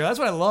selections here. That's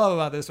what I love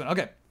about this one.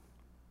 Okay.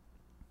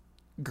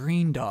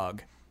 Green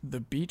Dog, the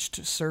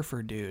beached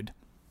surfer dude.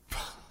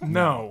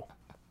 No.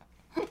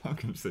 I'm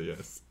gonna say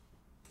yes.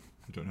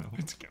 I don't know.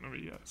 It's gonna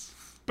be yes.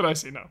 But I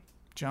say no.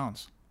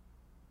 Jones.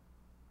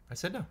 I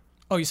said no.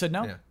 Oh, you said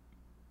no? Yeah.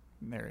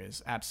 There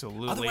is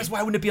absolutely. Otherwise,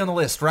 why wouldn't it be on the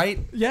list, right?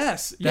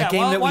 Yes. That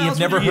game that we have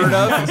never heard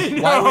of.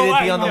 Why would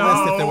it be on the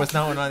list if there was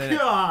no one on it?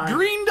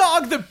 Green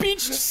Dog, the beach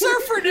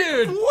surfer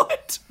dude.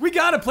 What? We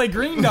gotta play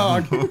Green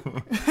Dog.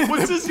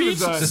 What's this? Beach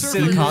The surfer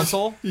city dude.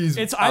 console?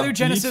 It's either a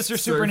Genesis beach or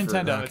Super surfer.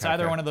 Nintendo. Okay, It's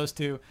either okay. one of those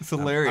two. It's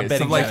hilarious. I'm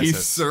betting So, like he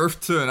Genesis.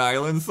 surfed to an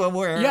island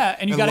somewhere. Yeah,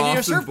 and you gotta get your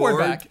lost his surfboard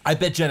board. back. I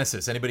bet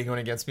Genesis. Anybody going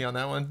against me on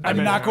that one? I'm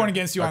not going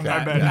against you on Okay.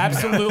 that. bet.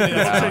 Absolutely,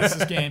 that's a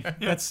Genesis game.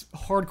 That's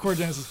hardcore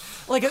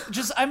Genesis. Like,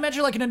 I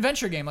imagine like an adventure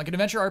game, like an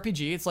adventure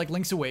RPG. It's like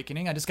Link's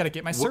Awakening. I just got to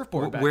get my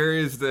surfboard back. Where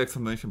is the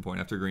exclamation point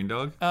after Green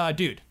Dog?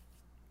 Dude,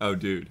 Oh,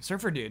 dude.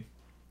 surfer dude.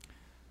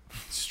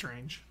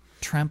 Strange.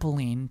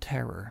 Trampoline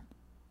terror.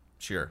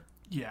 Sure.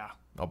 Yeah.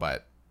 I'll buy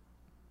it.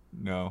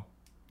 No.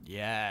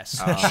 Yes.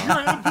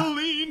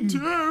 Trampoline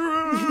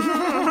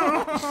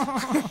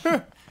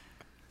terror.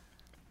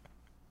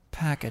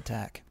 Pack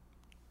Attack.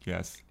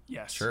 Yes.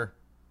 Yes. Sure.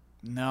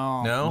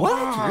 No. No? What?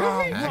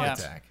 Really? Pack Yeah.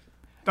 Attack.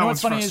 That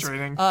What's one's funny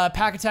frustrating. is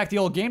Pack Attack, the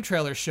old game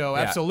trailer show,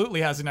 absolutely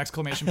has an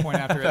exclamation point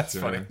after it. That's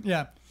funny.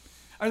 Yeah,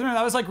 I remember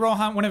that was like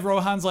Rohan, one of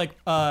Rohan's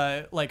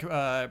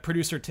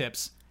producer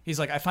tips. He's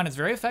like, I find it's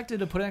very effective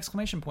to put an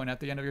exclamation point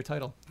at the end of your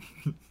title.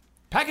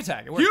 Pack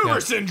Attack, it worked.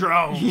 Humor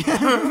syndrome.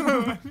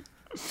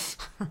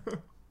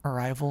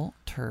 Arrival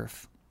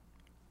Turf.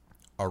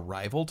 A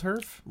rival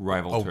turf?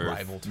 Rival Oh, turf.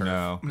 rival turf.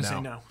 No. I'm gonna say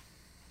no.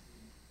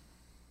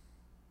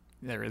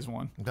 There is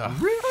one.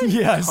 Really?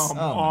 Yes. Come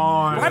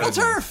on. Rival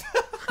Turf.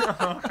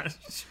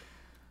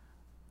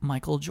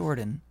 Michael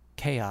Jordan,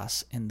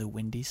 Chaos in the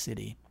Windy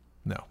City.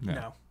 No.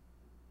 No.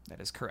 That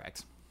is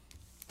correct.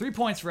 3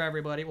 points for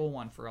everybody. Well,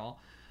 1 for all.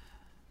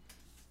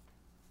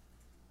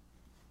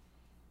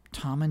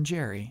 Tom and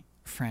Jerry,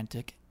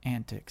 Frantic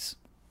Antics.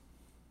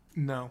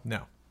 No.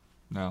 No.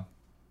 No.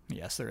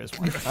 Yes, there is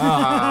one.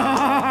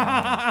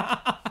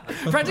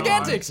 Frantic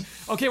Antics.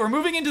 Okay, we're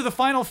moving into the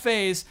final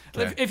phase.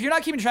 Okay. If you're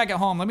not keeping track at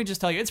home, let me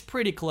just tell you, it's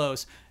pretty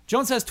close.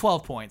 Jones has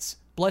 12 points.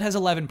 Blood has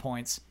 11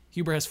 points.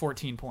 Huber has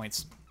 14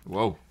 points.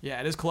 Whoa. Yeah,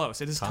 it is close.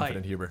 It is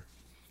Confident tight. Huber.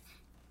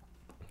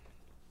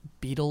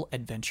 Beetle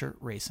Adventure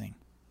Racing.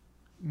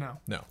 No.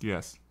 No.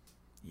 Yes.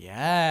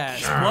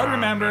 Yes. Blood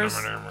remembers.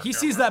 He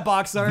sees that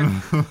box art.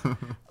 Did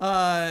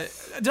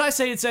I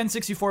say it's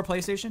N64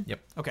 PlayStation? Yep.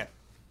 Okay.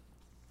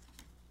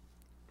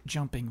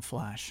 Jumping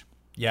Flash.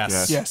 Yes.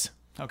 Yes. Yes.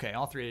 Okay,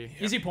 all three.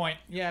 Easy point.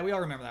 Yeah, we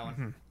all remember that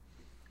one.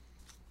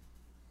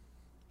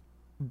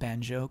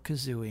 Banjo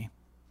Kazooie.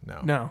 No.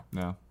 No.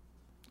 No.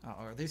 Oh,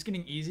 are these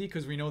getting easy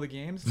because we know the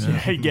games?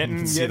 Yeah,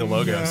 getting See the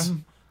logos.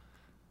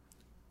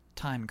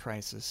 Time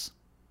Crisis.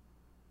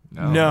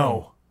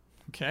 No.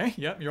 Okay,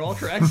 yep, you're all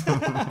correct.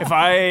 If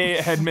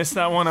I had missed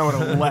that one, I would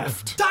have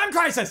left. Time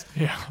Crisis!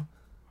 Yeah.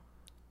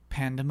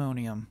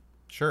 Pandemonium.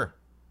 Sure.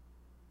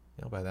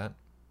 Yeah, I'll buy that.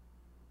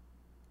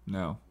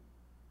 No.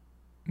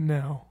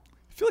 No.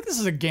 I feel like this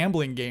is a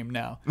gambling game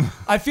now.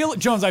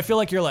 Jones, I feel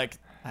like you're like,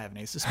 I have an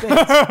ace of spades.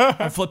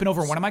 I'm flipping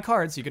over one of my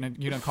cards. You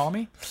gonna call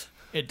me?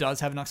 It does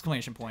have an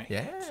exclamation point.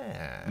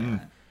 Yeah.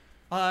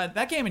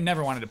 That game I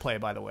never wanted to play,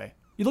 by the way.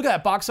 You look at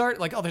that box art,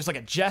 like, oh, there's like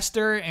a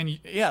jester, and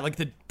yeah, like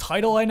the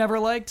title I never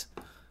liked.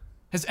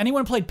 Has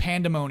anyone played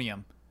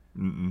Pandemonium?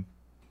 Mm-mm.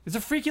 It's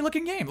a freaky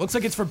looking game. Looks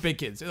like it's for big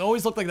kids. It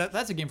always looked like that.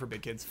 That's a game for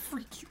big kids.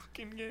 Freaky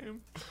looking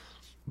game.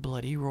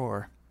 Bloody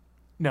Roar.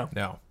 No.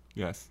 No.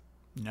 Yes.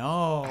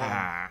 No.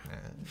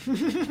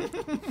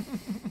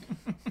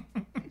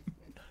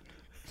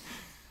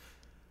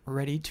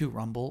 Ready to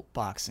Rumble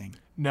Boxing.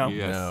 No.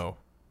 Yes. No.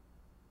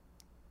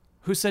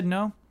 Who said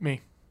no?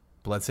 Me.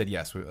 Blood said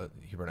yes.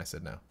 Huber and I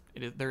said no.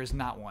 There is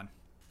not one.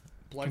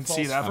 Blood Can falls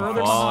see that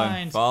further Fallen.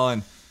 behind.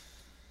 Fallen.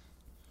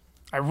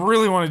 I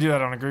really want to do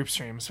that on a group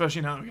stream,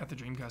 especially now that we got the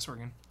Dreamcast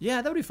working.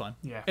 Yeah, that would be fun.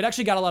 Yeah. It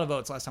actually got a lot of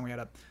votes last time we had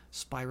up.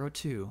 Spyro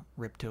 2,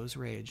 Ripto's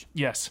Rage.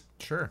 Yes.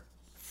 Sure.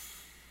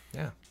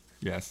 Yeah.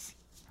 Yes.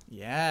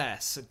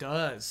 Yes, it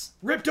does.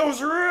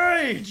 Ripto's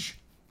Rage!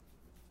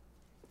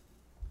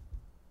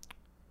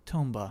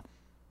 Tomba.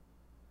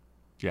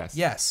 Yes.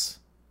 Yes.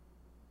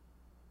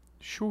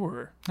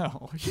 Sure.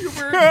 Oh,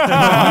 Huber.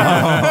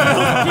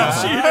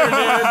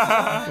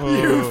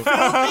 You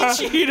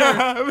filthy cheater.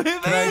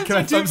 Can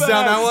I thumbs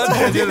down that one?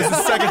 Yeah, this is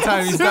the second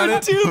time he's done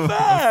it. Too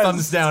fast.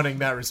 Thumbs downing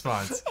that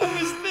response.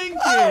 I was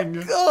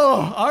thinking.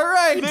 Oh, all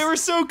right. They were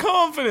so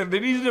confident. They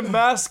needed to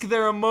mask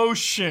their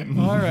emotion.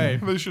 All right.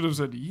 They should have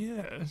said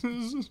yes.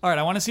 All right,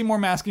 I want to see more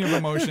masking of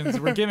emotions.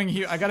 We're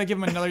giving I got to give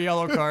him another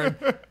yellow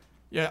card.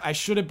 Yeah, I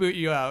should have boot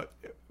you out.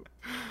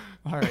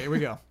 All right, here we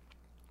go.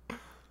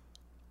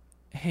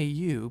 Hey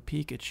you,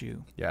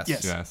 Pikachu. Yes.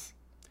 Yes. Yes.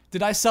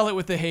 Did I sell it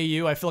with the hey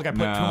you? I feel like I put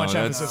too No, much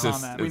that's emphasis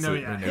just- on that. it's We know, a-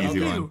 yeah. an Hey, easy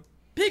you. one.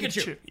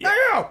 Pikachu.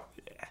 Yeah.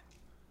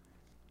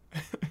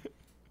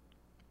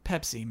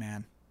 Pepsi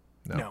Man.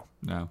 No.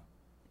 No.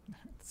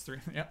 It's 3.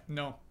 Yeah,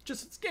 no.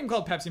 It's a game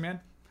called Pepsi Man.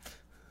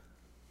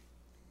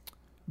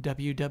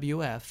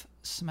 WWF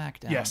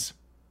SmackDown. Yes.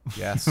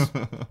 Yes.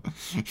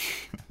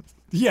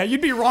 Yeah,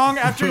 you'd be wrong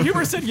after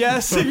Huber said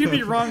yes. So you'd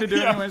be wrong to do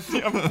it anyways.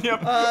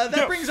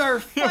 That brings our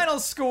final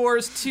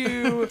scores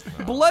to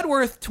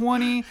Bloodworth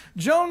 20,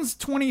 Jones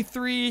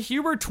 23,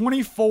 Huber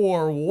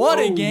 24. What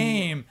a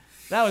game!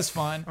 That was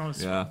fun.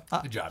 Yeah.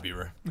 Good job,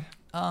 Huber.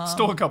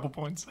 Stole a couple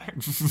points.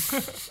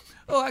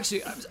 Oh,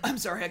 actually, I'm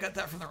sorry. I got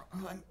that from the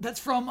wrong one. That's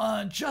from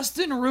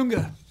Justin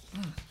Runga.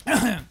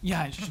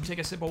 Yeah, I should take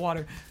a sip of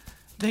water.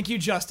 Thank you,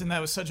 Justin.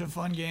 That was such a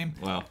fun game.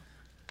 Wow.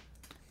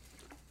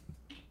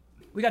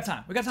 We got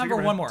time. We got time Take a for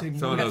breath. one more. Take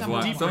Some of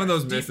those Deep some of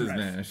those breath. misses, Deep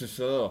man. It's just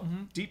so.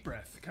 Deep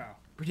breath, Kyle.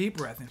 Deep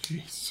breath in.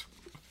 Jeez.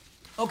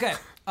 Okay.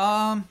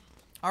 All right.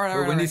 All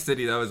right. Windy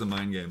City, that was a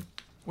mind game.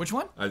 Which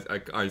one?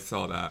 I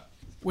saw that.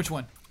 Which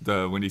one?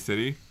 The Windy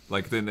City.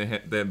 Like then they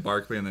hit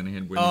Barkley and then they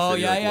hit Windy Oh,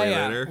 City yeah, like yeah, way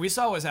yeah. later. We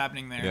saw what was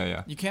happening there. Yeah,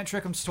 yeah. You can't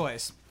trick them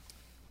twice.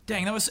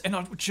 Dang, that was...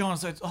 And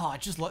Jones, I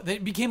just...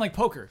 It became like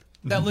poker.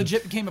 That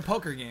legit became a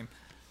poker game.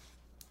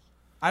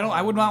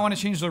 I would not want to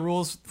change the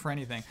rules for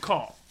anything.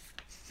 Call.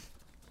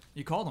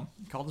 You called him.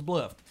 You called his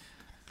bluff.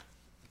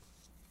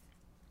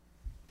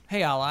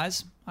 Hey,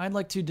 allies. I'd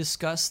like to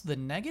discuss the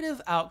negative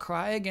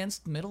outcry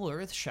against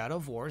Middle-earth Shadow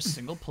of War's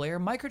single-player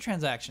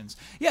microtransactions.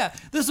 Yeah,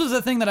 this was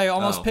a thing that I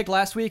almost picked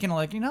last week, and I'm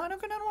like, I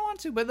don't want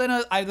to. But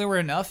then there were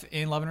enough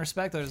in Love and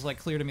Respect that it was like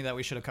clear to me that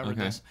we should have covered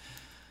this.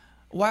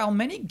 While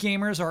many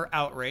gamers are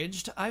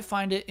outraged, I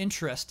find it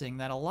interesting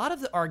that a lot of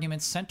the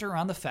arguments center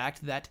around the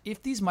fact that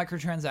if these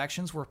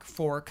microtransactions were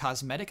for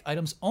cosmetic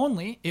items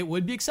only, it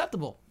would be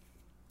acceptable.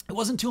 It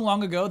wasn't too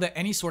long ago that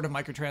any sort of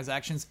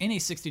microtransactions in a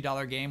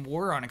 $60 game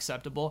were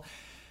unacceptable,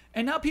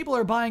 and now people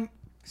are buying.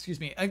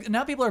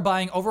 Now people are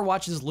buying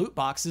Overwatch's loot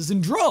boxes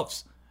in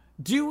droves.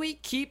 Do we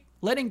keep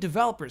letting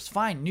developers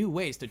find new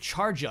ways to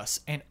charge us,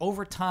 and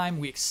over time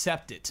we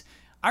accept it?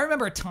 I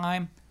remember a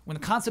time when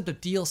the concept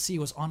of DLC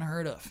was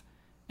unheard of,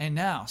 and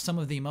now some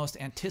of the most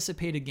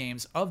anticipated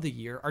games of the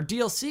year are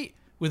DLC,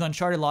 with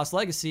Uncharted Lost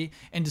Legacy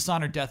and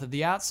Dishonored Death of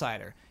the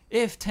Outsider.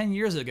 If 10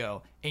 years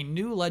ago, a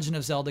new Legend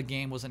of Zelda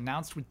game was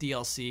announced with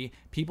DLC,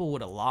 people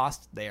would have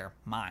lost their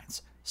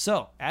minds.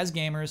 So, as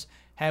gamers,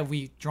 have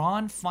we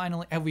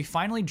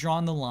finally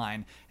drawn the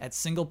line at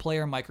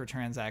single-player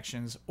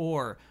microtransactions,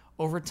 or,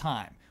 over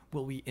time,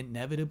 will we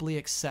inevitably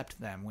accept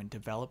them when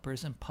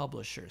developers and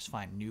publishers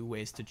find new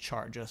ways to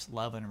charge us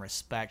love and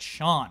respect?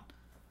 Sean.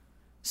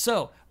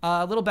 So,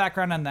 a little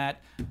background on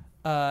that.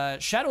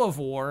 Shadow of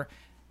War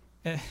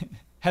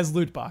has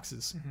loot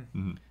boxes.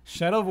 Mm-hmm.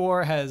 Shadow of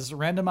War has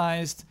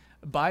randomized,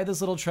 buy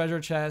this little treasure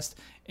chest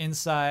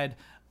inside.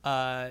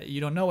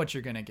 You don't know what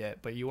you're going to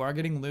get, but you are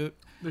getting loot.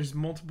 There's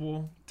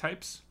multiple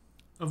types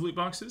of loot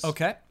boxes.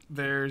 Okay.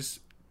 There's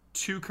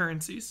 2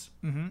 currencies,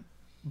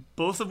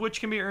 both of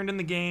which can be earned in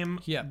the game.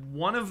 Yeah.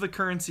 One of the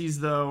currencies,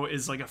 though,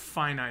 is like a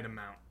finite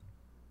amount,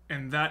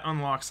 and that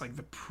unlocks like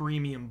the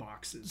premium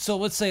boxes. So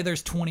let's say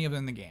there's 20 of them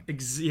in the game.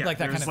 Yeah, like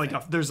that there's kind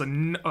of thing. there's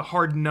a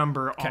hard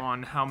number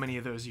on how many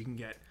of those you can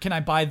get. Can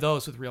I buy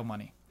those with real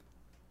money?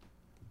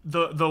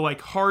 The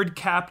like hard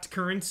capped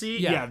currency,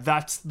 Yeah.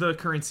 that's the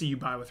currency you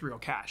buy with real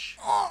cash.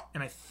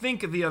 And I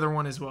think the other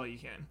one as well you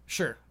can.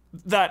 Sure.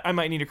 That I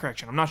might need a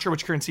correction. I'm not sure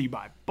which currency you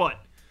buy, but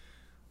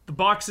the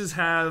boxes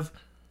have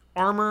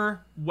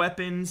armor,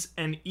 weapons,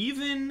 and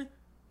even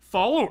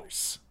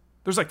followers.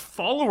 There's like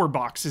follower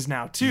boxes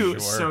now too,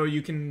 so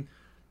you can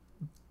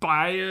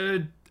buy a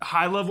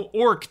high level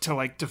orc to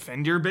like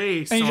defend your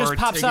base. And he just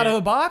pops out of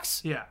the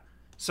box? Yeah.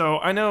 So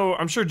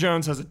I'm sure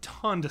Jones has a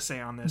ton to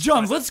say on this.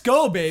 Jones, let's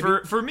go, baby.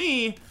 For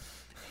me,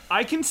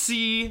 I can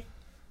see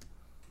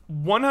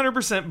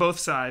 100% both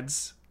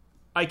sides.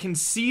 I can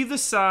see the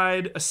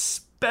side,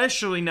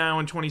 especially now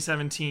in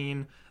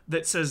 2017,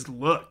 that says,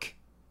 look,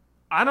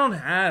 I don't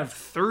have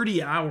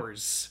 30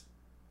 hours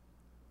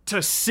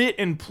to sit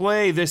and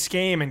play this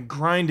game and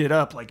grind it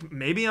up. Like,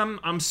 maybe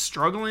I'm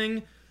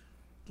struggling.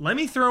 Let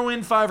me throw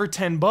in $5 or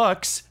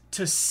 $10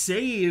 to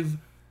save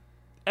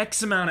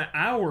X amount of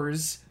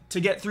hours to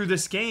get through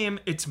this game.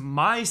 It's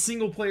my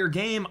single player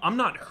game. I'm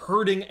not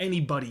hurting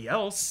anybody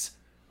else.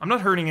 I'm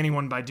not hurting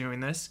anyone by doing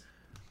this.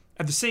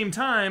 At the same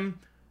time,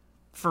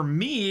 for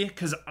me,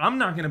 because I'm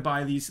not going to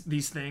buy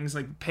these things,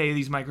 like pay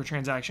these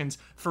microtransactions,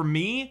 for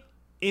me,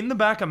 in the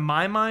back of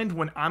my mind,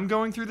 when I'm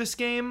going through this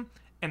game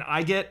and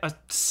I get a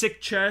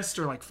sick chest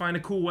or like find a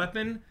cool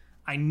weapon,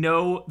 I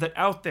know that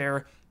out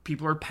there,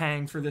 people are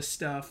paying for this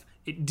stuff.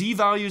 It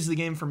devalues the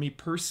game for me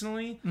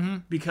personally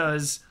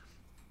because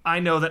I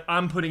know that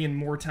I'm putting in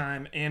more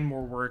time and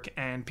more work,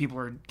 and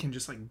people can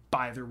just like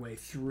buy their way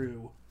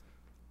through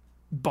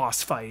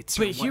boss fights.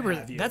 But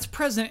Hubert, that's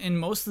present in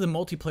most of the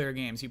multiplayer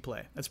games you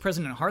play. That's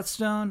present in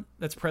Hearthstone.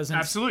 That's present.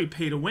 Absolutely,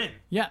 pay to win.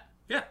 Yeah.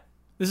 Yeah.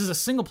 This is a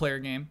single player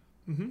game.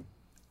 Mm-hmm.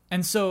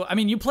 And so, I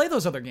mean, you play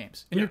those other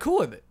games, and you're cool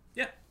with it.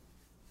 Yeah.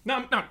 No,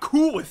 I'm not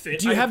cool with it.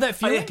 Do you have that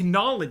feeling? I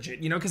acknowledge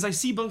it, because I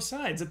see both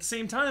sides. At the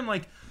same time,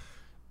 like,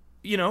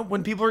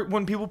 when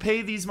people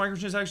pay these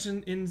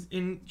microtransactions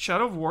in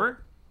Shadow of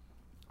War,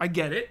 I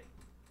get it,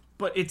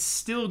 but it's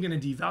still gonna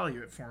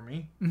devalue it for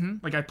me. Mm-hmm.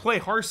 Like, I play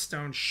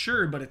Hearthstone,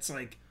 sure, but it's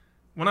like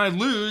When I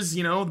lose,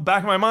 you know, the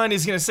back of my mind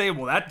is going to say,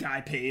 well, that guy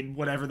paid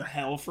whatever the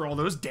hell for all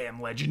those damn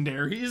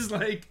legendaries.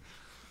 Like,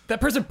 That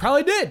person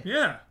probably did.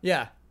 yeah.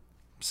 Yeah.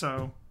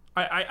 So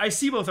I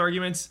see both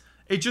arguments.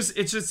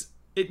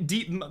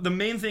 The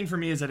main thing for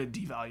me is that it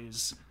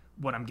devalues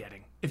what I'm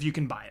getting if you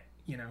can buy it.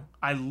 You know,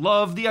 I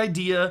love the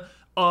idea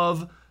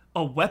of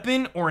a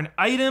weapon or an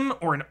item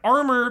or an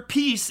armor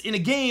piece in a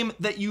game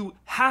that you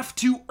have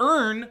to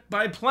earn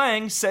by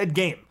playing said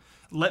game.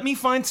 Let me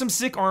find some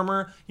sick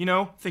armor. You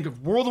know, think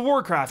of World of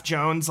Warcraft,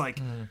 Jones.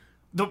 Like,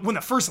 when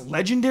the first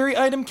legendary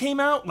item came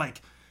out,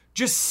 like,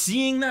 just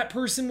seeing that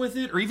person with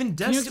it, or even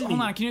Destiny. Hold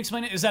on, can you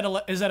explain it? Is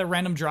that a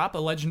random drop, a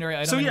legendary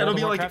item? So in yeah, World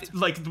it'll of be Warcraft?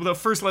 like the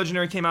first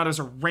legendary came out as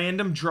a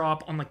random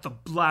drop on like the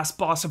last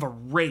boss of a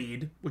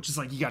raid, which is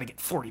like you got to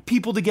get 40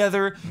 people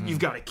together, you've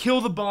got to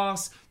kill the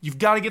boss, you've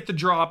got to get the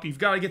drop, you've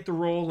got to get the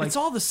roll. Like, It's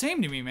all the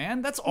same to me,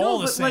 man. That's all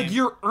the same. Like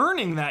you're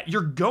earning that,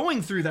 you're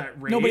going through that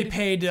raid. Nobody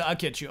paid to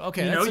get you.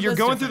 Okay, You know, you're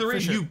going through the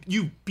raid. Sure.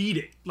 You beat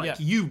it. Like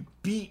you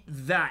beat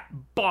that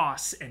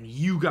boss and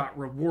you got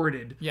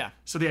rewarded. Yeah.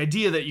 So the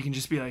idea that you can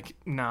just be like,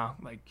 nah,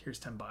 like here's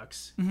 $10.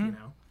 Mm-hmm. You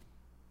know,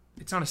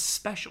 it's not a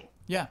special.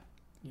 Yeah.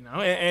 You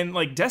know, and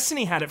like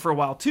Destiny had it for a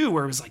while too,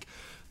 where it was like,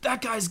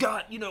 that guy's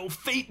got, you know,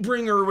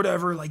 Fatebringer or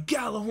whatever, like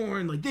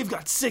Galahorn, like they've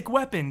got sick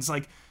weapons.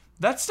 Like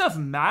that stuff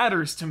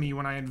matters to me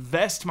when I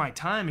invest my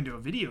time into a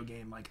video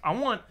game. Like I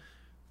want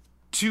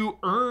to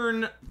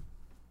earn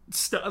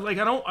stuff. Like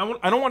I don't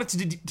want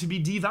it to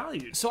be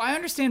devalued. So I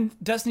understand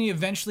Destiny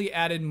eventually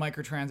added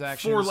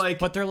microtransactions For like,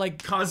 but they're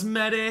like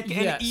cosmetic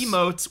and Yes.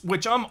 emotes,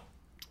 which I'm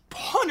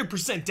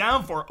 100%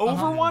 down for.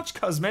 Overwatch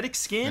cosmetic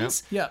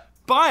skins. yeah.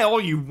 Buy all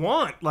you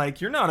want.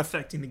 Like you're not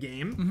affecting the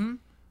game. Mm-hmm.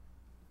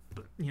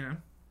 But you know.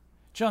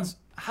 Jones,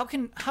 how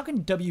can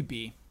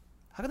WB,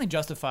 how can they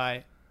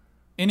justify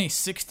in a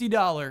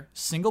 $60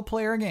 single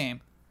player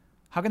game,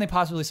 how can they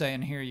possibly say,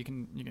 and here you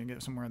can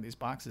get some more of these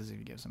boxes if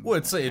you give some. Well,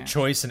 it's a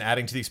choice and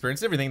adding to the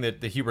experience. Everything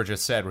that Huber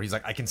just said, where he's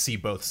like, I can see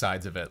both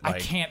sides of it. Like, I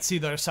can't see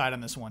the other side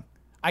on this one.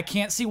 I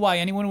can't see why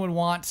anyone would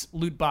want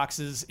loot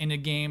boxes in a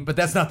game. but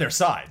that's not their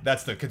side.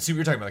 That's the consumer.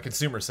 You're talking about the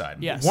consumer side.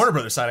 Yes. Warner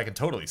Brothers side, I can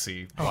totally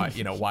see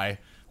why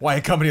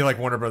a company like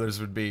Warner Brothers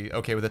would be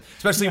okay with it,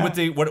 especially with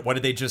the what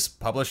did they just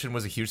publish and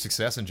was a huge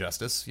success,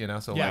 Injustice. You know,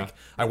 so Yeah. like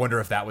I wonder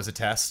if that was a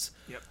test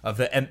Yep. of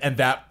the and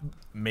that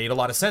made a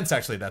lot of sense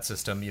actually. That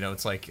system, you know,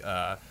 it's like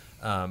I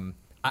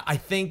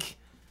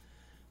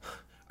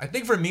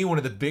think for me, one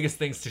of the biggest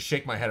things to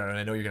shake my head on, and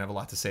I know you're gonna have a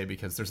lot to say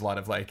because there's a lot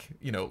of like,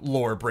 you know,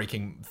 lore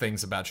breaking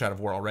things about Shadow of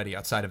War already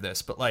outside of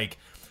this, but like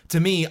to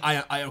me,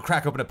 I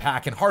crack open a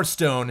pack in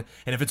Hearthstone,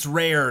 and if it's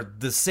rare,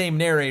 the same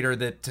narrator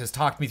that has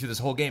talked me through this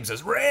whole game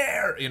says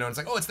rare, you know, and it's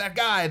like, oh, it's that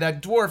guy,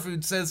 that dwarf who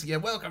says, yeah,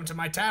 welcome to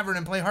my tavern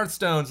and play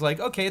Hearthstone. It's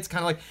like, okay, it's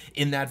kind of like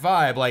in that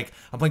vibe. Like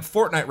I'm playing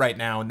Fortnite right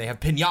now, and they have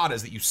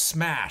pinatas that you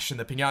smash, and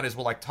the pinatas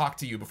will like talk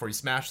to you before you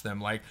smash them.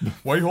 Like,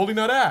 why are you holding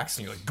that axe?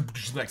 And you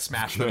like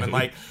smash them, and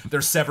like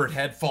their severed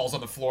head falls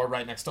on the floor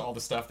right next to all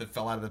the stuff that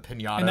fell out of the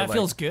pinata. and that like,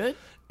 feels good.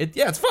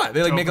 it's fun.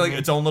 They like make like Dopamine.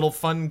 its own little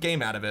fun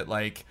game out of it,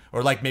 like,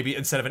 or like maybe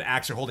instead of an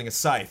axe, you're holding a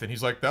scythe, and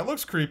he's like, that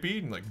looks creepy,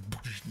 and like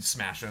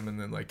smash him, and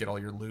then like get all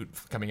your loot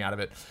coming out of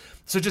it.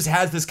 So it just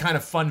has this kind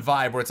of fun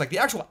vibe where it's like the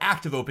actual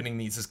act of opening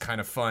these is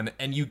kind of fun,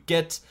 and you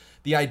get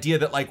the idea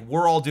that like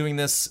we're all doing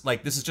this,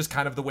 like this is just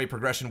kind of the way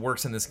progression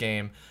works in this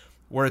game.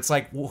 Where it's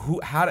like,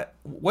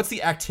 what's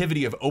the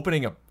activity of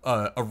opening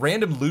a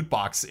random loot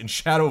box in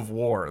Shadow of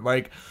War?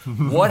 Like,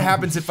 what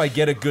happens if I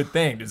get a good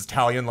thing? Does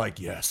Talion like,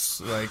 yes,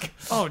 like,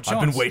 Oh, I've been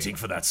Jones. waiting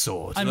for that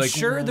sword. I'm Like,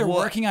 sure they're what?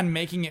 working on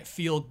making it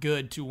feel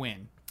good to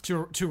win.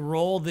 To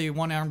roll the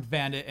one-armed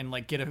bandit and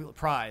like get a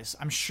prize.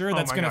 I'm sure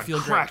that's Oh my gonna God, feel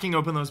great. cracking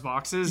open those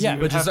boxes. Yeah,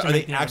 you but have Just, to are they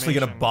make the actually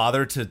going to animation.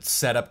 bother to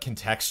set up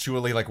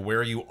contextually like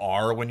where you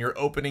are when you're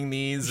opening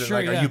these? And Sure,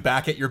 like, yeah. are you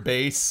back at your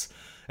base?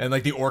 And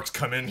like the orcs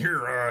come in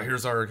here.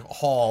 Here's our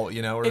hall,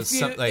 you know, or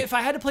If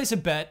I had to place a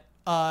bet,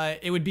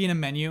 it would be in a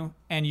menu,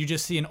 and you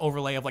just see an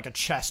overlay of like a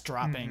chest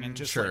dropping, and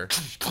just sure.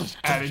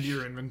 added to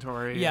your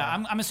inventory.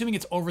 yeah. I'm assuming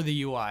it's over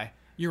the UI.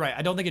 You're right.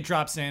 I don't think it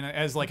drops in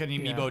as like an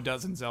amiibo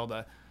does in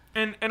Zelda.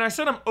 And I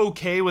said I'm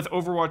okay with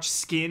Overwatch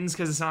skins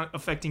because it's not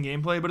affecting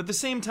gameplay, but at the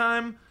same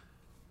time,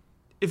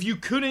 if you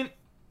couldn't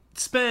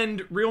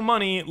spend real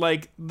money,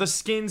 like the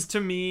skins to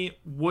me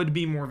would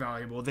be more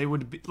valuable. They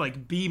would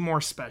be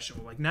more special.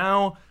 Like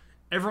now,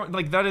 everyone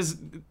like that is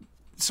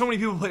so many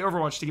people play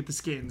Overwatch to get the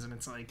skins, and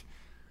it's like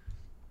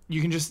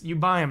you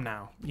buy them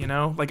now. You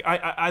know, like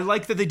I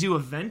like that they do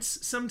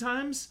events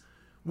sometimes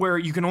where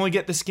you can only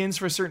get the skins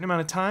for a certain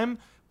amount of time,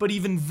 but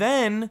even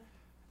then,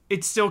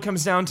 it still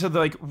comes down to the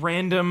like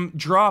random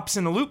drops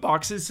in the loot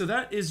boxes. So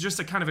that is just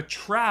a kind of a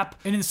trap.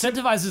 It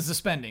incentivizes the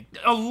spending.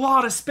 A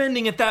lot of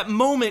spending at that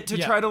moment to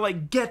Yeah. try to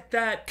like get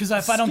that. Because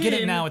if I don't get it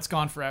skin. now, it's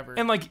gone forever.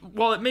 And like,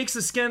 while it makes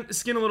the skin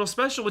a little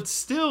special, it's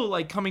still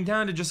like coming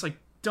down to just like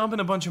dumping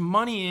a bunch of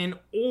money in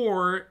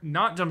or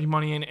not dumping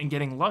money in and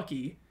getting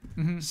lucky.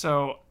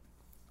 So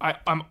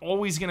I'm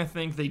always gonna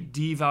think they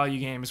devalue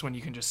games when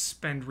you can just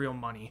spend real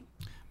money.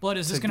 Blood,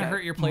 is this going to get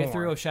hurt your playthrough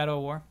more. of Shadow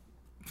of War?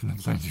 I'm not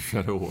playing through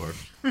Shadow War.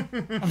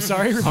 I'm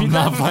sorry, repeat I'm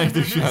that. not playing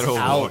through Shadow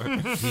War.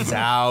 He's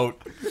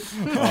out.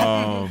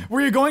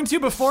 Were you going to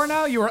before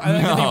now? You were.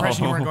 I got the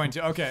impression you weren't going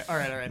to. Okay, all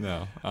right.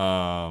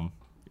 No.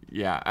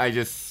 Yeah,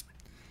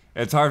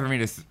 it's hard for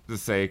me to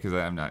say because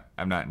I'm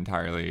not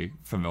entirely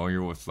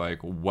familiar with like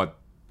what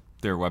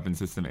their weapon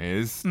system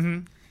is.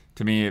 Mm-hmm.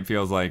 To me, it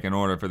feels like in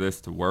order for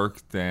this to work,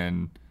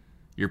 then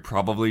you're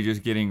probably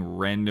just getting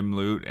random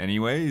loot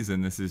anyways,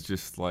 and this is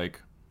just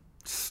like,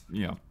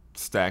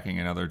 stacking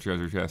another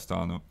treasure chest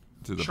to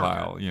the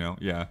pile.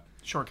 Yeah.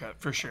 Shortcut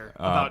for sure.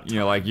 Like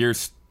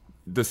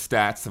the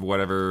stats of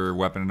whatever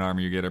weapon and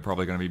armor you get are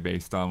probably going to be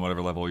based on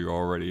whatever level you're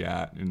already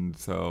at, and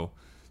so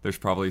there's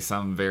probably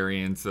some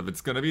variance of it's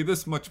going to be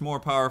this much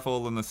more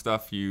powerful than the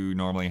stuff you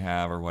normally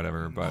have or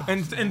whatever. But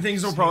and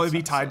things will probably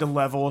be tied to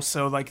level,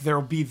 so like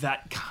there'll be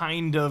that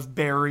kind of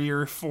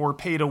barrier for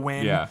pay to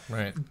win. yeah,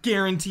 Right.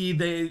 Guaranteed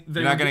they're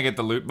you're not going to get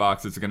the loot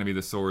box. It's going to be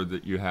the sword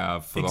that you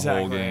have for the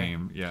whole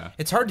game. Yeah,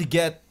 It's hard to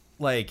get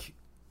like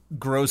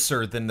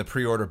grosser than the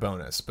pre-order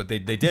bonus, but they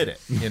did it,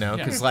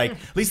 because like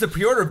at least the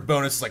pre-order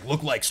bonus is like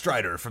look like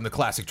Strider from the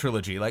classic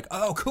trilogy, like,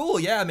 oh cool,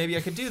 yeah, maybe I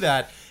could do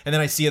that. And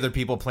then I see other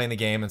people playing the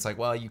game and it's like,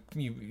 well, you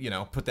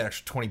put that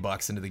extra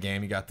 $20 into the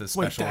game, you got this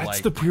special. Wait, that's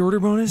like the pre-order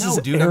bonus? no Is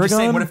dude, Aragon? I'm just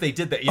saying, what if they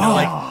did that,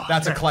 like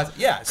that's a classic.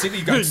 Yeah, so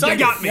you got excited.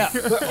 You got me.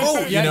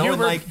 And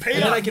like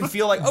and then I can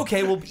feel like,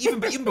 okay, well,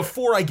 even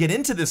before I get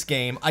into this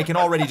game, I can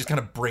already just kind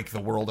of break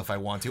the world if I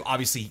want to.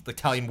 Obviously the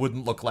Italian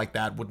wouldn't look like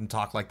that, wouldn't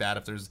talk like that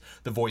if there's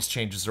the voice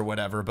changes or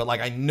whatever, but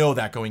like I know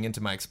that going into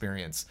my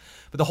experience.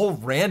 But the whole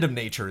random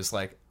nature is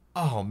like,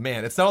 oh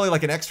man, it's not only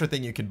like an extra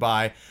thing you could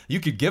buy, you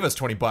could give us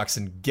 $20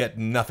 and get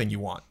nothing you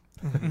want.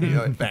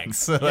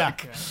 Thanks. That's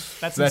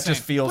that insane.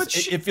 just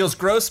feels it feels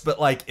gross, but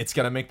like it's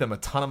gonna make them a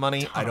ton of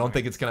money. I don't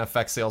think it's gonna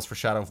affect sales for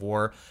Shadow of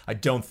War. I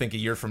don't think a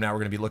year from now we're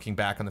gonna be looking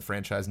back on the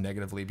franchise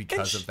negatively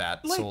because of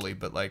that solely,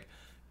 but like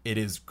it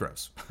is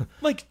gross.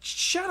 Like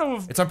Shadow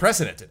of It's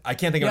unprecedented. I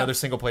can't think of another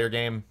single player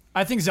game.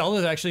 I think Zelda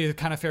is actually a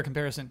kind of fair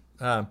comparison.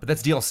 But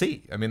that's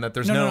DLC. I mean, that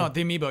there's No,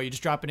 the amiibo. You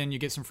just drop it in, you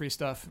get some free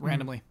stuff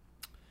randomly.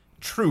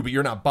 True, but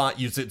you're not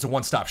it's a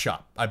one-stop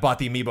shop. I bought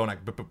the amiibo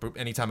and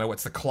anytime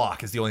it's the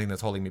clock is the only thing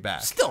that's holding me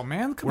back. Still,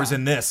 man, come Whereas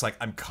on. in this, like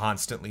I'm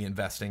constantly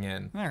investing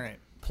in. All right.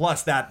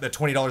 Plus the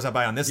 $20 I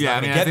buy on this is Yeah, not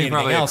I going mean, to I get me think anything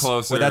probably a else.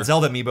 closer- With that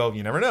Zelda amiibo,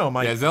 you never know.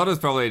 Might Zelda's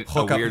probably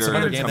hook a up with some weirder.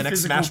 other game. The next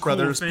physical Smash cool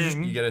Brothers,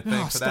 thing. you get a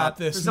thing for Stop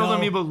that. this. the Zelda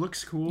No. amiibo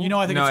looks cool. You know,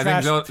 I think No, it's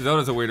I think trash.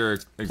 Zelda's a weirder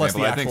Plus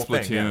example. the I think actual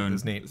thing, yeah, Splatoon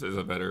is neat. is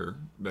a better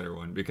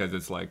one because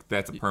it's like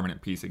that's a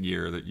permanent piece of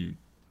gear that you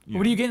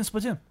What do you get in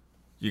Splatoon?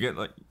 You get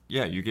like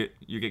you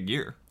get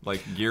gear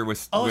like gear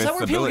with Oh, is that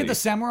where people get the ability.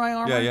 samurai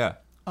armor? Yeah.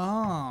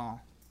 Oh.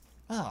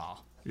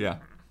 Yeah.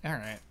 All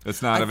right.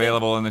 It's not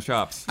available in the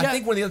shops. I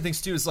think one of the other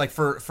things too is like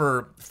for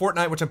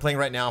Fortnite, which I'm playing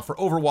right now, for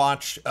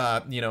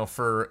Overwatch,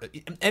 for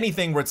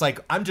anything where it's like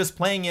I'm just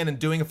playing in and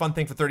doing a fun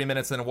thing for 30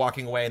 minutes and then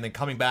walking away and then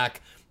coming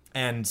back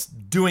and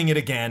doing it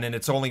again, and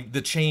it's only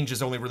the change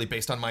is only really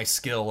based on my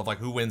skill of like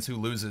who wins, who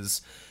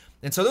loses.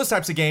 And so those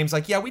types of games,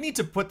 like, yeah, we need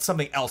to put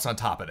something else on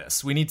top of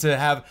this. We need to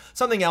have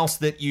something else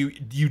that you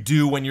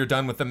do when you're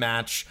done with the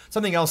match,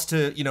 something else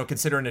to,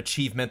 consider an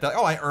achievement that,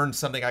 I earned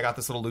something, I got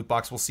this little loot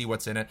box, we'll see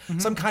what's in it. Mm-hmm.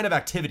 Some kind of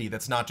activity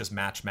that's not just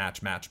match.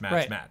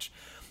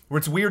 Where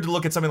it's weird to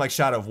look at something like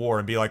Shadow of War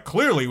and be like,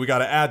 clearly we got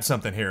to add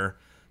something here.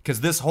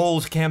 Because this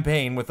whole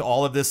campaign with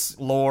all of this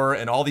lore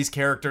and all these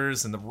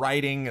characters and the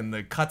writing and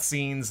the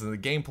cutscenes and the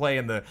gameplay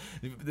and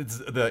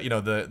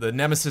the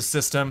nemesis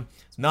system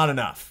is not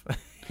enough.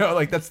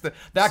 Like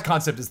that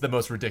concept is the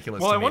most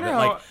ridiculous to me.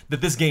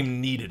 That this game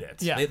needed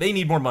it. Yeah. They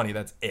need more money.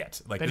 That's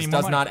it. Like this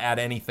does not add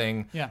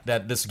anything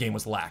that this game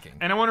was lacking.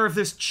 And I wonder if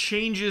this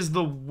changes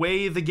the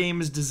way the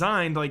game is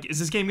designed. Like, is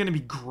this game going to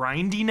be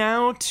grindy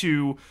now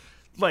to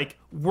like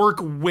work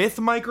with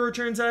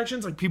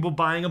microtransactions, like people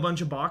buying a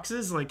bunch of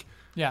boxes? Like,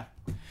 yeah.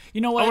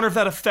 You know what? I wonder if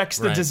that affects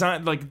the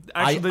design, like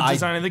actually the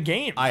design of the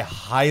game. I'm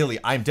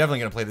definitely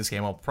going to play this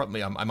game.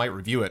 I might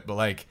review it, but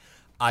like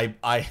I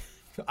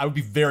would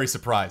be very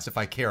surprised if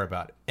I care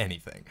about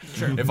anything.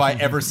 Sure. If I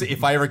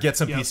ever get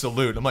some piece of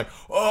loot, I'm like,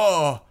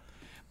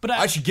 but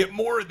I should get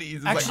more of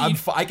these. Actually,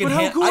 I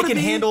can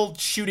handle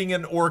shooting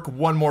an orc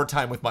one more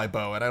time with my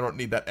bow, and I don't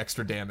need that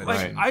extra damage.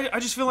 Like, I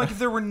just feel like if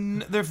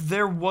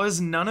there was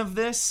none of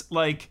this,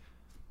 like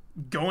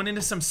going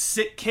into some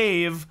sick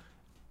cave,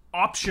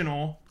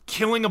 optional,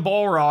 killing a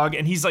Balrog,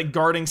 and he's like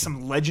guarding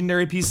some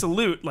legendary piece of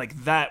loot,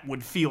 like that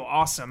would feel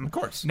awesome. Of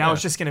course. Now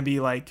it's just gonna be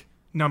like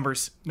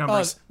numbers.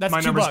 That's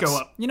My $2. numbers go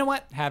up. You know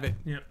what? Have it.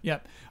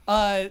 Yep.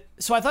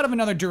 So I thought of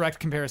another direct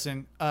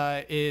comparison.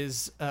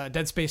 Is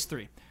Dead Space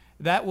 3.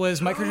 That was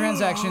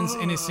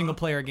microtransactions in a single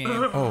player game.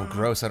 Oh,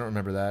 gross! I don't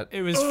remember that.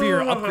 It was for your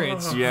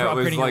upgrades. Yeah, for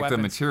it was upgrading like your the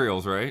weapons.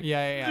 materials, right?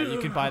 Yeah. You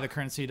could buy the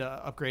currency to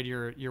upgrade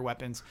your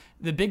weapons.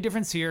 The big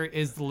difference here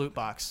is the loot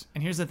box.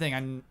 And here's the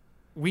thing: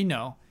 we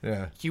know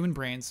human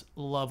brains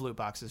love loot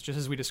boxes, just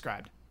as we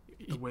described.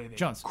 The way they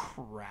Jones.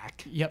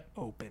 crack Yep.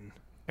 open.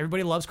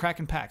 Everybody loves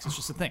cracking packs. It's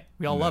just a thing.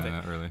 We all love it.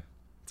 Not really.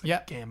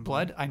 Yeah, gambling.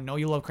 Blood, I know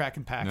you love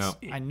cracking packs. No.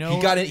 I know.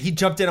 He got it. He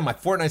jumped in on my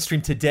Fortnite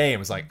stream today and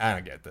was like, "I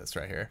don't get this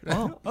right here."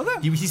 Oh,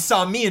 okay. He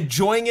saw me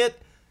enjoying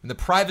it in the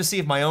privacy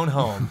of my own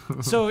home.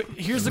 So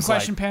here's the was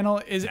question like-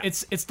 panel.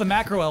 It's the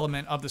macro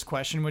element of this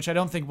question, which I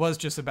don't think was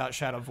just about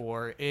Shadow of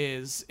War.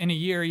 Is in a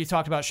year you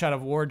talked about Shadow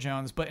of War,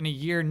 Jones, but in a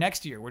year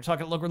next year we're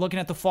looking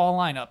at the fall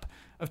lineup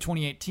of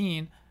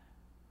 2018.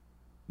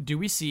 Do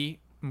we see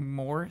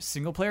more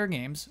single player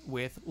games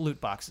with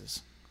loot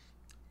boxes?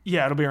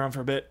 Yeah, it'll be around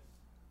for a bit.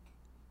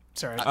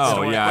 Sorry.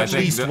 Oh, yeah. I At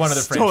think least that- one of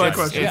the Stole that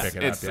franchises question. can pick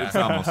it up. It's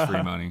Yeah. almost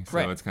free money, so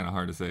Right. it's kind of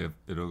hard to say if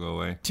it'll go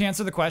away. To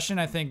answer the question,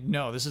 I think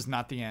no, this is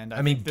not the end.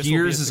 I mean, think this will be a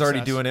Gears is already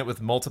success. doing it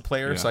with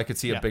multiplayer, Yeah. so I could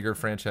see Yeah. a bigger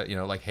franchise,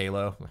 like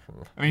Halo.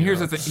 I mean, here's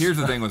the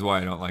thing with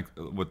why I don't like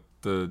with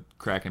the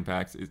Kraken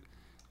packs is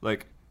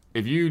like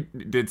if you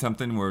did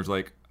something where it's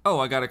like, oh,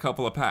 I got a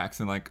couple of packs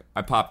and like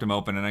I popped them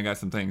open and I got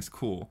some things,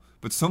 cool.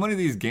 But so many of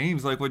these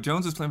games, like what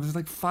Jones was playing, was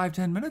like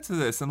 5-10 minutes of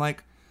this, and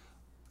like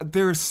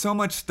there's so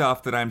much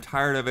stuff that I'm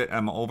tired of it.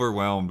 I'm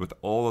overwhelmed with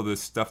all of this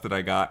stuff that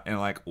I got, and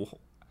like,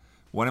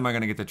 when am I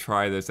gonna get to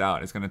try this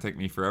out? It's gonna take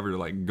me forever to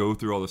like go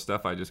through all the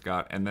stuff I just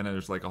got, and then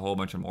there's like a whole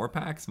bunch of more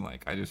packs, and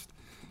like it's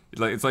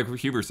like what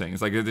Huber's saying.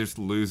 It's like it just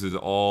loses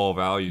all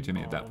value to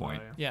me at that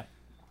point. Yeah,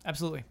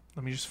 absolutely.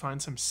 Let me just find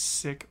some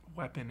sick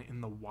weapon in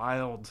the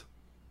wild.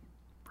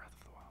 Breath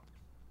of the Wild.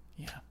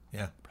 Yeah.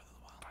 Yeah.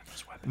 Find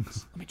those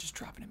weapons. Let me just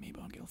drop an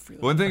amiibo and go free.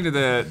 One thing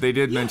that they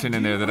did mention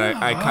in there that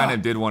I kind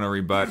of did want to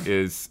rebut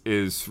is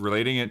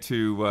relating it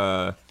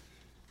to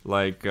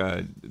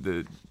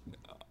the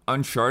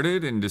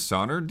Uncharted and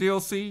Dishonored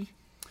DLC.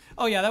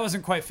 Oh yeah, that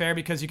wasn't quite fair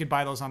because you could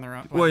buy those on their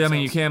own. by Well, I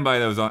mean, you themselves. can buy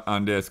those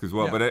on disc as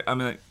well, Yeah. but I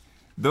mean, like,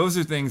 those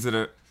are things that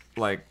are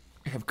like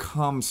have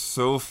come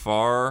so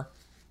far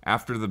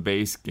after the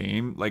base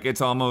game. Like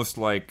it's almost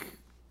like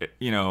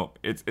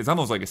it's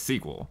almost like a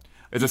sequel.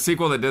 It's a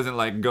sequel that doesn't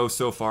like go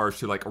so far as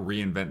to like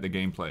reinvent the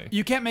gameplay.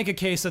 You can't make a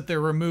case that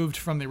they're removed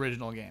from the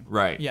original game.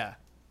 Right. Yeah.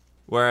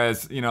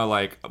 Whereas,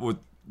 like with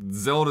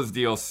Zelda's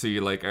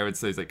DLC, like I would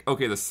say, it's like,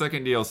 okay, the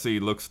second DLC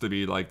looks to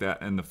be like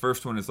that, and the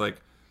first one is like,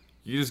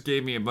 you just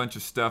gave me a bunch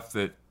of stuff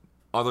that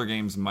other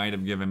games might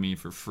have given me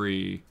for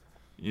free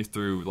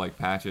through like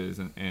patches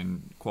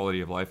and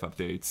quality of life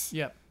updates.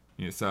 Yep.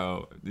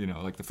 So,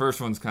 like the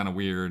first one's kind of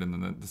weird, and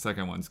then the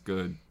second one's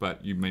good,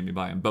 but you made me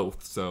buy them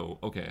both, so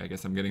okay, I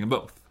guess I'm getting them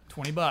both.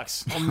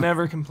 $20. I'll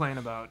never complain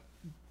about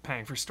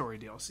paying for story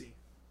DLC.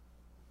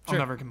 I'll Sure.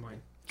 never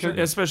complain. Sure.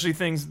 Especially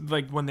things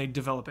like when they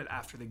develop it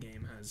after the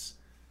game has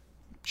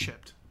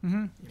shipped.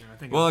 Mm-hmm. I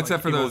think Well, of,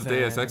 except like, for those Evil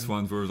Deus Dead Ex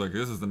ones where it was like,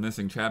 this is the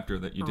missing chapter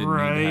that you didn't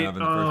Right. need to have in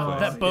the first place.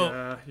 That boat,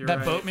 yeah, you're that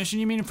right. boat mission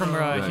you mean from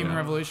yeah, Human yeah.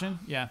 Revolution?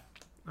 Yeah.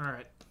 All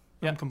right.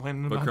 Yeah. I'm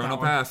complaining But about Criminal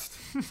that one. Past,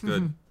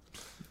 good.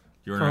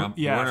 You weren't around,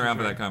 Yeah, you weren't for around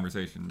for sure. that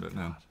conversation, but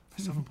no. I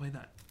still haven't played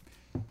that.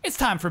 It's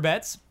time for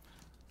bets.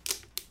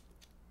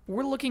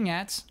 We're looking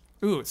at...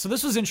 Ooh, so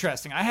this was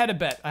interesting. I had a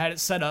bet. I had it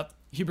set up.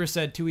 Huber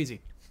said, too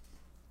easy.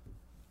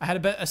 I had a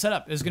bet set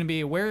up. It was going to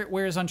be,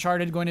 where is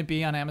Uncharted going to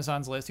be on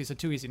Amazon's list? He said,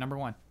 too easy. Number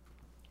 1.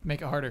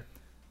 Make it harder.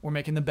 We're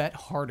making the bet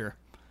harder.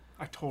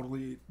 I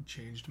totally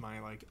changed my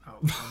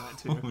outlook on that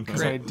too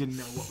because I didn't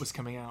know what was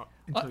coming out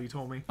until you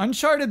told me.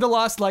 Uncharted: The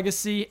Lost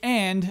Legacy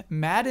and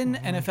Madden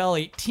NFL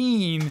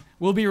 18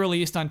 will be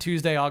released on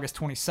Tuesday, August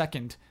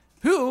 22nd.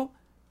 What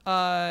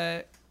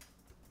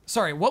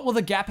will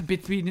the gap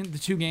between the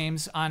two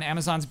games on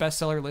Amazon's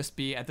bestseller list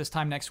be at this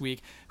time next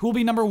week? Who will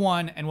be number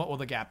 1, and what will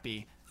the gap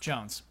be?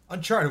 Jones.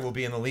 Uncharted will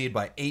be in the lead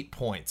by 8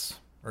 points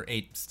or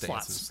 8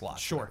 Slots.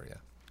 slots. Sure. Whatever, yeah.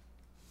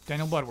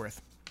 Daniel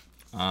Bloodworth.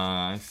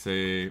 I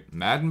say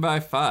Madden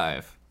by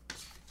 5.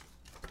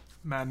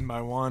 Madden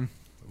by 1.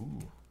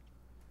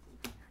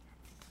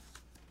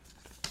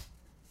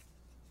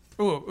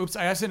 Ooh, oops!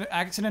 I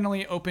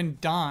accidentally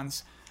opened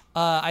Don's.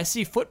 I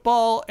see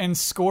football and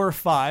score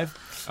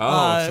 5.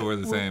 Oh, so we're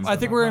the same. I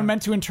think we're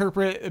meant to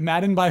interpret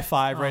Madden by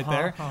 5 right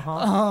there.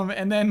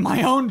 And then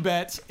my own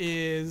bet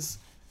is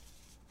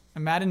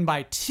Madden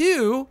by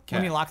 2. Let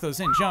Okay. me lock those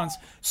in. Jones,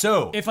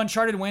 So, if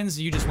Uncharted wins,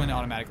 you just win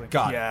automatically.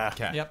 got Yeah. it.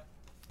 Okay. Yep.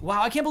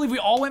 Wow, I can't believe we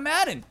all went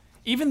Madden.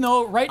 Even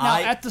though right now,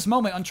 I- at this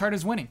moment,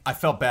 Uncharted's winning. I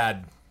felt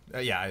bad.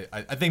 I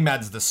think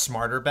Madden's the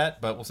smarter bet,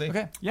 but we'll see.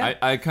 Okay. Yeah.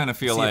 I kind of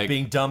feel See if like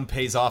being dumb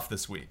pays off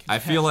this week. I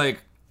feel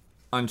like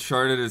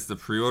Uncharted is the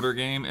pre-order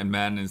game, and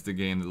Madden is the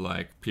game that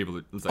like people.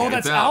 It's like, Oh, it's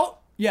that's out?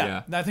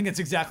 Yeah. Yeah. I think it's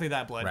exactly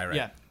that, Blood. Right.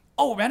 Yeah.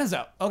 Oh, Madden's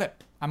out. Okay.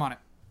 I'm on it.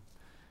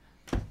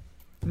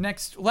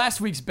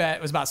 Last week's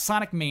bet was about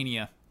Sonic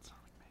Mania.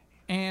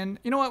 And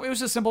you know what? It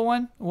was a simple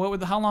one.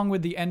 How long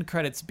would the end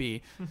credits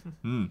be?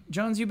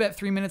 Jones, you bet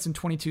 3 minutes and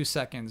 22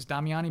 seconds.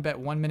 Damiani bet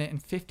 1 minute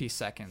and 50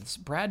 seconds.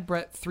 Brad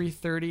bet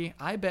 3:30.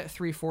 I bet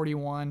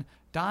 3:41.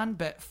 Don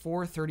bet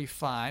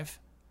 4:35.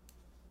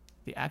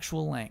 The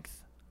actual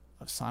length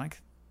of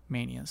Sonic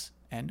Mania's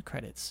end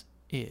credits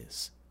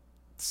is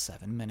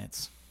 7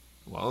 minutes.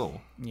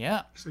 Whoa,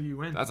 Yeah. So you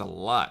win. that's a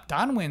lot.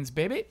 Don wins,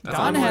 baby. That's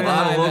Don a had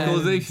lot of live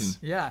localization. ends.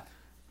 Yeah.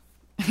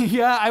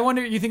 Yeah, I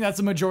wonder, you think that's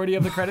the majority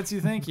of the credits,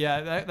 you think?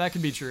 Yeah, that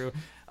could be true.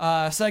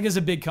 Sega's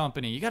a big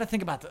company. You got to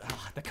think about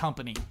the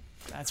company.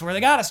 That's where they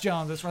got us,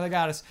 Jones. That's where they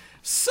got us.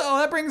 So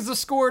that brings the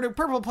score to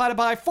Purple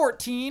Platypi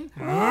 14.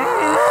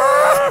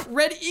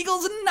 Red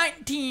Eagles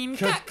 19.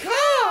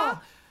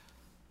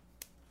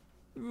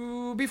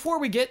 Before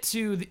we get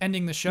to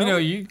ending the show,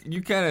 you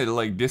kind of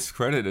like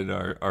discredited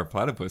our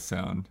platypus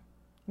sound.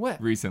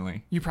 What?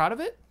 Recently. You proud of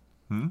it?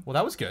 Well,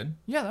 that was good.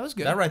 Yeah, that was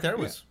good. That right there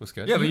was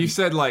good. Yeah, but you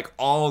said like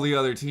all the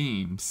other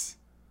teams.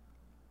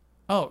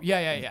 Oh,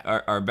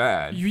 yeah. Are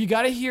bad. You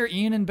got to hear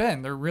Ian and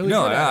Ben. They're really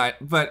good at it.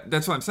 But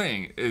that's what I'm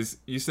saying is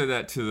you said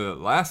that to the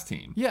last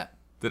team. Yeah.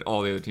 That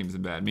all the other teams are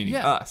bad, meaning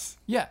us.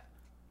 Yeah.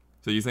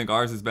 So you think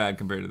ours is bad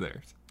compared to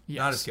theirs? Yes.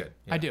 Not as good.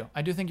 Yeah.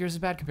 I do think yours is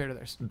bad compared to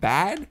theirs.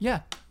 Bad?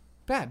 Yeah.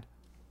 Bad.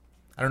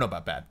 I don't know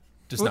about bad.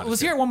 Just not.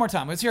 Let's hear it one more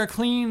time. Let's hear a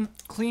clean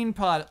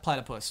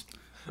platypus.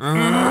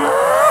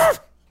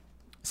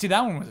 See,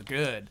 that one was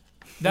good.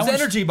 There's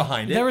energy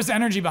behind it. There was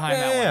energy behind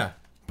that one. Yeah.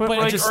 But like,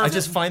 like, I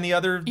just find the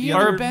other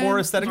Ben, more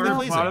aesthetically are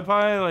pleasing.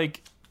 platypi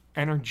like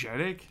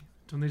energetic?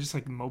 Don't they just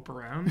like mope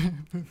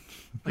around?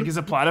 Like, is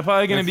a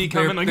platypi gonna be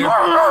coming like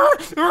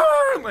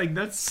like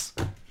that's?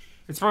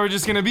 It's probably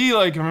just gonna be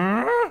like,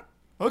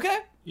 Okay.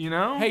 you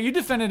know? Hey, you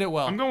defended it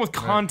well. I'm going with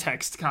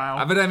context,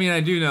 Kyle. But I mean, I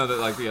do know that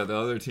like the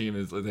other team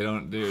is like,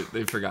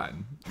 they've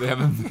forgotten. They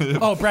haven't.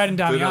 Oh, Brad and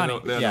they don't Damiani. know-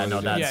 they don't Yeah, know no,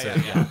 what that's they're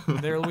it.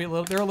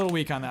 Yeah. They're a little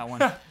weak on that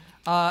one.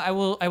 I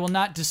will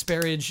not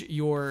disparage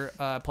your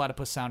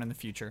platypus sound in the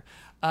future.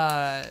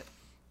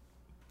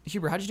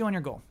 Huber, how'd you do on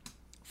your goal?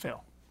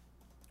 Fail.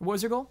 What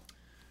was your goal?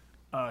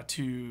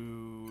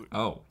 To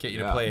Get you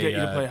to play. get you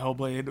to play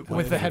Hellblade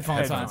With the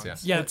headphones on.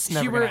 yes. Yeah, It's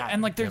never Huber, gonna happen.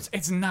 and like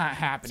it's not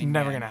happening. It's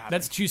never man. gonna happen.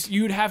 That's too.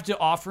 You'd have to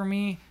offer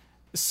me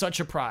such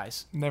a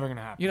prize. Never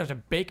gonna happen. You'd have to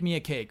bake me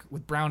a cake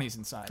with brownies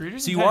inside.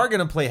 So you are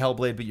gonna play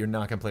Hellblade, but you're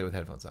not gonna play with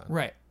headphones on.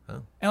 Right. Oh.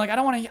 And like I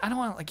don't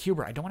want like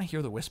Huber. I don't want to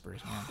hear the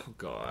whispers, man. Oh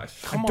gosh.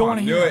 I don't want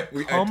to Do hear it.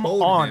 I Come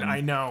told on, him.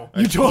 I know.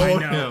 You told I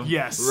him. know.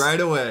 Yes. Right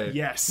away.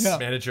 Yes. Yeah.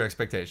 Manage your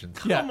expectations.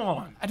 Yeah. Come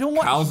on. I don't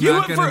want. Kyle's You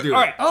not went gonna for- do it.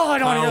 all right. Oh, I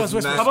don't want to hear Kyle's those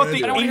whispers. not How about gonna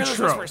the I don't wanna hear those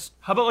intro? whispers.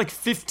 How about like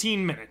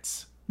 15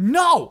 minutes?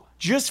 No.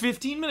 Just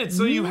 15 minutes,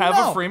 so you have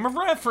No. a frame of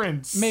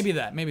reference. Maybe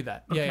that.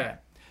 Okay. Yeah.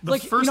 The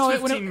first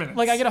 15 minutes.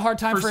 Like I get a hard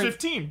time First for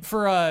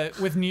 15.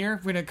 with Nier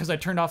because I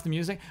turned off the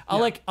music.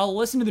 I'll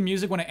listen to the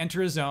music when I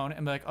enter a zone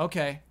and be like,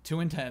 okay, too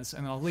intense,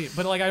 and I'll leave.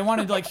 But like I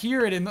wanted to like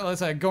hear it, and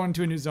as I go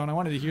into a new zone, I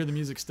wanted to hear the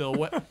music still,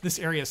 what this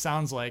area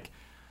sounds like.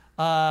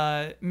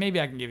 Maybe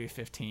I can give you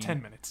 15.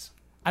 10 minutes.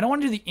 I don't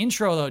want to do the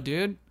intro though,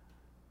 dude.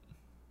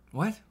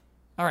 What?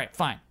 All right,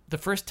 fine. The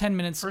first 10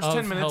 minutes First of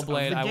 10 minutes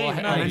Hellblade, of the I will game.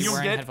 I No, will then be you'll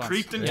wearing get headphones.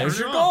 creeped and There's turned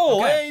your on. goal.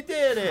 Okay. Hey,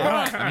 did it.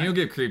 I mean, you'll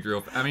get creeped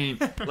real. I mean,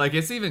 like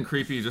it's even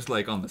creepy just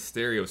like on the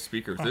stereo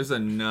speakers. There's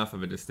enough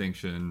of a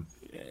distinction.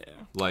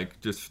 Like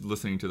just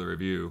listening to the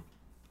review.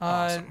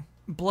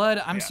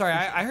 Blood, I'm sorry.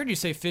 I heard you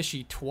say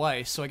fishy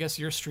twice, so I guess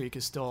your streak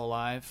is still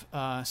alive.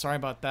 Sorry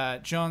about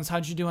that. Jones,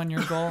 how'd you do on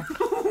your goal?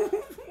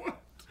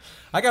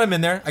 I got him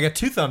in there. I got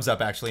 2 thumbs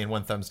up actually and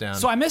 1 thumbs down.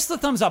 So I missed the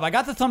thumbs up. I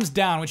got the thumbs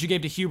down, which you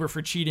gave to Huber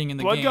for cheating in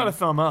the Blood game. got a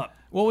thumb up.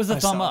 What was the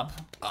thumb saw. up?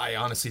 I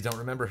honestly don't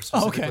remember Oh,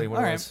 specifically okay. what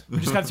All it right. was. We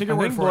just got to take your I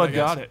word think for it. Blood I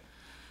guess. got it.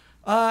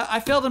 I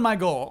failed in my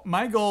goal.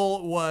 My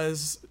goal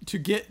was to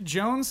get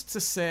Jones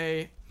to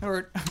say,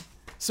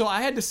 so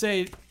I had to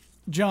say,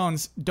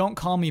 Jones, don't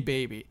call me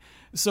baby.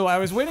 So I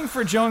was waiting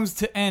for Jones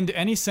to end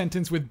any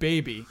sentence with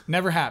baby.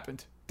 Never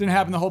happened. Didn't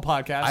happen the whole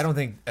podcast. I don't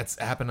think that's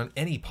happened on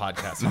any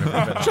podcast I've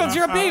ever been on. Jones,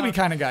 you're a baby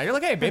kind of guy. You're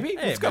like, hey, baby,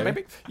 let's go,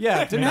 baby. baby.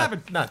 Yeah, it didn't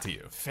happen. Not to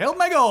you. Failed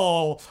my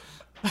goal.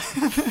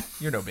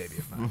 You're no baby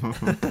of mine.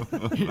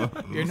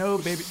 You're no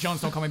baby.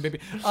 Jones, don't call me baby.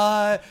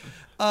 Let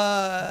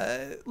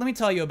me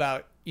tell you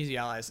about Easy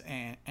Allies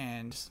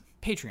and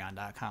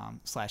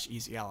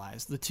Patreon.com/Easy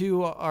Allies. The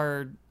two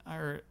are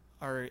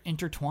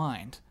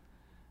intertwined.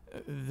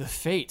 The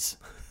fate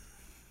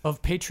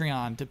of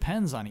Patreon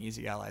depends on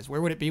Easy Allies. Where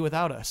would it be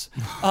without us?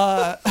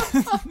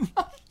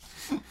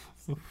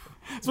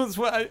 So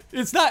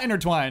it's not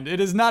intertwined. It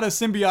is not a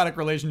symbiotic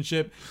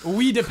relationship.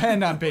 We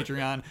depend on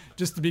Patreon,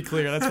 just to be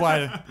clear. That's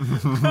why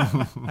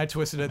I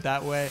twisted it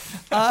that way.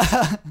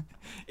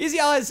 Easy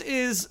Allies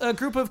is a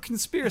group of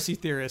conspiracy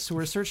theorists who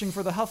are searching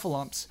for the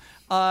Huffalumps.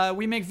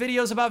 We make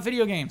videos about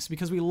video games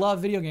because we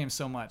love video games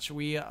so much.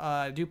 We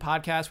do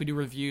podcasts, we do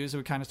reviews that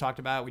we kind of talked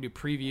about, we do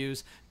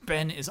previews.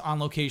 Ben is on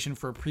location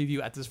for a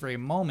preview at this very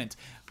moment.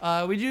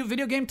 We do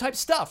video game type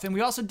stuff, and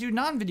we also do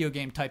non-video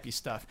game typey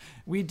stuff.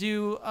 We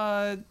do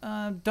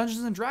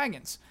Dungeons and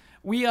Dragons.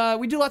 We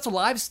do lots of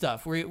live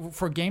stuff. For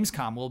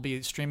Gamescom, we'll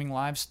be streaming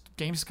live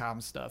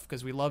Gamescom stuff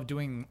because we love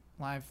doing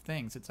live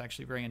things. It's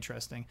actually very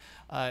interesting.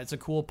 It's a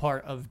cool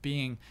part of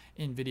being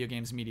in video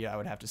games media, I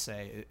would have to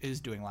say, is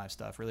doing live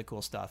stuff. Really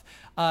cool stuff.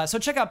 So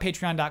check out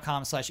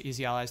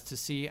patreon.com/easyallies to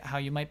see how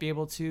you might be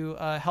able to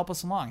help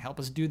us along, help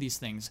us do these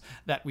things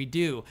that we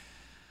do.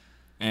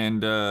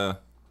 And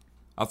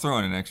I'll throw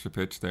in an extra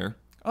pitch there.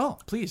 Oh,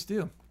 please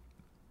do.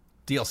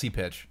 DLC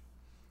pitch.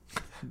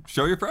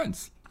 Show your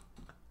friends.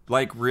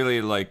 Like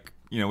really, like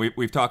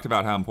we've talked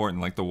about how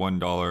important like the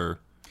 $1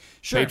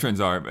 Sure. patrons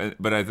are,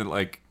 but I think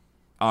like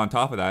on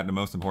top of that, the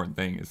most important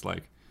thing is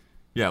like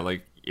yeah,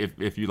 like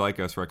if you like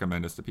us,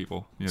 recommend us to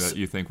people that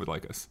you think would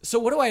like us. So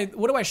what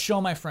do I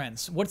show my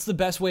friends? What's the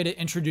best way to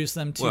introduce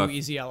them to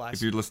Easy Allies?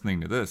 If you're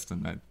listening to this,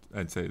 then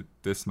I'd say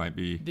this might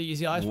be the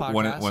Easy Allies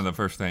podcast. One of the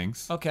first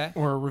things. Okay.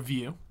 Or a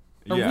review.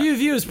 A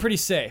review is pretty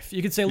safe.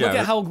 You could say, look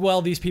Yeah, at how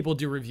well these people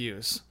do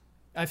reviews.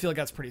 I feel like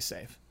that's pretty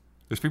safe.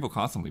 There's people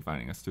constantly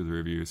finding us through the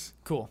reviews.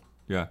 Cool.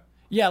 Yeah.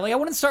 Yeah, like I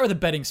wouldn't start with a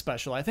betting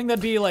special. I think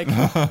that'd be like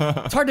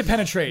it's hard to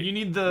penetrate. You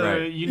need the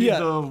Right.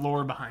 the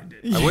lore behind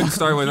it. I wouldn't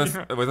start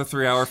with a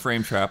 3-hour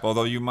frame trap,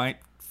 although you might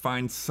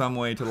find some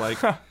way to like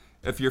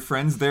if your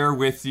friend's there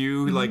with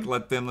you, like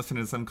let them listen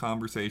to some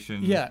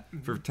conversation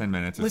for 10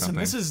 minutes or Listen,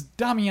 something. this is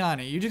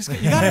Damiani. You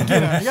gotta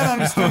get him. You gotta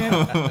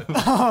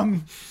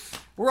understand.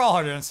 We're all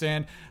hard to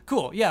understand.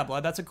 Cool. Yeah,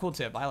 Blood. That's a cool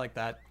tip. I like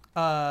that.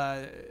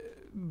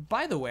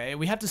 By the way,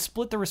 we have to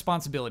split the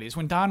responsibilities.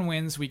 When Don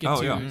wins, we get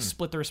to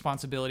split the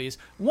responsibilities.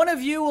 One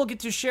of you will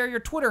get to share your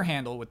Twitter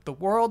handle with the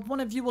world.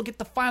 One of you will get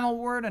the final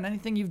word on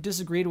anything you've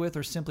disagreed with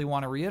or simply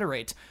want to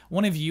reiterate.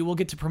 One of you will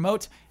get to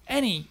promote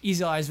any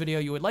Easy Allies video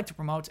you would like to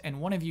promote, and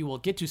one of you will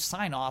get to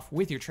sign off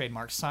with your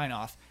trademark sign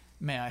off.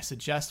 May I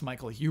suggest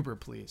Michael Huber,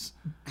 please?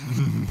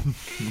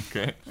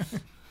 Okay.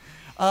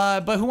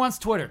 But who wants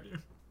Twitter?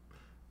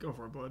 Go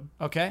for it, Blood.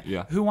 Okay.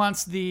 Yeah. Who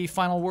wants the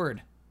final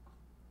word?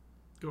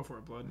 Go for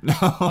it, Blood.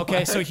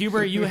 Okay, so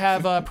Huber, you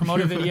have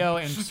promote a video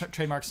and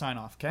trademark sign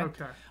off. Okay.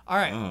 Okay. All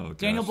right. Oh,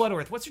 Daniel gosh.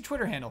 Bloodworth, what's your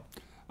Twitter handle?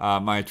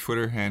 My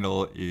Twitter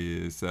handle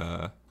is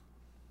at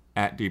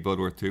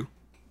dbloodworth2,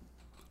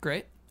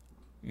 Great.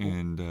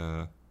 and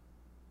my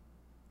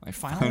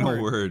Final final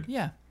word. word.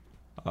 Yeah.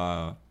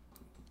 My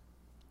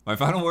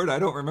final word. I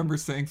don't remember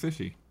saying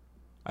fishy.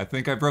 I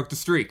think I broke the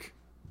streak.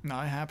 No,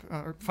 I have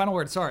final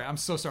word. Sorry, I'm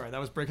so sorry. That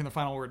was breaking the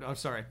final word. I'm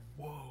sorry.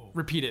 Whoa.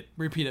 Repeat it,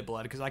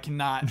 Blood, because I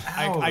cannot.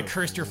 I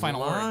cursed your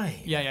final word.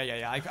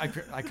 Yeah. I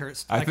cursed. I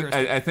cursed.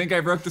 I think I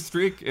broke the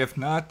streak. If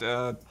not,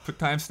 put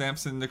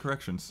timestamps in the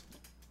corrections.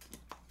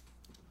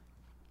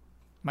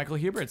 Michael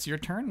Huber, it's your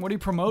turn. What are you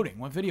promoting?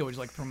 What video would you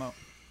like to promote?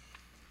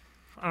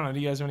 I don't know. Do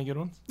you guys have any good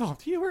ones? Oh,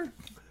 Huber.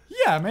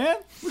 Yeah, man.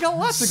 We got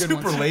lots of good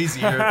Super ones. lazy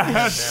here. Man.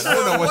 I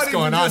don't know what's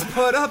going on.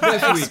 Put up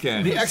this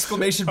weekend. The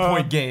exclamation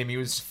point game. He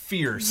was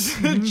fierce.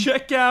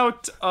 Check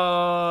out.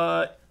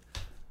 All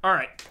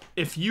right.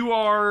 If you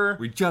are.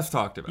 We just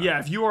talked about. Yeah,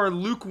 if you are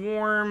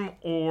lukewarm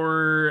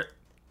or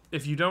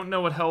if you don't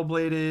know what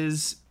Hellblade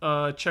is,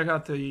 check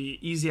out the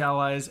Easy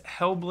Allies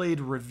Hellblade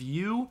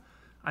review.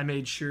 I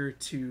made sure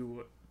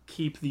to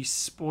keep the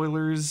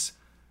spoilers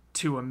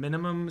to a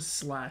minimum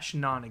 /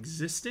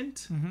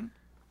 non-existent. Mm-hmm.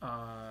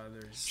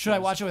 Should I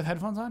watch it with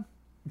headphones on?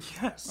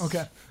 Yes.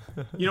 Okay.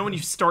 You know when you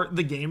start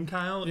the game,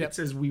 Kyle, Yep. it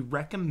says we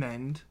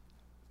recommend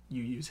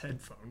you use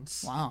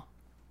headphones. Wow.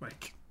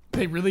 Like,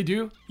 They really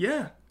do?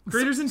 yeah.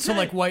 Creators intent. So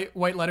like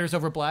white letters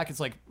over black. It's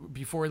like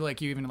before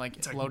like you even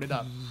like load it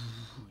up.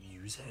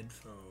 Use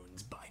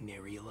headphones,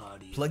 binary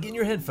audio. Plug in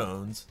your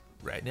headphones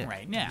right now.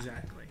 Right now.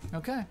 Exactly.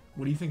 Okay.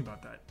 What do you think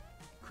about that?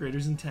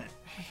 Creators intent.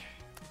 I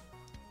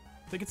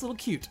think it's a little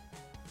cute.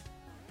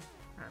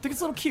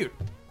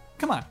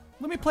 Come on.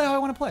 Let me play how I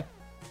want to play.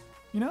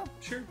 You know?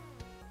 Sure.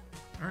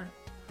 All right.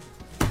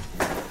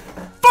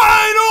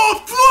 Final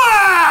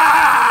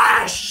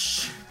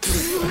Flash!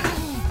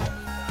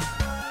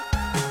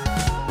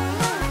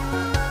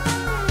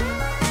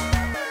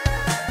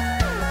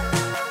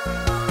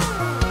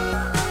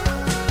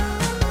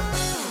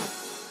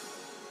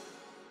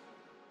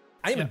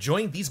 I am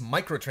enjoying these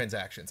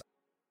microtransactions.